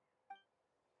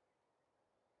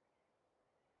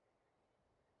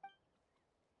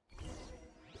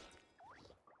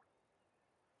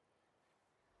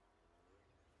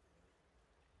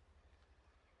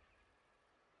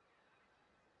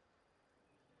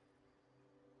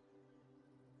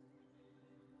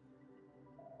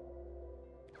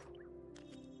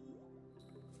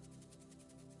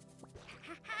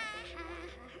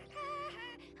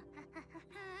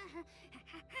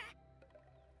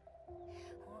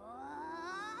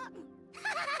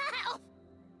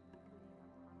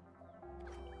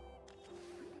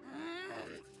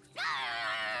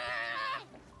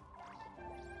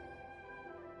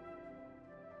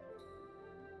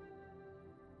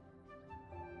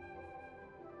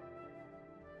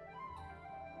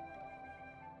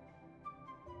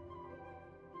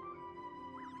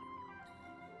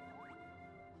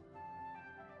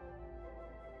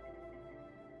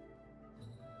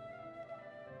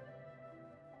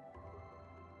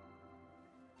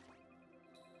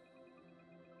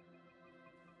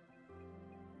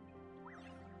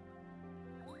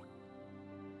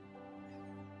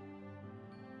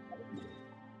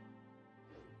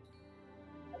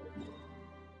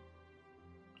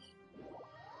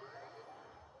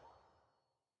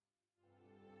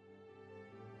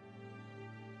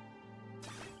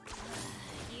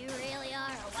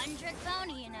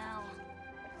 phony, you know.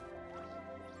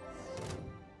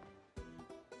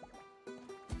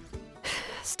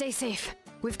 Stay safe.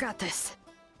 We've got this.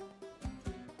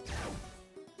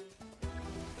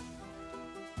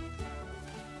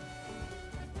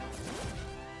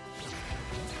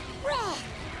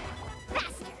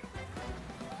 Faster!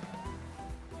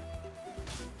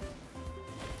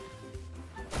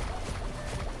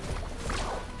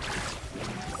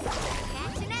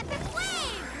 Catch an epic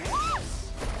wave! Whoosh!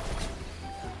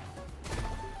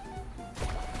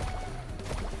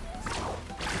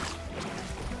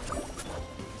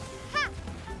 Ha!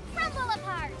 Crumble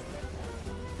apart!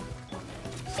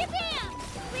 Shabam!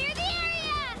 Clear the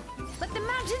area! Let the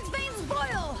mountain's veins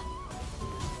boil!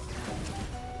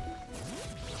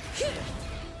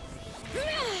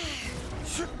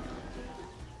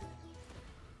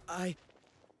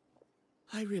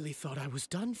 I really thought I was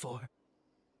done for.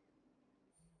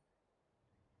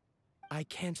 I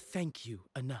can't thank you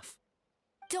enough.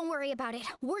 Don't worry about it.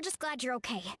 We're just glad you're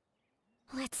okay.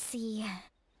 Let's see.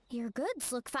 Your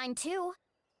goods look fine too.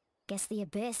 Guess the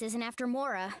Abyss isn't after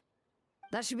Mora.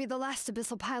 That should be the last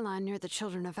abyssal pylon near the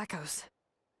Children of Echoes.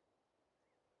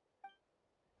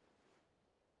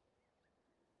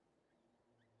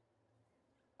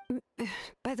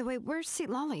 By the way, where's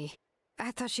Sitlalli?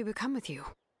 I thought she would come with you.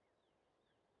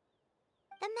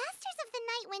 The Masters of the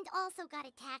Night Wind also got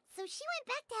attacked, so she went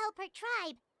back to help her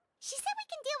tribe. She said we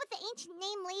can deal with the ancient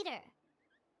name later.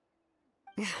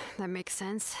 Yeah, that makes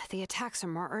sense. The attacks are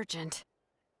more urgent.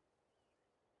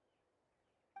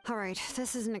 Alright,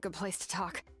 this isn't a good place to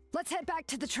talk. Let's head back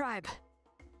to the tribe.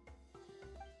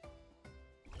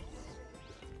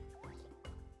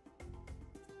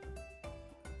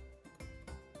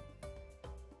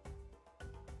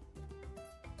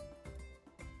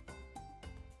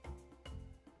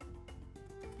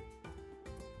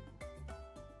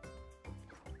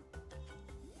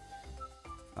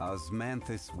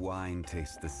 Osmanthus wine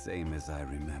tastes the same as I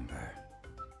remember.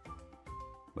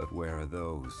 But where are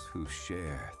those who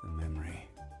share the memory?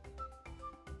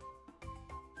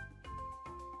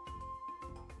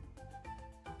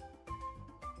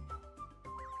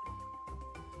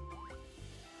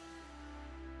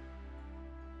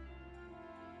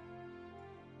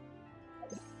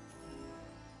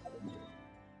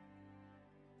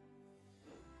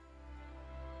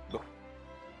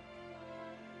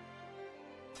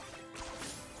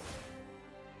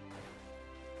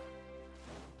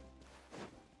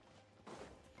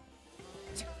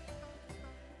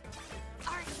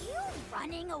 Are you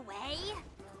running away?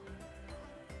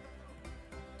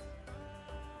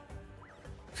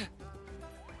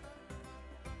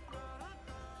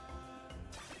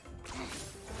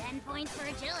 Points for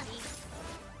agility.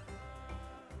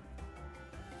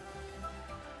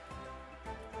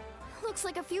 Looks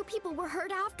like a few people were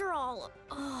hurt after all.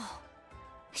 Oh,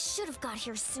 I should have got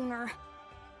here sooner.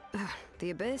 The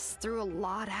Abyss threw a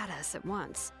lot at us at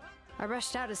once. I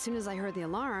rushed out as soon as I heard the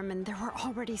alarm, and there were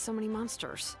already so many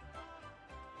monsters.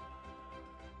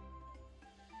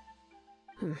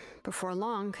 Before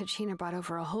long, Kachina brought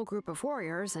over a whole group of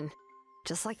warriors, and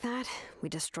just like that, we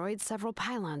destroyed several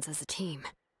pylons as a team.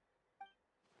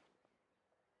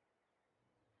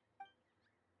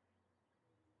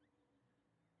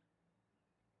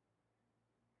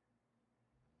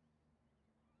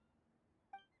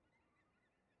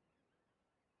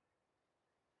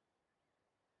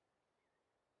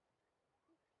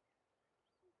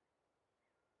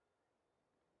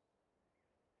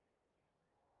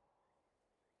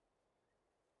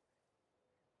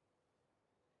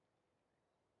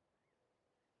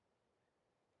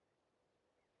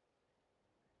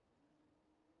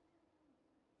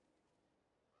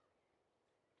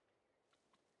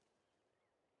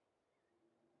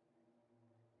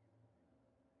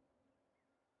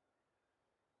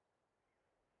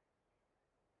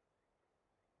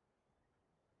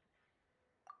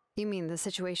 You mean the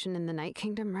situation in the Night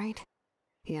Kingdom, right?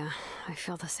 Yeah, I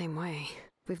feel the same way.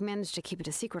 We've managed to keep it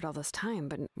a secret all this time,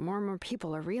 but more and more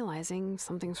people are realizing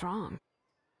something's wrong.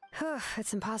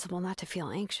 It's impossible not to feel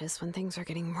anxious when things are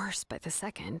getting worse by the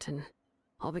second, and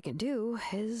all we can do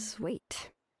is wait.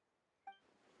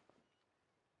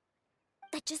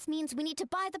 That just means we need to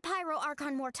buy the Pyro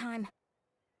Archon more time.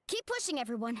 Keep pushing,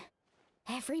 everyone.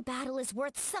 Every battle is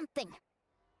worth something.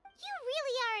 You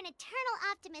really are an eternal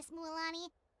optimist, Mualani.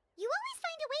 You always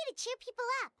find a way to cheer people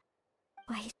up.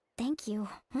 Why, thank you.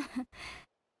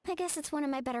 I guess it's one of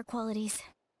my better qualities.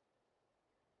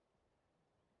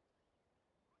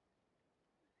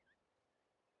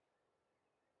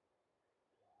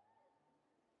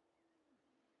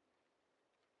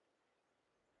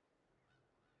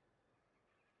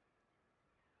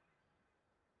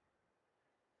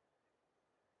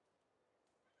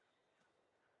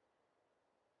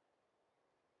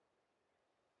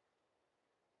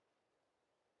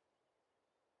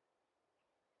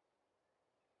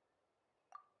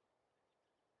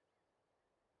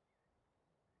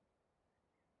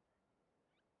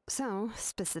 So,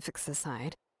 specifics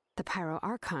aside, the Pyro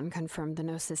Archon confirmed the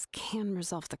Gnosis can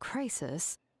resolve the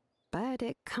crisis, but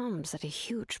it comes at a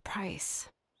huge price.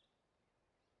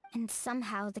 And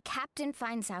somehow the captain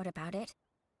finds out about it,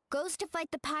 goes to fight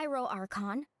the Pyro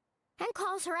Archon, and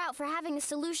calls her out for having a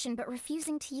solution but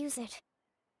refusing to use it.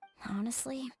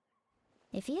 Honestly,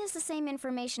 if he has the same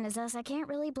information as us, I can't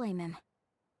really blame him.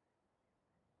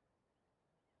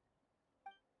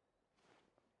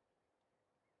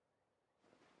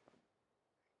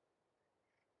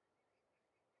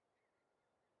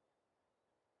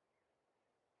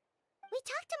 We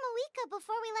talked to Moika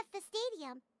before we left the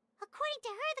stadium. According to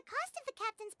her, the cost of the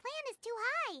captain's plan is too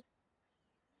high.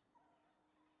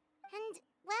 And,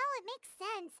 well, it makes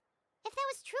sense. If that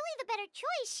was truly the better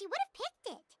choice, she would have picked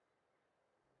it.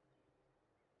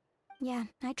 Yeah,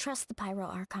 I trust the Pyro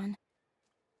Archon.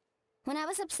 When I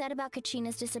was upset about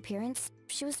Kachina's disappearance,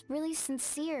 she was really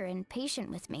sincere and patient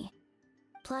with me.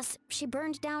 Plus, she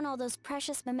burned down all those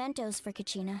precious mementos for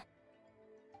Kachina.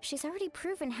 She's already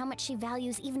proven how much she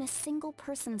values even a single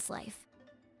person's life.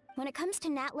 When it comes to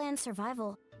Natlan's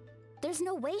survival, there's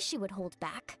no way she would hold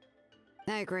back.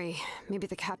 I agree. Maybe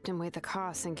the captain weighed the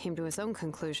costs and came to his own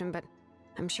conclusion, but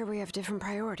I'm sure we have different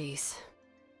priorities.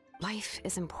 Life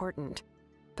is important,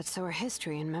 but so are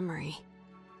history and memory.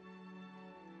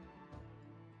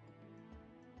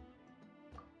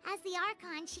 As the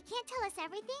Archon, she can't tell us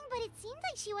everything, but it seemed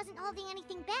like she wasn't holding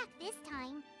anything back this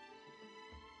time.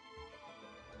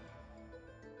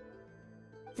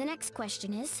 The next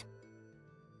question is,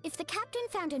 if the captain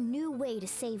found a new way to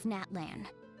save Natlan,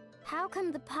 how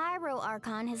come the Pyro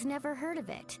Archon has never heard of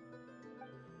it?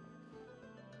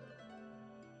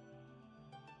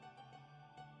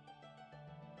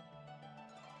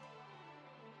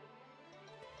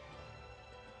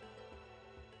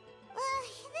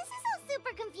 This is all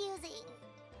super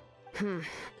confusing.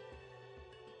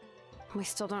 We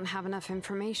still don't have enough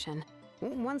information.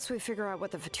 Once we figure out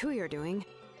what the Fatui are doing,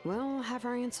 we'll have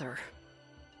our answer.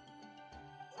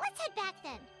 Let's head back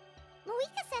then.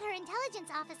 Moika said her intelligence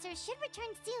officers should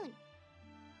return soon.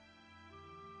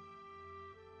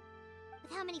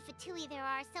 With how many Fatui there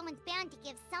are, someone's bound to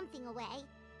give something away.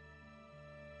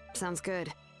 Sounds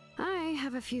good. I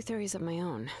have a few theories of my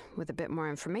own. With a bit more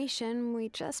information, we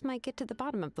just might get to the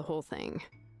bottom of the whole thing.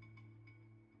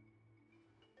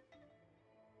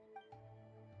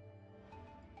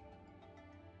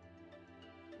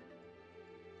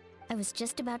 I was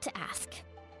just about to ask.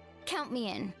 Count me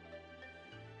in.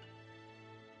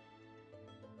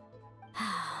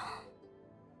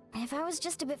 If I was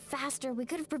just a bit faster, we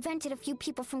could have prevented a few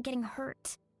people from getting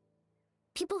hurt.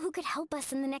 People who could help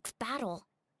us in the next battle.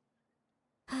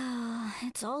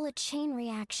 It's all a chain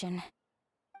reaction.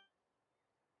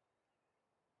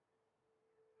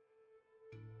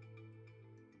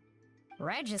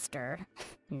 Register?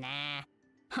 Nah.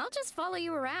 I'll just follow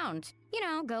you around. You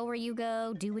know, go where you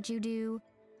go, do what you do.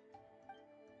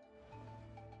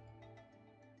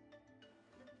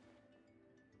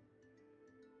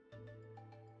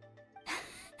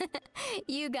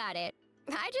 You got it.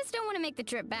 I just don't want to make the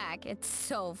trip back. It's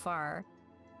so far.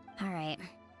 All right.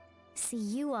 See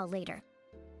you all later.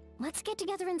 Let's get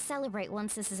together and celebrate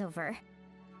once this is over.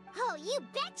 Oh, you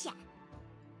betcha!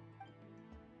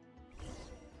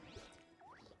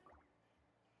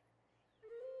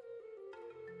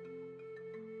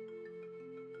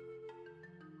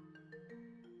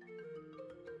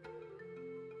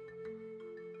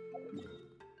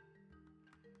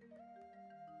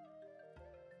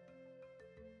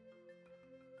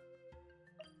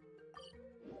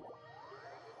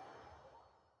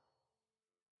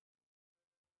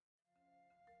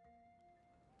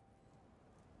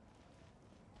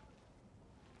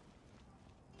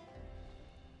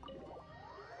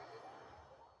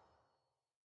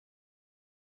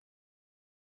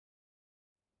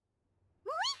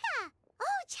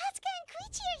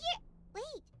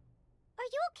 Wait, are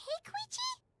you okay,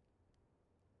 Koichi?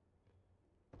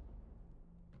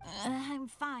 I'm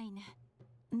fine.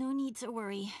 No need to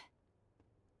worry.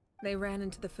 They ran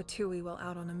into the Fatui while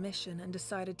out on a mission and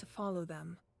decided to follow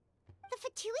them. The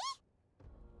Fatui?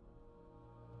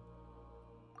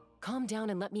 Calm down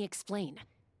and let me explain.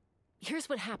 Here's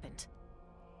what happened.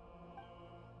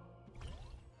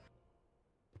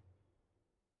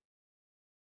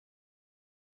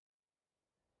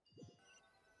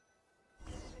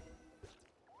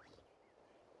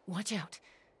 Watch out.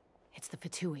 It's the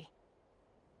Fatui.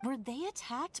 Were they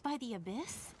attacked by the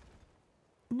Abyss?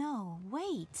 No,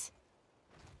 wait.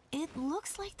 It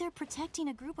looks like they're protecting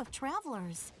a group of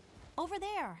travelers. Over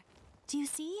there. Do you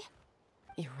see?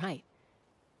 You're right.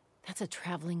 That's a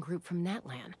traveling group from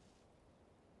Natlan.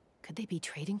 Could they be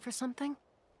trading for something?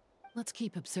 Let's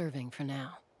keep observing for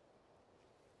now.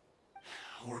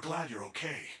 We're glad you're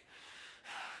okay.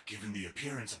 Given the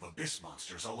appearance of abyss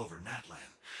monsters all over Natlan,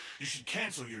 you should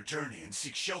cancel your journey and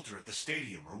seek shelter at the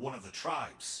stadium or one of the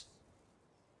tribes.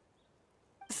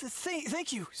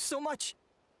 Thank you so much.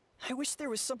 I wish there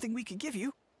was something we could give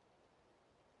you.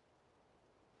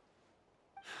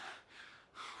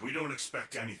 We don't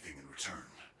expect anything in return.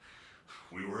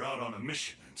 We were out on a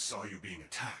mission and saw you being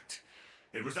attacked.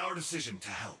 It was our decision to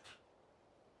help.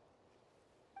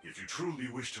 If you truly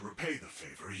wish to repay the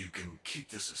favor, you can keep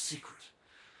this a secret.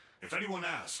 If anyone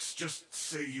asks, just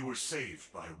say you were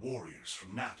saved by warriors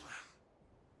from Natlan.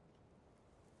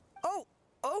 Oh,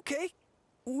 okay.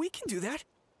 We can do that.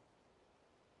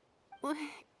 But...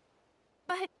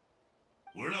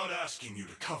 We're not asking you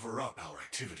to cover up our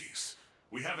activities.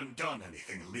 We haven't done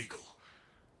anything illegal.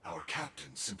 Our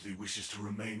captain simply wishes to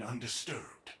remain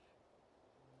undisturbed.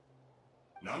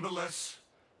 Nonetheless,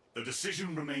 the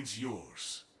decision remains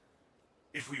yours.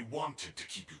 If we wanted to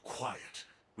keep you quiet,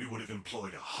 we would have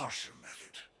employed a harsher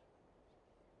method.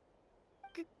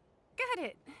 Got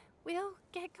it. We'll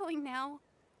get going now.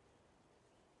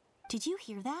 Did you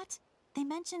hear that? They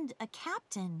mentioned a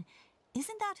captain.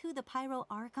 Isn't that who the Pyro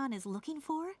Archon is looking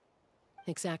for?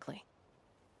 Exactly.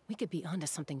 We could be onto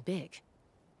something big.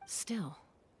 Still,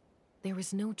 there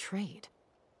was no trade.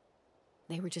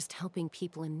 They were just helping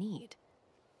people in need.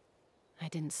 I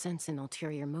didn't sense an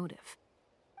ulterior motive.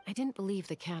 I didn't believe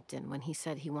the captain when he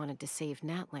said he wanted to save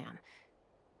Natlan.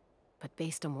 But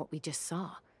based on what we just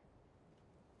saw,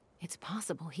 it's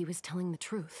possible he was telling the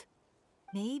truth.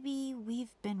 Maybe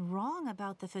we've been wrong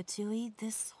about the Fatui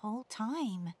this whole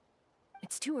time.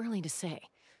 It's too early to say.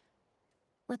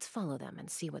 Let's follow them and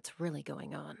see what's really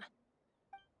going on.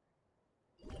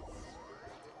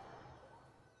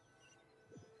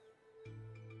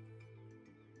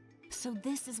 So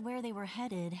this is where they were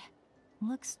headed.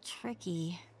 Looks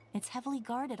tricky. It's heavily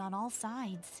guarded on all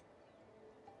sides.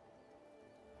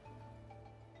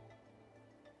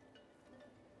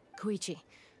 Koichi,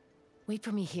 wait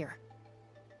for me here.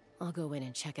 I'll go in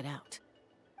and check it out.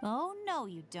 Oh, no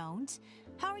you don't.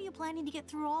 How are you planning to get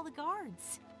through all the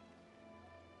guards?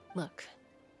 Look,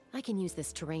 I can use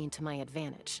this terrain to my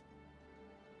advantage.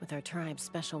 With our tribe's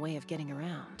special way of getting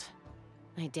around,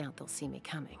 I doubt they'll see me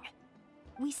coming.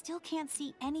 We still can't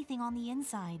see anything on the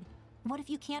inside. What if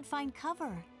you can't find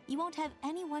cover? You won't have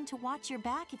anyone to watch your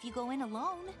back if you go in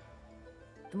alone.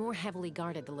 The more heavily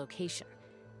guarded the location,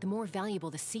 the more valuable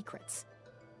the secrets.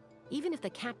 Even if the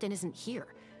captain isn't here,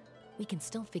 we can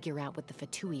still figure out what the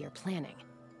Fatui are planning.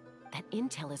 That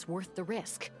intel is worth the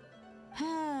risk.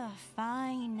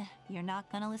 Fine. You're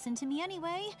not gonna listen to me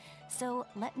anyway, so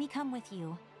let me come with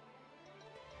you.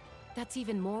 That's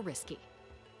even more risky.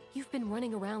 You've been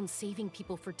running around saving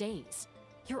people for days.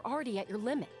 You're already at your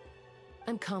limit.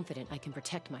 I'm confident I can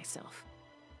protect myself.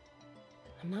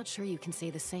 I'm not sure you can say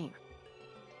the same.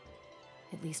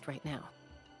 At least right now.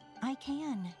 I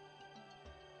can.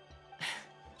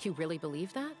 You really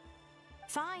believe that?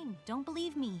 Fine, don't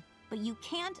believe me. But you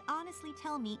can't honestly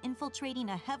tell me infiltrating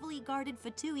a heavily guarded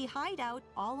Fatui hideout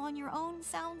all on your own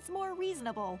sounds more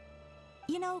reasonable.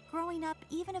 You know, growing up,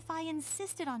 even if I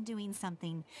insisted on doing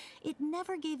something, it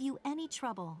never gave you any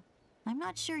trouble. I'm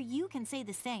not sure you can say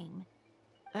the same.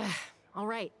 All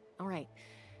right.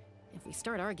 If we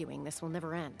start arguing, this will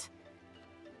never end.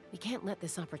 We can't let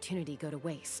this opportunity go to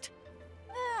waste.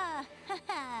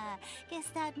 Guess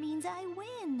that means I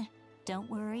win.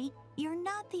 Don't worry, you're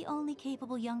not the only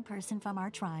capable young person from our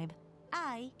tribe.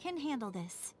 I can handle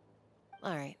this.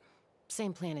 All right,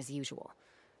 same plan as usual.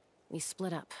 We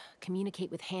split up,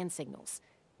 communicate with hand signals,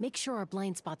 make sure our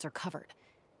blind spots are covered,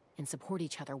 and support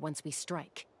each other once we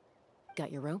strike.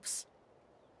 Got your ropes?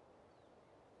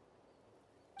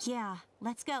 Yeah,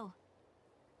 let's go.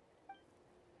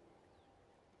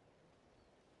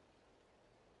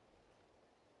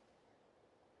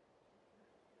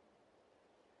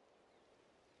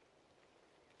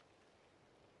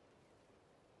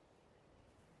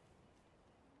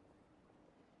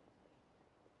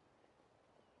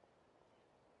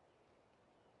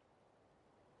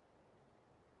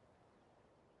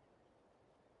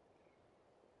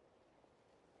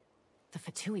 The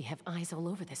Fatui have eyes all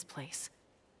over this place.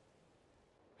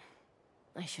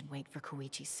 I should wait for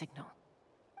Koichi's signal.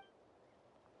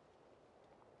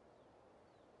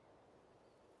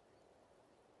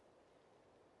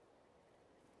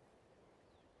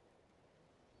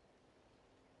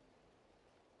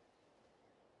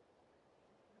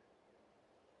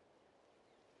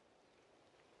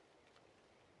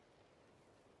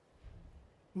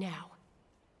 Now.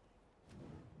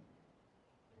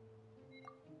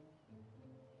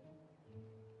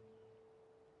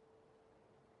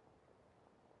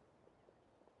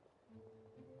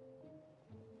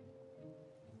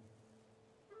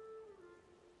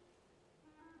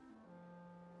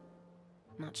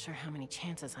 Not sure how many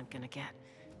chances I'm gonna get.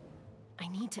 I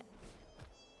need to...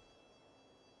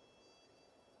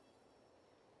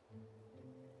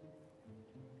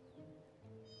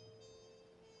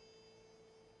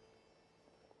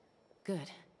 Good.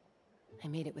 I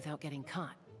made it without getting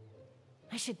caught.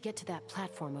 I should get to that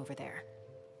platform over there.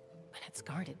 But it's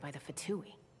guarded by the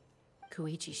Fatui.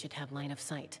 Koichi should have line of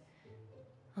sight.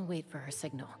 I'll wait for her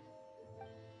signal.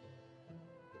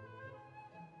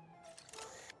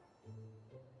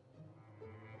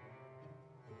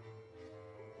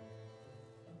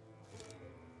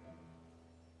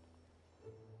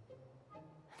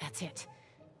 That's it.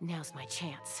 Now's my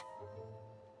chance.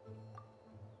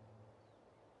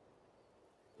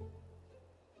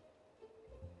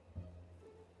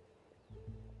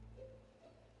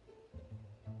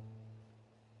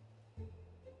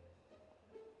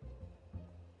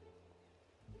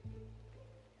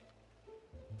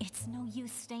 It's no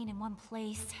use staying in one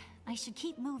place. I should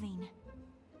keep moving.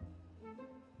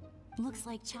 Looks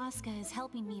like Chaska is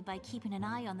helping me by keeping an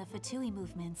eye on the Fatui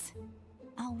movements.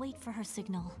 I'll wait for her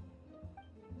signal.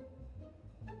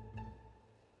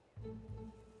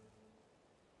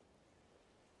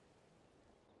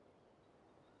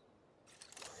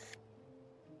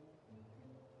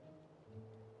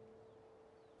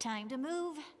 Time to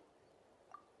move.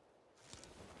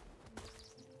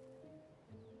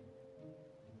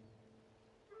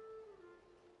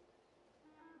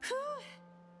 Whew!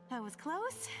 That was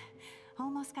close.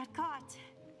 Almost got caught.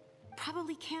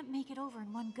 Probably can't make it over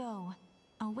in one go.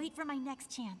 I'll wait for my next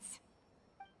chance.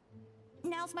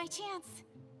 Now's my chance.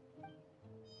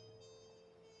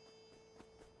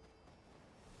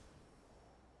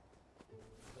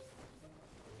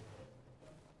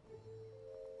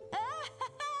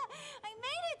 I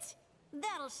made it!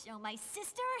 That'll show my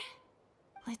sister.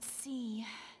 Let's see.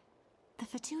 The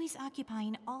Fatui's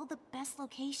occupying all the best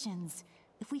locations.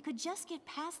 If we could just get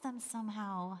past them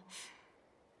somehow.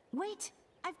 Wait,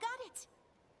 I've got it!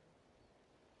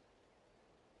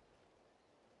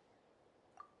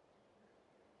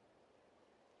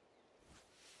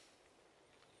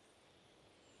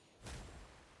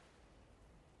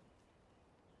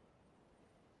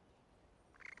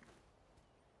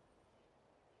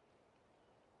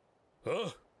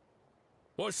 Huh?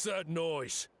 What's that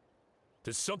noise?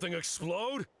 Did something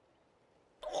explode?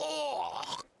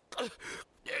 Oh!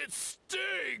 It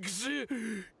stings!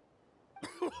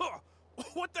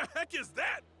 What the heck is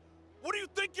that? What do you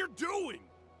think you're doing?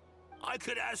 I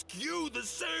could ask you the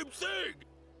same thing!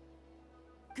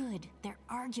 Good, they're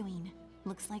arguing.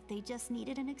 Looks like they just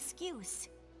needed an excuse.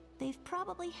 They've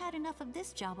probably had enough of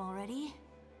this job already.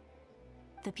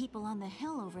 The people on the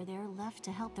hill over there left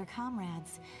to help their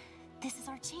comrades. This is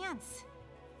our chance.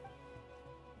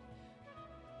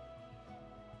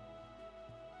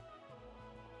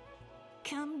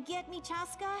 Come get me,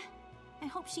 Chaska. I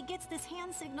hope she gets this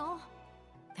hand signal.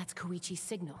 That's Koichi's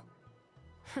signal.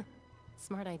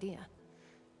 Smart idea.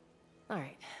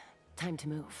 Alright, time to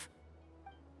move.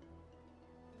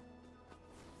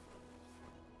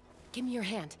 Give me your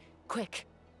hand, quick.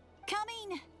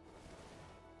 Coming!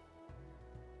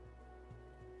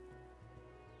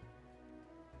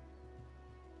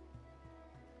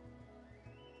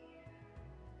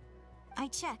 I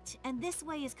checked, and this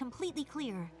way is completely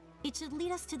clear. It should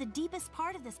lead us to the deepest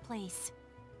part of this place.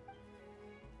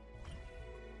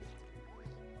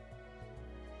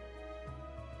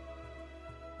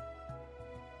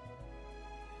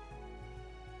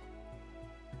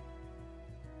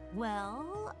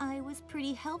 Well, I was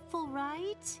pretty helpful,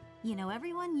 right? You know,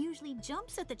 everyone usually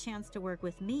jumps at the chance to work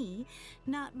with me.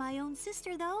 Not my own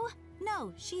sister, though.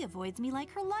 No, she avoids me like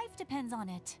her life depends on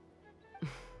it.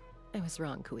 I was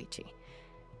wrong, Koichi.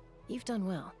 You've done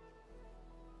well.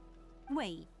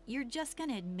 Wait, you're just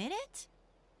gonna admit it?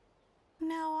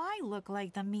 Now I look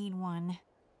like the mean one.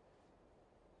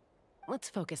 Let's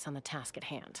focus on the task at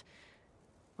hand.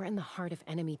 We're in the heart of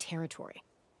enemy territory.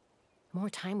 The more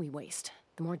time we waste,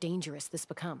 the more dangerous this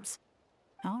becomes.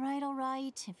 All right.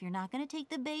 If you're not gonna take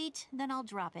the bait, then I'll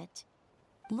drop it.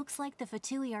 Looks like the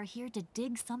Fatui are here to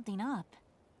dig something up.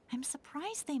 I'm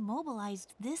surprised they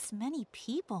mobilized this many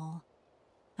people.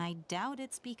 I doubt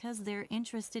it's because they're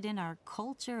interested in our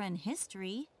culture and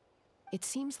history. It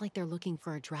seems like they're looking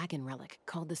for a dragon relic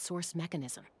called the Source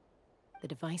Mechanism. The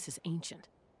device is ancient.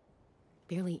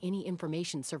 Barely any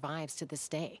information survives to this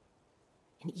day.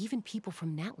 And even people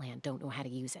from Natlan don't know how to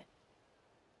use it.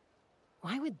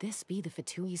 Why would this be the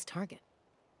Fatui's target?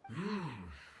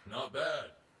 Not bad.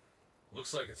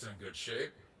 Looks like it's in good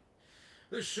shape.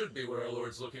 This should be what our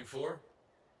Lord's looking for.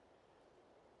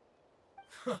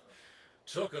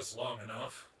 Took us long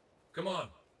enough. Come on,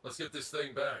 let's get this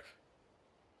thing back.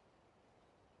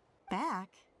 Back?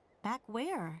 Back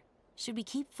where? Should we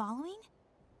keep following?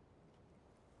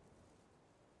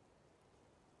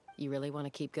 You really want to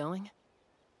keep going?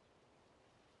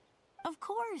 Of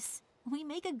course! We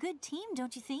make a good team,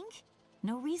 don't you think?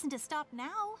 No reason to stop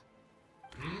now.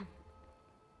 Hmm?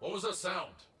 What was that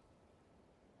sound?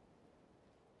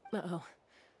 Uh-oh.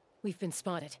 We've been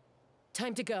spotted.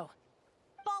 Time to go.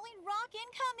 Falling rock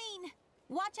incoming!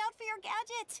 Watch out for your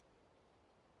gadget!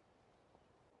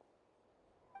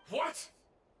 What?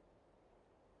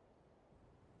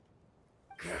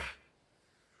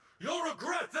 You'll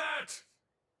regret that!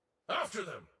 After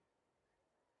them!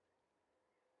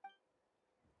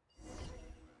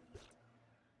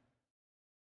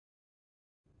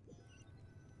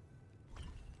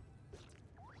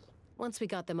 Once we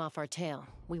got them off our tail,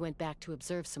 we went back to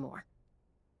observe some more.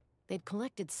 They'd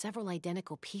collected several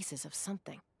identical pieces of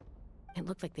something. It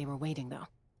looked like they were waiting, though.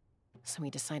 So we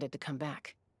decided to come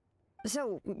back.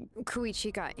 So,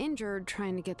 Koichi got injured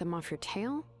trying to get them off your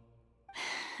tail?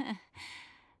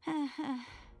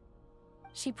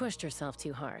 She pushed herself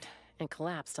too hard and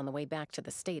collapsed on the way back to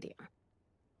the stadium.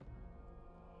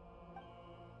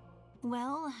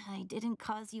 Well, I didn't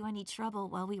cause you any trouble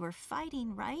while we were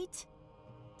fighting, right?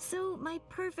 So my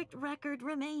perfect record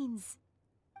remains.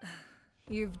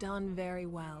 You've done very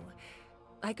well.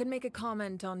 I could make a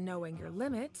comment on knowing your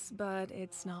limits, but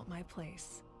it's not my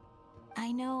place.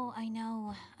 I know.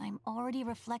 I'm already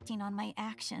reflecting on my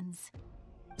actions.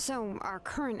 So, our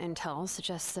current intel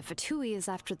suggests the Fatui is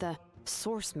after the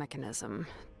source mechanism.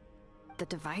 The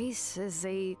device is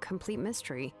a complete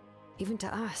mystery, even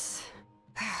to us.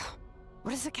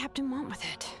 What does the captain want with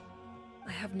it?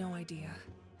 I have no idea.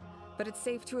 But it's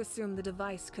safe to assume the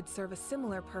device could serve a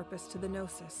similar purpose to the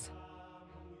Gnosis.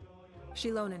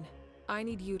 Shilonen, I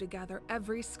need you to gather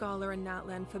every scholar in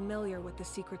Natlan familiar with the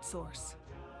secret source.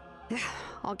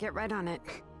 I'll get right on it.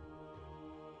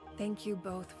 Thank you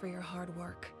both for your hard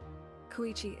work.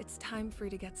 Koichi, it's time for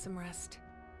you to get some rest.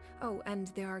 Oh, and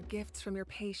there are gifts from your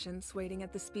patients waiting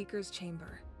at the speaker's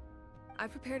chamber.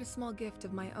 I've prepared a small gift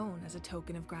of my own as a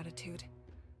token of gratitude.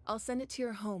 I'll send it to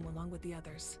your home along with the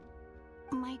others.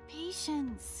 My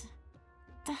patience.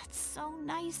 That's so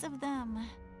nice of them.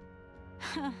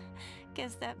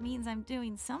 Guess that means I'm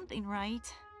doing something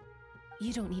right.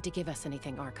 You don't need to give us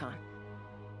anything, Archon.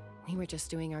 We were just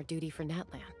doing our duty for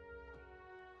Natlan.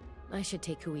 I should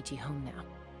take Koichi home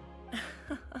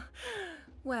now.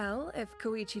 Well, if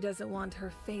Koichi doesn't want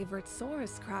her favorite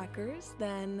Saurus crackers,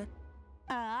 then...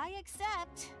 I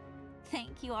accept.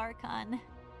 Thank you, Archon.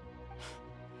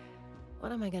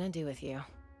 What am I gonna do with you?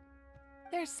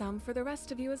 There's some for the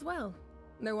rest of you as well.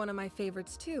 They're one of my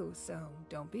favorites too, so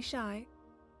don't be shy.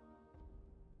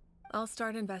 I'll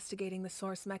start investigating the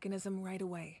source mechanism right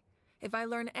away. If I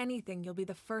learn anything, you'll be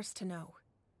the first to know.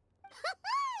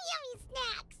 Yummy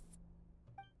snacks!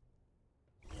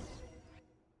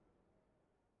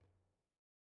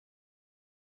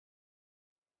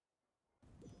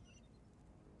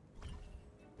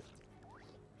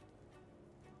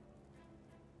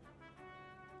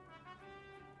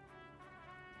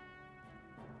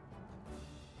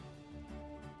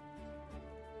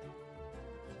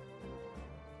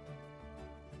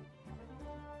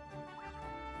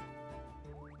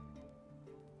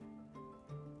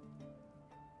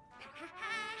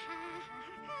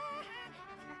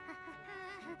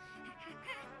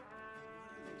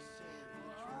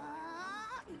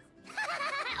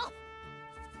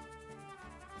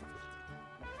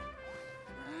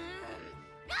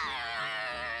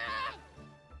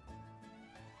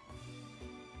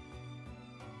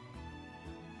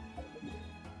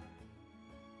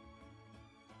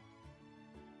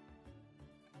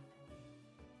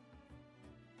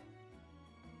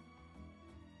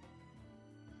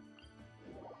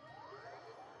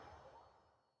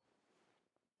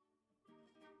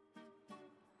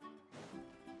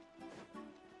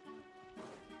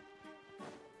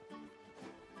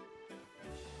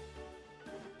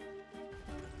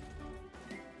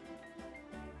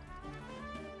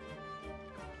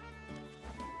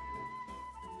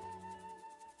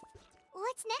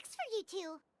 What's next for you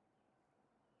two?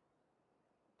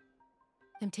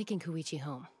 I'm taking Koichi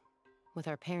home. With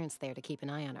our parents there to keep an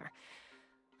eye on her,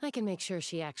 I can make sure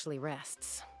she actually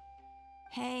rests.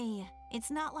 Hey,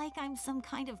 it's not like I'm some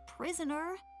kind of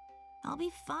prisoner. I'll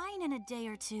be fine in a day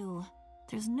or two.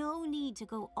 There's no need to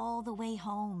go all the way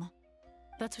home.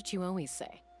 That's what you always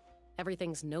say.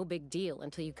 Everything's no big deal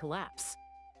until you collapse.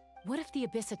 What if the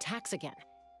Abyss attacks again?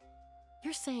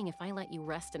 You're saying if I let you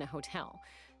rest in a hotel,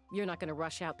 you're not gonna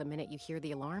rush out the minute you hear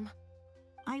the alarm?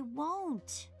 I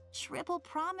won't. Triple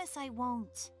promise I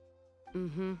won't.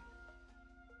 Mm-hmm.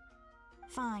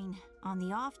 Fine. On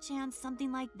the off chance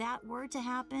something like that were to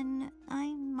happen,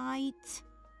 I might.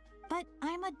 But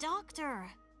I'm a doctor.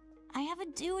 I have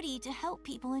a duty to help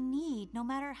people in need, no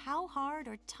matter how hard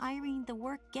or tiring the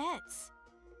work gets.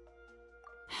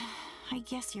 I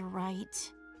guess you're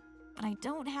right. But I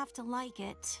don't have to like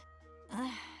it.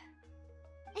 This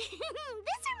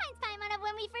reminds Paimon of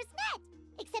when we first met.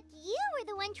 Except you were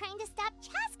the one trying to stop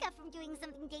Chaska from doing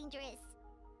something dangerous.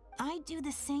 I'd do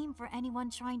the same for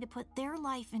anyone trying to put their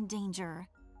life in danger.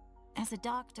 As a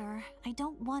doctor, I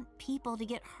don't want people to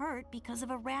get hurt because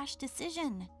of a rash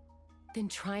decision. Then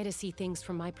try to see things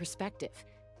from my perspective.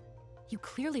 You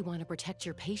clearly want to protect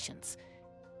your patients.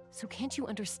 So can't you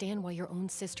understand why your own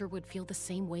sister would feel the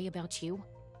same way about you?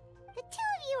 The two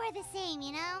of you are the same,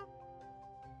 you know?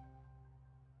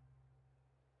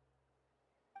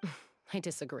 I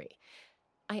disagree.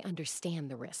 I understand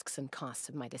the risks and costs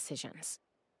of my decisions.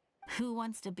 Who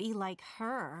wants to be like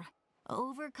her?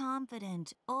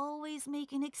 Overconfident, always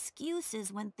making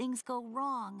excuses when things go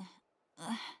wrong.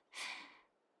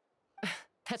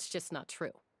 That's just not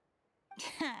true.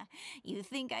 You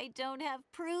think I don't have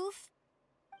proof?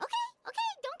 Okay,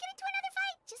 don't get into another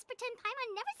fight. Just pretend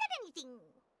Paimon never said anything.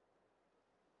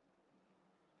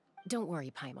 Don't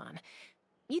worry, Paimon.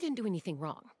 You didn't do anything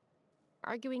wrong.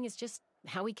 Arguing is just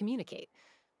how we communicate.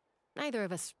 Neither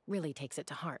of us really takes it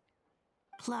to heart.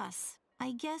 Plus,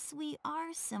 I guess we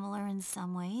are similar in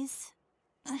some ways.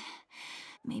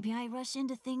 Maybe I rush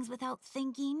into things without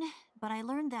thinking, but I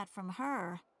learned that from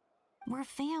her. We're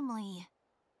family.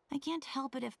 I can't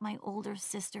help it if my older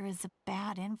sister is a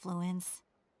bad influence.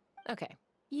 Okay,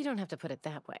 you don't have to put it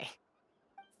that way.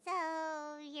 So,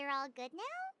 you're all good now?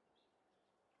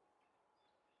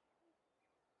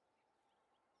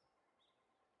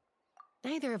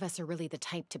 Neither of us are really the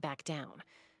type to back down,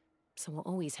 so we'll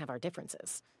always have our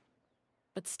differences.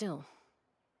 But still,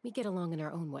 we get along in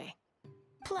our own way.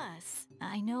 Plus,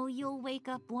 I know you'll wake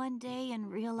up one day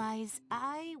and realize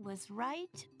I was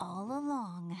right all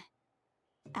along.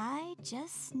 I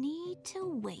just need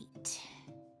to wait.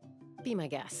 Be my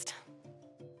guest.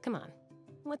 Come on,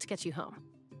 let's get you home.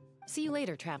 See you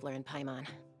later, Traveler and Paimon.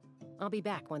 I'll be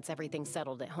back once everything's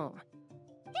settled at home.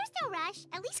 There's no rush.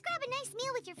 At least grab a nice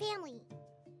meal with your family.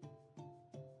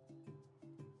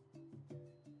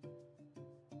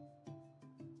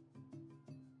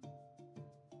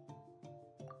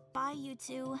 Bye, you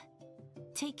two.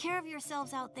 Take care of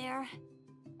yourselves out there.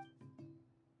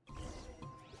 Those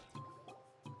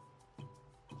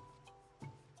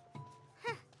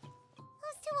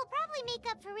two will probably make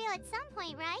up for real at some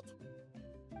point, right?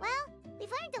 Well, we've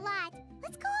learned a lot.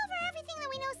 Let's go over everything that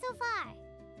we know so far.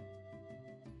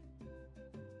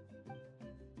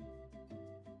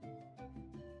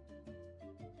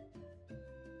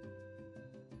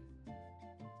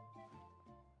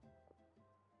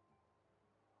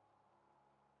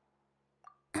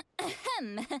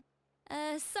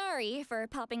 Sorry for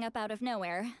popping up out of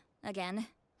nowhere. Again.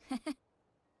 Why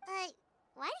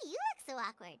do you look so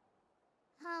awkward?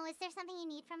 Oh, is there something you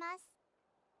need from us?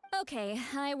 Okay,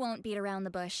 I won't beat around the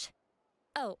bush.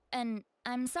 Oh, and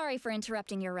I'm sorry for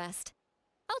interrupting your rest.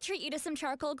 I'll treat you to some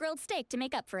charcoal grilled steak to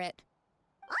make up for it.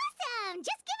 Awesome!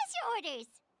 Just give us your orders!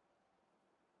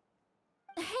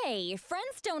 Hey,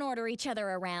 friends don't order each other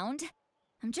around.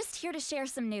 I'm just here to share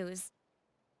some news.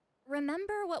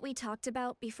 Remember what we talked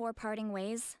about before parting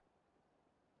ways?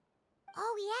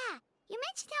 Oh yeah, you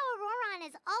mentioned how Ororonu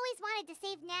has always wanted to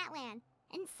save Natlan,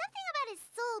 and something about his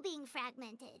soul being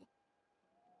fragmented.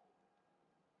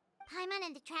 Paimon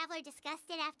and the Traveler discussed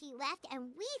it after you left,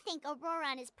 and we think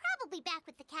Ororonu is probably back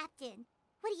with the captain.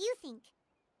 What do you think?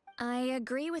 I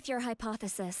agree with your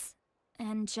hypothesis.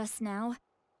 And just now,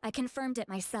 I confirmed it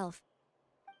myself.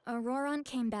 Ororonu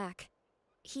came back.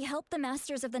 He helped the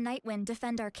Masters of the Nightwind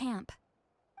defend our camp.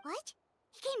 What?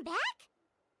 He came back?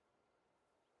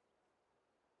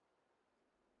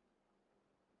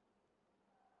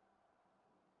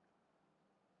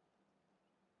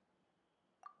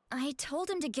 I told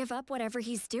him to give up whatever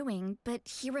he's doing, but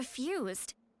he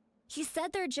refused. He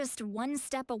said they're just one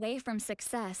step away from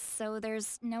success, so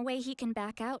there's no way he can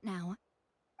back out now.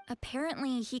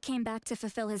 Apparently, he came back to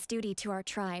fulfill his duty to our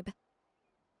tribe.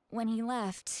 When he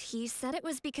left, he said it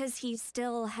was because he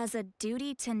still has a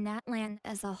duty to Natlan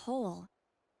as a whole.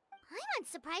 I'm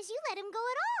surprised you let him go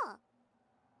at all.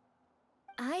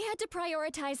 I had to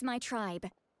prioritize my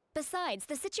tribe. Besides,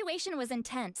 the situation was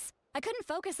intense. I couldn't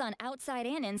focus on outside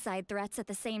and inside threats at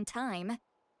the same time.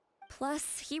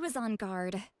 Plus, he was on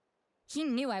guard. He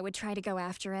knew I would try to go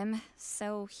after him,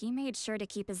 so he made sure to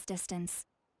keep his distance.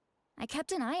 I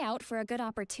kept an eye out for a good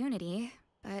opportunity,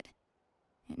 but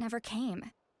it never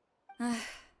came.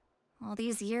 All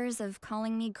these years of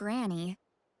calling me Granny.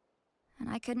 And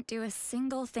I couldn't do a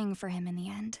single thing for him in the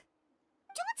end.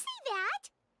 Don't say that!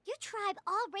 Your tribe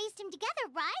all raised him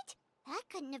together, right? That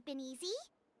couldn't have been easy.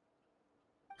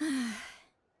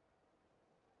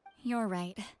 You're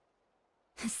right.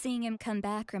 Seeing him come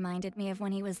back reminded me of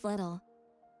when he was little.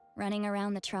 Running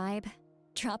around the tribe,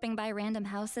 dropping by random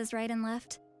houses right and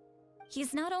left.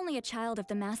 He's not only a child of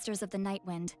the Masters of the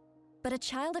Nightwind, but a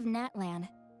child of Natlan.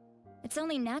 It's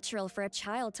only natural for a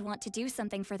child to want to do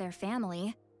something for their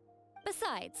family.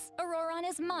 Besides, Ororonu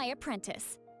is my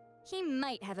apprentice. He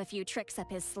might have a few tricks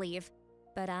up his sleeve,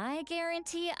 but I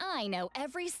guarantee I know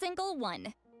every single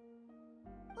one.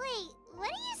 Wait, what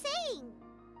are you saying?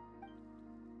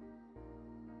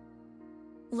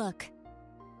 Look.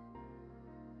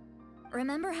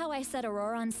 Remember how I said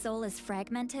Ororon's soul is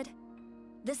fragmented?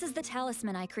 This is the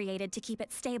talisman I created to keep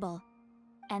it stable.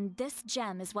 And this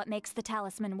gem is what makes the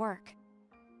talisman work.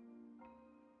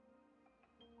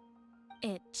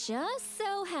 It just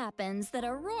so happens that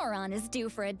Ororonu is due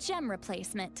for a gem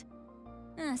replacement.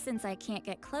 Since I can't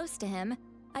get close to him,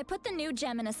 I put the new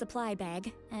gem in a supply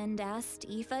bag and asked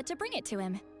Aoife to bring it to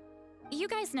him. You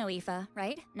guys know Aoife,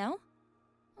 right? No?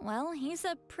 Well, he's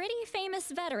a pretty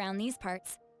famous vet around these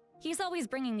parts. He's always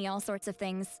bringing me all sorts of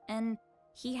things, and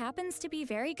he happens to be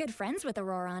very good friends with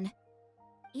Ororonu.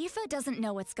 Aoife doesn't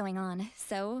know what's going on,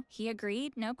 so he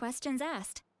agreed, no questions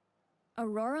asked.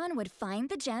 Ororonu would find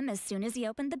the gem as soon as he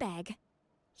opened the bag.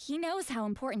 He knows how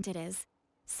important it is,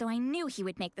 so I knew he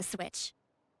would make the switch.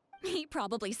 He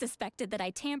probably suspected that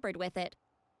I tampered with it.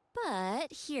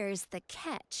 But here's the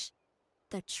catch.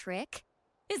 The trick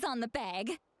is on the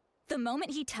bag. The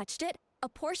moment he touched it, a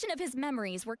portion of his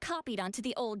memories were copied onto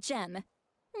the old gem,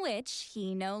 which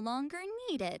he no longer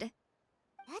needed.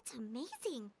 That's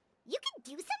amazing. You can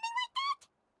do something like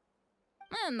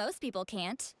that? Most people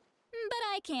can't, but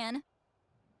I can.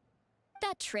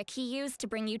 That trick he used to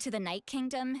bring you to the Night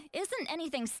Kingdom isn't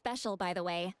anything special, by the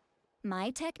way.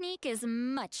 My technique is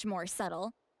much more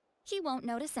subtle. He won't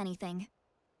notice anything.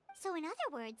 So in other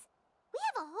words, we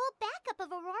have a whole backup of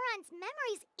Ororon's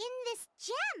memories in this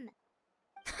gem!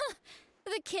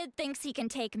 The kid thinks he can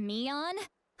take me on?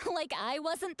 Like I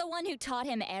wasn't the one who taught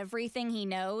him everything he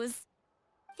knows?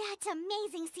 That's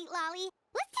amazing, Sитлали!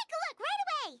 Let's take a look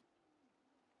right away!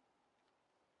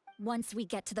 Once we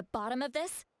get to the bottom of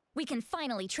this, we can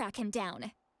finally track him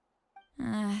down.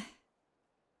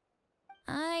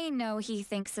 I know he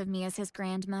thinks of me as his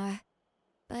grandma,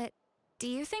 but do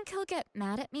you think he'll get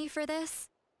mad at me for this?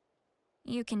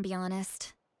 You can be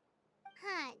honest.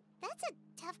 Huh, that's a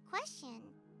tough question.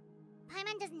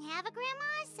 Paimon doesn't have a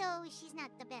grandma, so she's not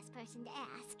the best person to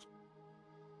ask.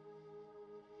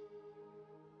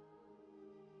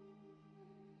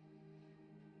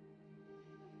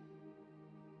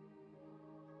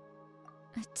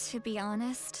 To be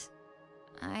honest,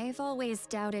 I've always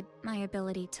doubted my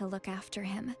ability to look after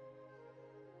him.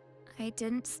 I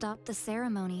didn't stop the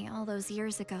ceremony all those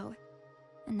years ago,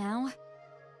 and now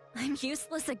I'm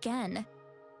useless again.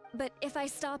 But if I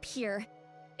stop here,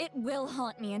 it will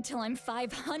haunt me until I'm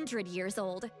 500 years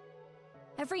old.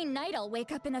 Every night I'll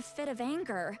wake up in a fit of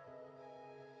anger.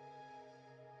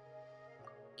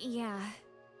 Yeah,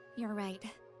 you're right.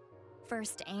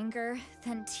 First anger,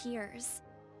 then tears.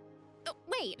 Oh,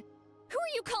 wait! Who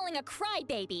are you calling a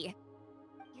crybaby?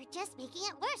 You're just making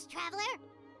it worse, Traveler!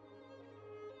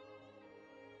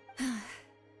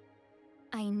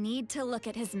 I need to look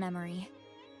at his memory.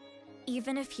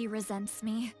 Even if he resents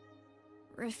me,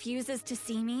 refuses to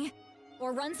see me,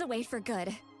 or runs away for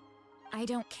good, I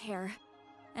don't care,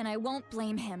 and I won't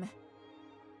blame him.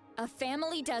 A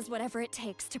family does whatever it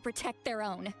takes to protect their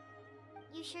own.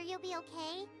 You sure you'll be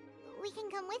okay? We can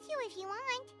come with you if you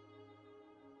want.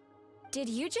 Did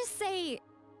you just say,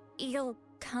 you'll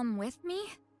come with me?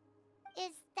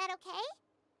 Is that okay?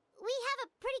 We have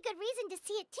a pretty good reason to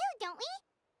see it too, don't we?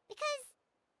 Because,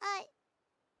 right,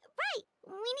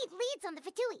 we need leads on the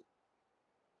Fatui.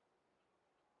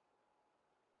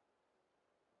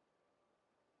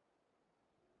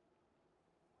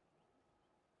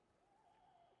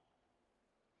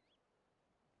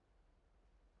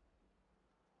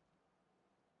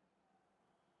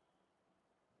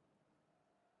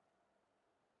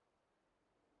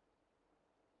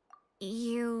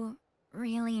 You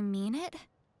really mean it?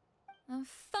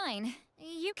 Fine,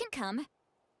 you can come.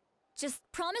 Just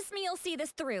promise me you'll see this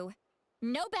through.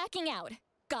 No backing out.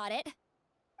 Got it?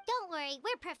 Don't worry,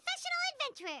 we're professional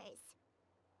adventurers.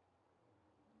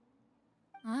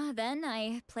 Then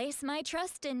I place my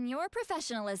trust in your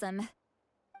professionalism.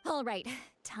 All right,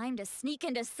 time to sneak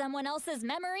into someone else's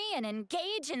memory and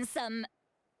engage in some...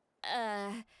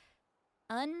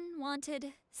 Unwanted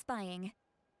spying.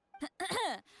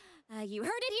 You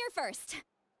heard it here first.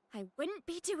 I wouldn't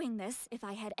be doing this if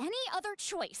I had any other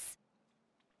choice.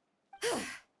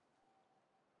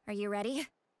 Are you ready?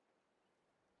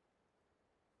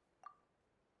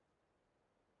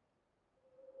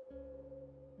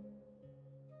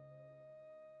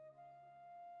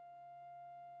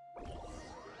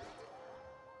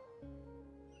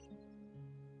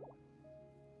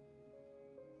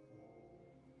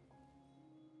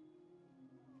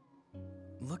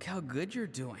 Look how good you're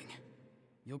doing.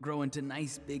 You'll grow into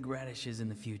nice big radishes in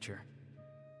the future.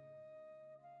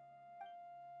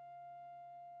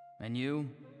 And you?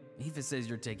 Aoife says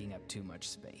you're taking up too much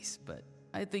space, but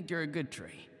I think you're a good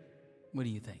tree. What do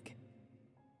you think?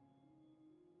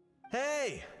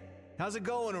 Hey! How's it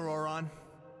going, Ororonu?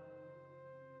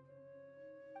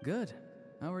 Good.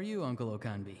 How are you, Uncle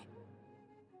Okanbi?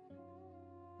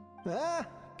 Ah,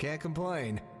 can't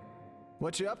complain.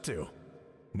 What you up to?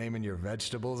 Naming your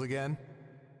vegetables again?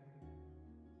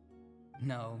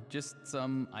 No, just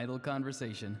some idle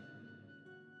conversation.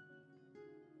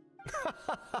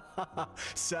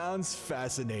 Sounds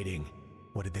fascinating.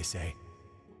 What did they say?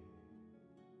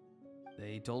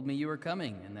 They told me you were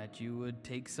coming and that you would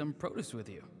take some produce with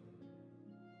you.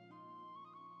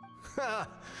 Ha!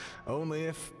 Only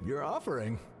if you're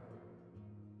offering.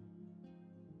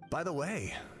 By the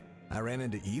way, I ran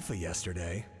into Aoife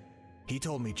yesterday. He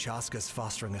told me Chaska's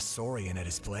fostering a saurian at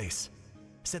his place.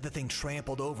 Said the thing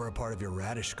trampled over a part of your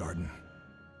radish garden.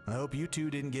 I hope you two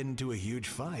didn't get into a huge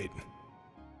fight.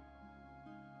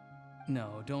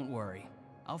 No, don't worry.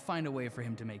 I'll find a way for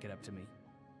him to make it up to me.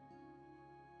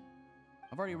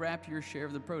 I've already wrapped your share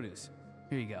of the produce.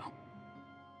 Here you go.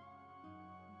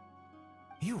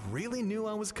 You really knew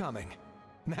I was coming.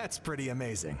 That's pretty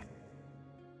amazing.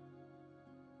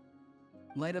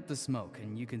 Light up the smoke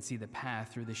and you can see the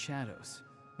path through the shadows.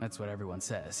 That's what everyone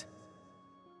says.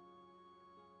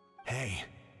 Hey,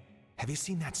 have you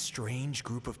seen that strange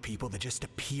group of people that just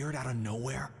appeared out of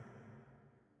nowhere?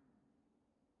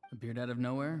 Appeared out of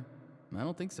nowhere? I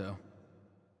don't think so.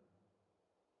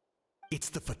 It's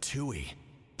the Fatui.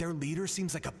 Their leader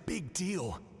seems like a big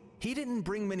deal. He didn't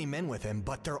bring many men with him,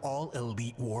 but they're all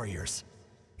elite warriors.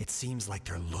 It seems like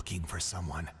they're looking for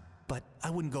someone, but I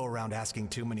wouldn't go around asking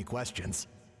too many questions.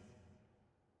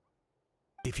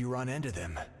 If you run into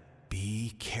them,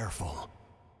 be careful.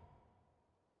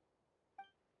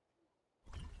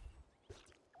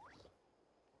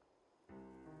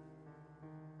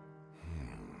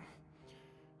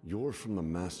 You're from the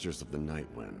Masters of the Night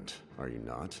Wind, are you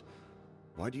not?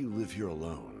 Why do you live here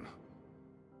alone?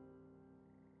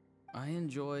 I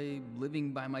enjoy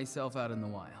living by myself out in the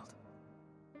wild.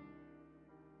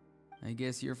 I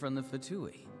guess you're from the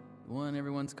Fatui, the one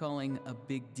everyone's calling a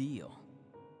big deal.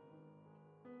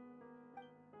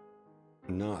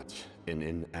 Not an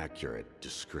inaccurate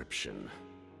description.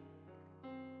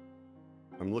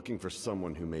 I'm looking for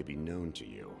someone who may be known to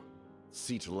you.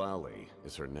 Sитлали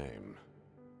is her name.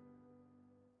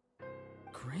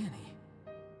 Granny?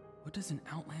 What does an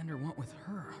Outlander want with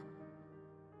her?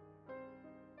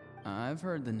 I've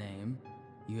heard the name.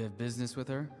 You have business with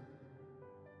her?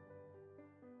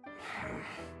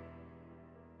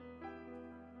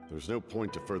 There's no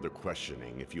point to further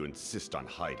questioning if you insist on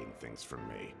hiding things from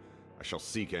me. I shall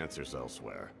seek answers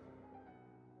elsewhere.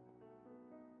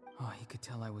 Oh, he could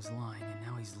tell I was lying and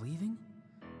now he's leaving?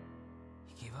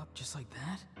 He gave up just like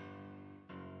that?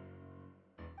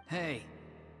 Hey!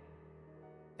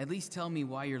 At least tell me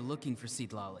why you're looking for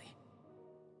Sитлали.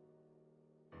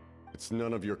 It's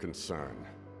none of your concern.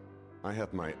 I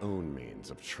have my own means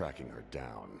of tracking her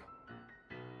down.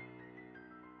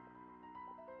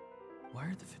 Why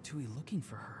are the Fatui looking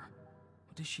for her?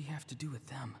 What does she have to do with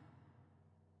them?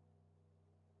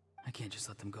 I can't just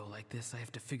let them go like this. I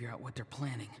have to figure out what they're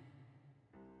planning.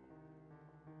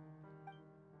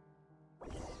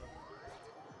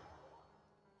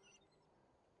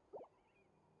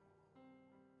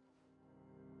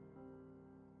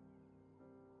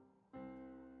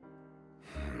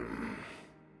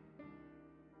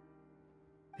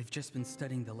 They've just been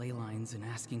studying the ley lines and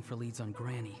asking for leads on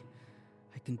Granny.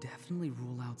 I can definitely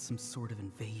rule out some sort of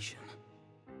invasion.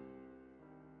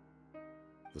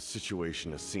 The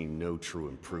situation has seen no true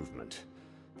improvement.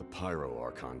 The Pyro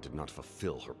Archon did not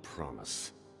fulfill her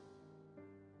promise.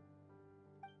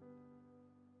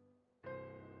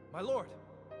 My lord!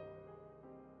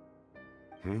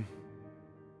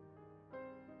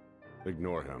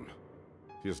 Ignore him.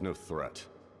 He is no threat.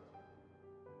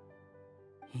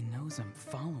 He knows I'm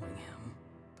following him,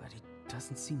 but he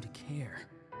doesn't seem to care.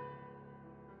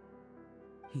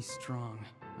 He's strong,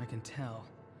 I can tell.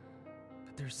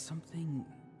 but there's something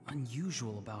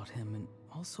unusual about him and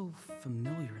also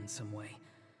familiar in some way.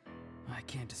 I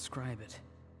can't describe it.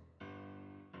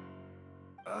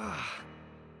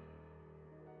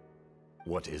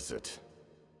 What is it?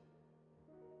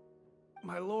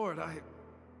 My lord,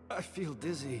 I feel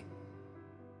dizzy.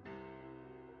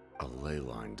 A ley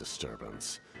line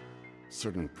disturbance.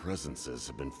 Certain presences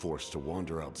have been forced to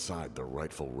wander outside their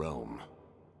rightful realm.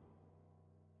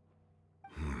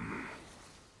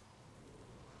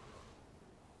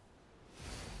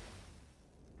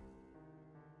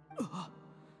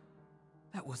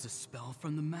 That was a spell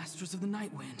from the Masters of the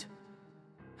Night Wind.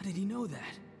 How did he know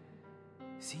that?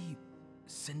 Is he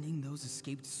sending those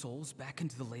escaped souls back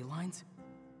into the ley lines?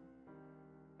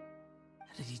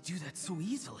 How did he do that so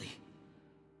easily?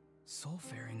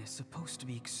 Soulfaring is supposed to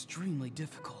be extremely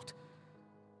difficult.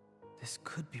 This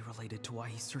could be related to why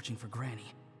he's searching for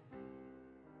Granny.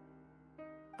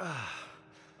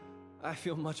 I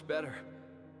feel much better.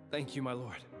 Thank you, my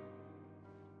lord.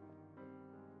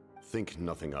 Think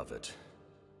nothing of it.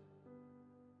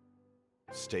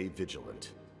 Stay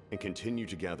vigilant, and continue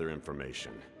to gather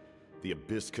information. The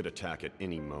Abyss could attack at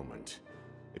any moment.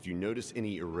 If you notice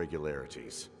any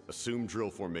irregularities, assume drill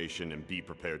formation and be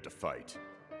prepared to fight.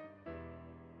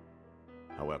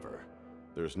 However,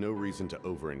 there's no reason to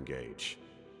over-engage.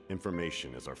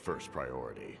 Information is our first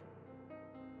priority.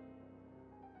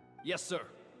 Yes, sir.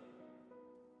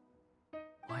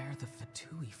 Why are the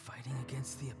Fatui fighting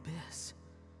against the Abyss?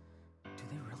 Do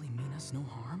they really mean us no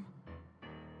harm?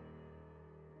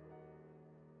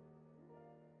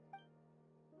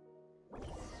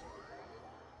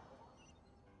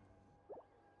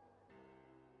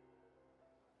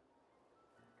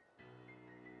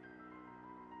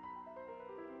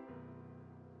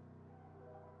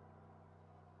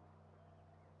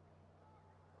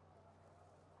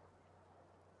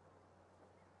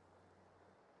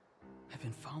 I've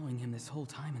been following him this whole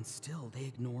time and still they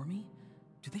ignore me?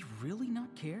 Do they really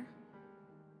not care?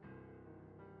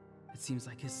 It seems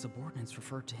like his subordinates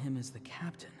refer to him as the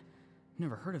captain.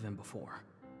 Never heard of him before.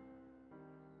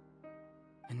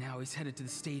 And now he's headed to the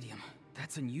stadium.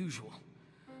 That's unusual.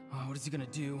 What is he gonna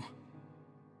do?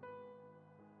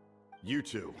 You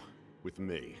two, with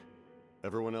me.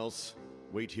 Everyone else,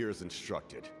 wait here as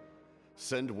instructed.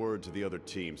 Send word to the other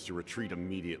teams to retreat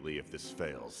immediately if this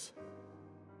fails.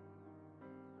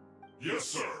 Yes,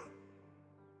 sir!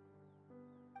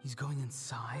 He's going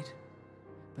inside?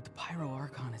 But the Pyro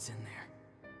Archon is in there.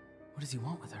 What does he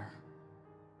want with her?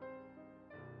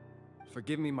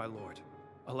 Forgive me, my lord.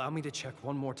 Allow me to check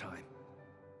one more time.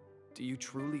 Do you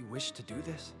truly wish to do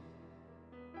this?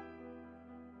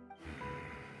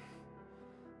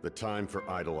 The time for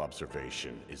idle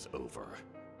observation is over.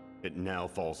 It now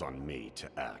falls on me to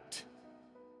act.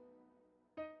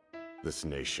 This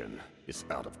nation is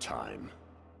out of time.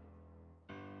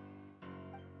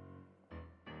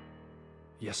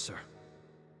 Yes, sir.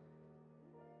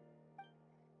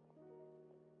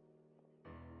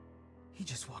 He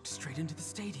just walked straight into the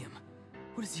stadium.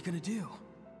 What is he gonna do?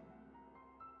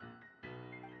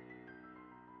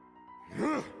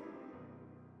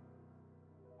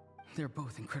 They're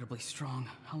both incredibly strong.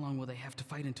 How long will they have to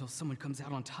fight until someone comes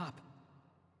out on top?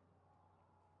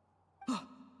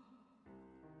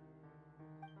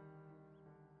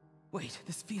 Wait,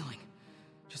 this feeling.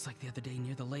 Just like the other day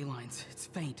near the ley lines, it's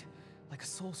faint. Like a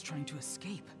soul's trying to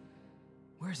escape.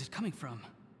 Where is it coming from?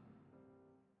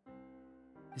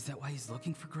 Is that why he's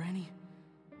looking for Granny?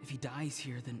 If he dies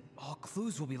here, then all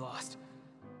clues will be lost.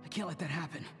 I can't let that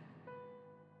happen.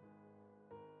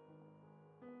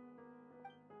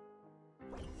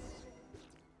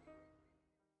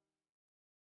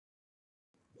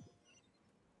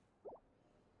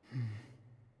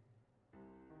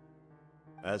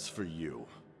 As for you,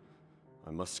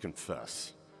 I must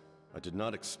confess, I did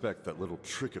not expect that little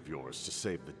trick of yours to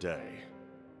save the day.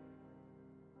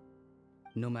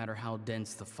 No matter how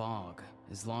dense the fog,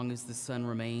 as long as the sun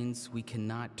remains, we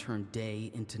cannot turn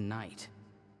day into night.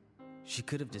 She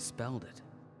could have dispelled it.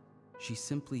 She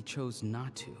simply chose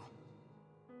not to.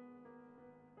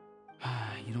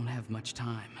 You don't have much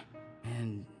time,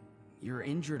 and you're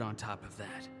injured on top of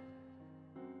that.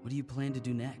 What do you plan to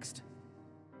do next?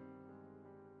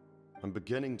 I'm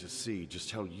beginning to see just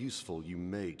how useful you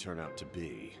may turn out to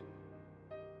be.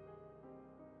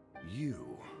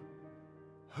 You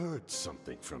heard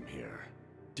something from here,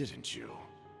 didn't you?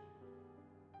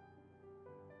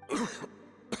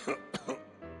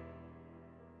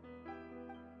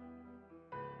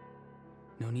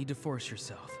 No need to force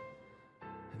yourself.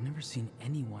 I've never seen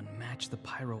anyone match the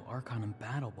Pyro Archon in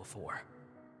battle before.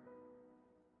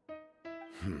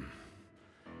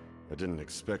 I didn't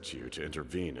expect you to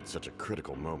intervene at such a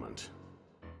critical moment.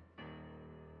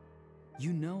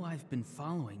 You know I've been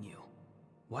following you.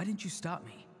 Why didn't you stop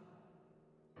me?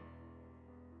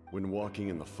 When walking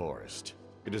in the forest,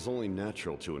 it is only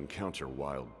natural to encounter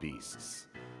wild beasts.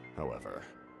 However,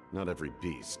 not every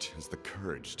beast has the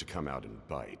courage to come out and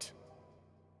bite.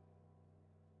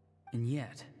 And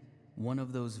yet, one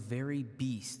of those very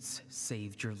beasts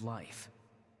saved your life.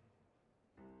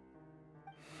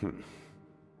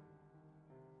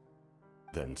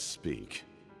 Then speak.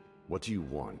 What do you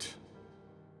want?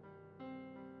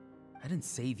 I didn't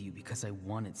save you because I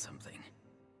wanted something.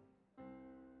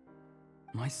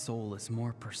 My soul is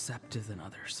more perceptive than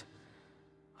others.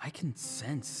 I can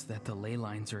sense that the ley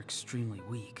lines are extremely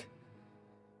weak.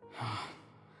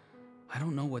 I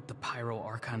don't know what the Pyro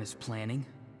Archon is planning.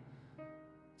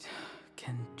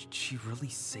 Can she really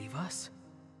save us?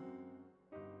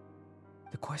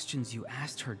 The questions you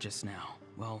asked her just now,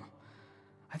 well,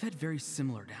 I've had very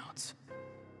similar doubts.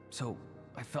 So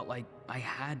I felt like I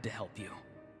had to help you.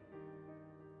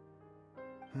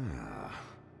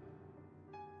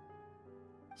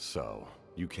 So,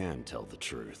 you can tell the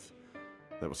truth.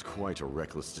 That was quite a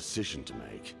reckless decision to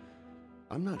make.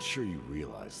 I'm not sure you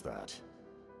realize that.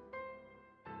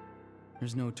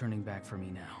 There's no turning back for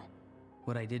me now.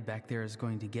 What I did back there is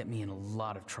going to get me in a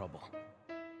lot of trouble.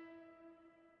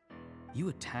 You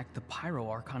attacked the Pyro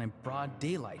Archon in broad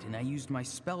daylight, and I used my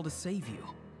spell to save you.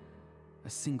 A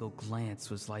single glance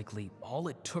was likely all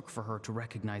it took for her to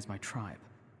recognize my tribe.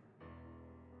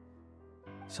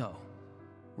 So,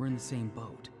 we're in the same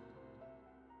boat.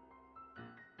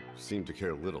 Seem to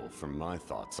care little for my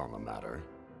thoughts on the matter.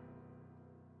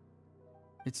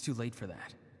 It's too late for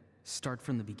that. Start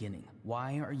from the beginning.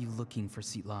 Why are you looking for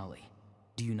Sитлали?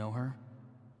 Do you know her?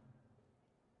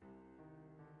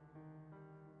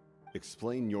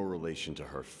 Explain your relation to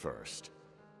her first.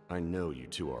 I know you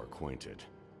two are acquainted.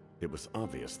 It was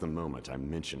obvious the moment I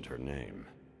mentioned her name.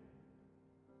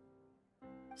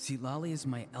 Sитлали is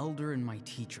my elder and my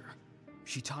teacher.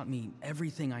 She taught me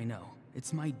everything I know.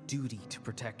 It's my duty to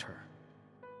protect her.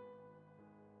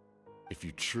 If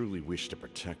you truly wish to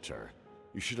protect her,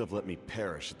 you should have let me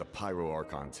perish at the Pyro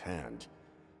Archon's hand.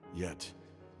 Yet,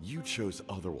 you chose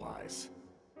otherwise.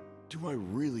 Do I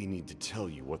really need to tell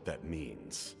you what that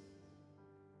means?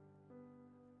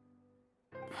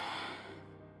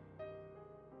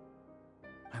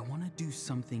 I want to do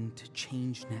something to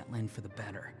change Natlan for the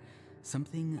better.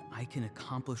 Something I can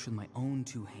accomplish with my own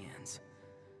two hands.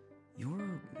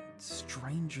 You're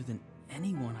stranger than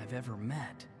anyone I've ever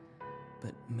met.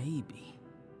 But maybe,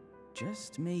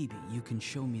 just maybe, you can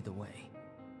show me the way.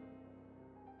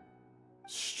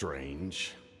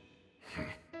 Strange?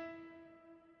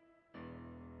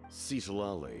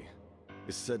 Sитлали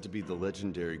is said to be the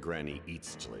legendary Granny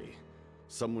Eastli,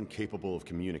 someone capable of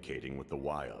communicating with the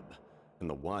Wyab, and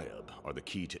the Wyab are the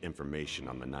key to information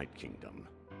on the Night Kingdom.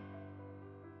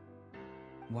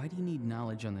 Why do you need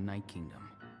knowledge on the Night Kingdom?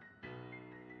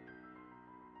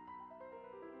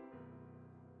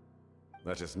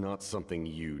 That is not something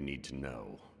you need to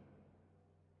know.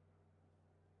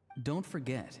 Don't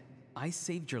forget, I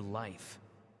saved your life.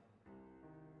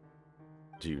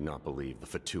 Do you not believe the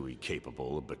Fatui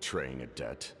capable of betraying a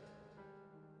debt?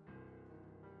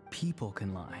 People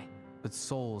can lie, but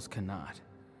souls cannot.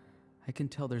 I can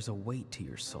tell there's a weight to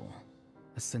your soul,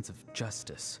 a sense of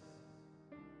justice.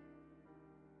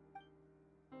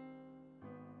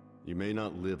 You may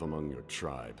not live among your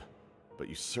tribe, but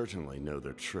you certainly know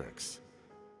their tricks.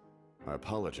 I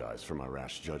apologize for my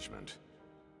rash judgment.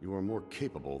 You are more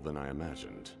capable than I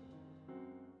imagined.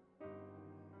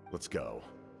 Let's go.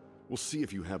 We'll see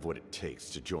if you have what it takes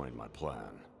to join my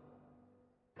plan.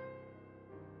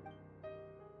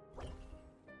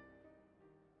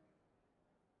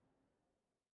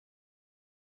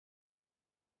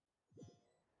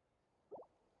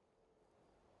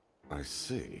 I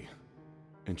see.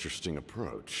 Interesting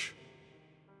approach.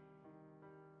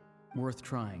 Worth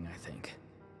trying, I think.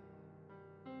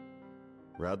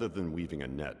 Rather than weaving a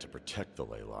net to protect the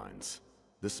ley lines,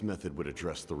 this method would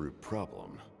address the root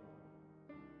problem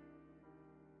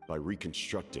by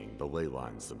reconstructing the ley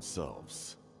lines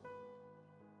themselves.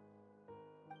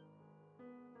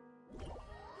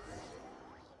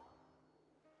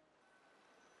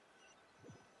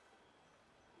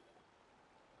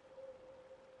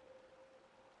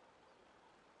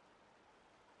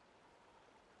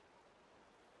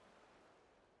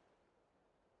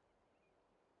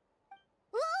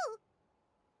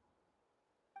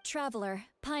 Traveler,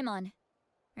 Paimon.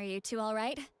 Are you two all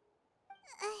right?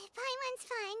 Paimon's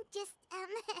fine, just,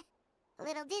 a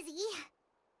little dizzy.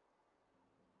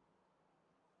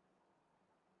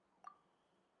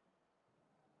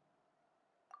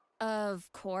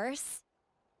 Of course.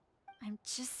 I'm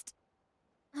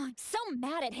so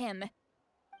mad at him.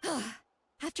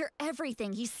 After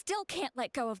everything, he still can't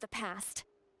let go of the past.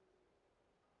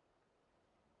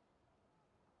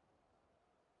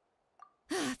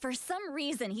 For some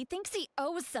reason, he thinks he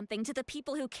owes something to the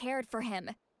people who cared for him.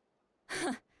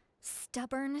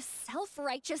 Stubborn,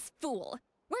 self-righteous fool.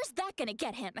 Where's that gonna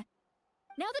get him?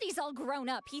 Now that he's all grown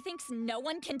up, he thinks no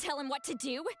one can tell him what to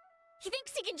do? He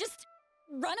thinks he can just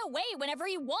run away whenever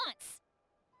he wants.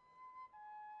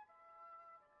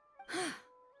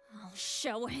 I'll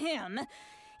show him.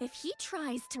 If he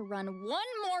tries to run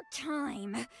one more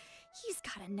time, he's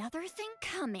got another thing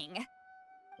coming.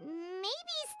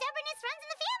 Maybe stubbornness runs in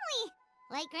the family.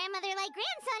 Like grandmother, like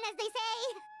grandson, as they say.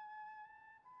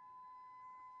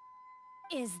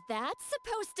 Is that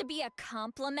supposed to be a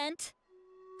compliment?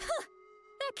 Huh,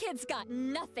 that kid's got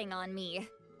nothing on me.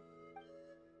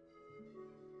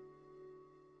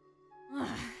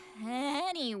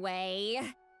 Anyway,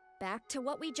 back to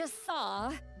what we just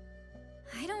saw.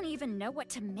 I don't even know what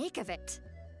to make of it.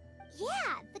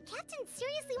 Yeah, the captain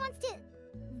seriously wants to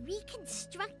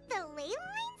reconstruct the ley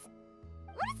lines?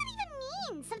 What does that even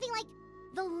mean? Something like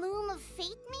the loom of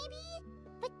fate, maybe?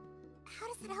 But how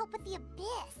does that help with the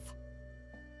abyss?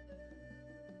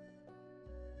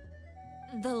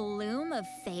 The loom of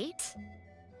fate?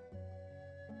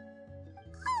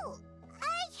 Oh,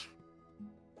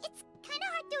 it's kind of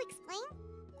hard to explain.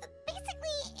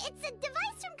 Basically, it's a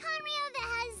device from Conrio that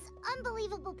has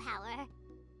unbelievable power. Anyway,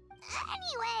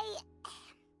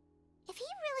 if he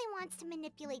really wants to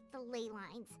manipulate the ley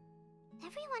lines,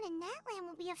 everyone in Natlan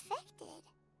will be affected.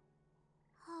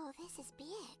 Oh, this is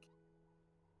big.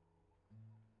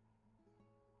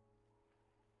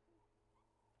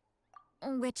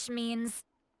 Which means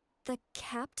the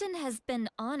captain has been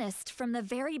honest from the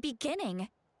very beginning.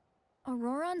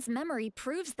 Auroron's memory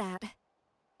proves that.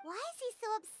 Why is he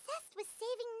so obsessed with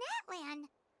saving Natlan?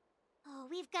 Oh,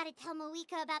 we've got to tell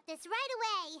Moeka about this right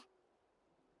away.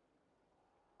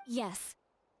 Yes,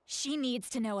 she needs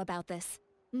to know about this.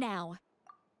 Now.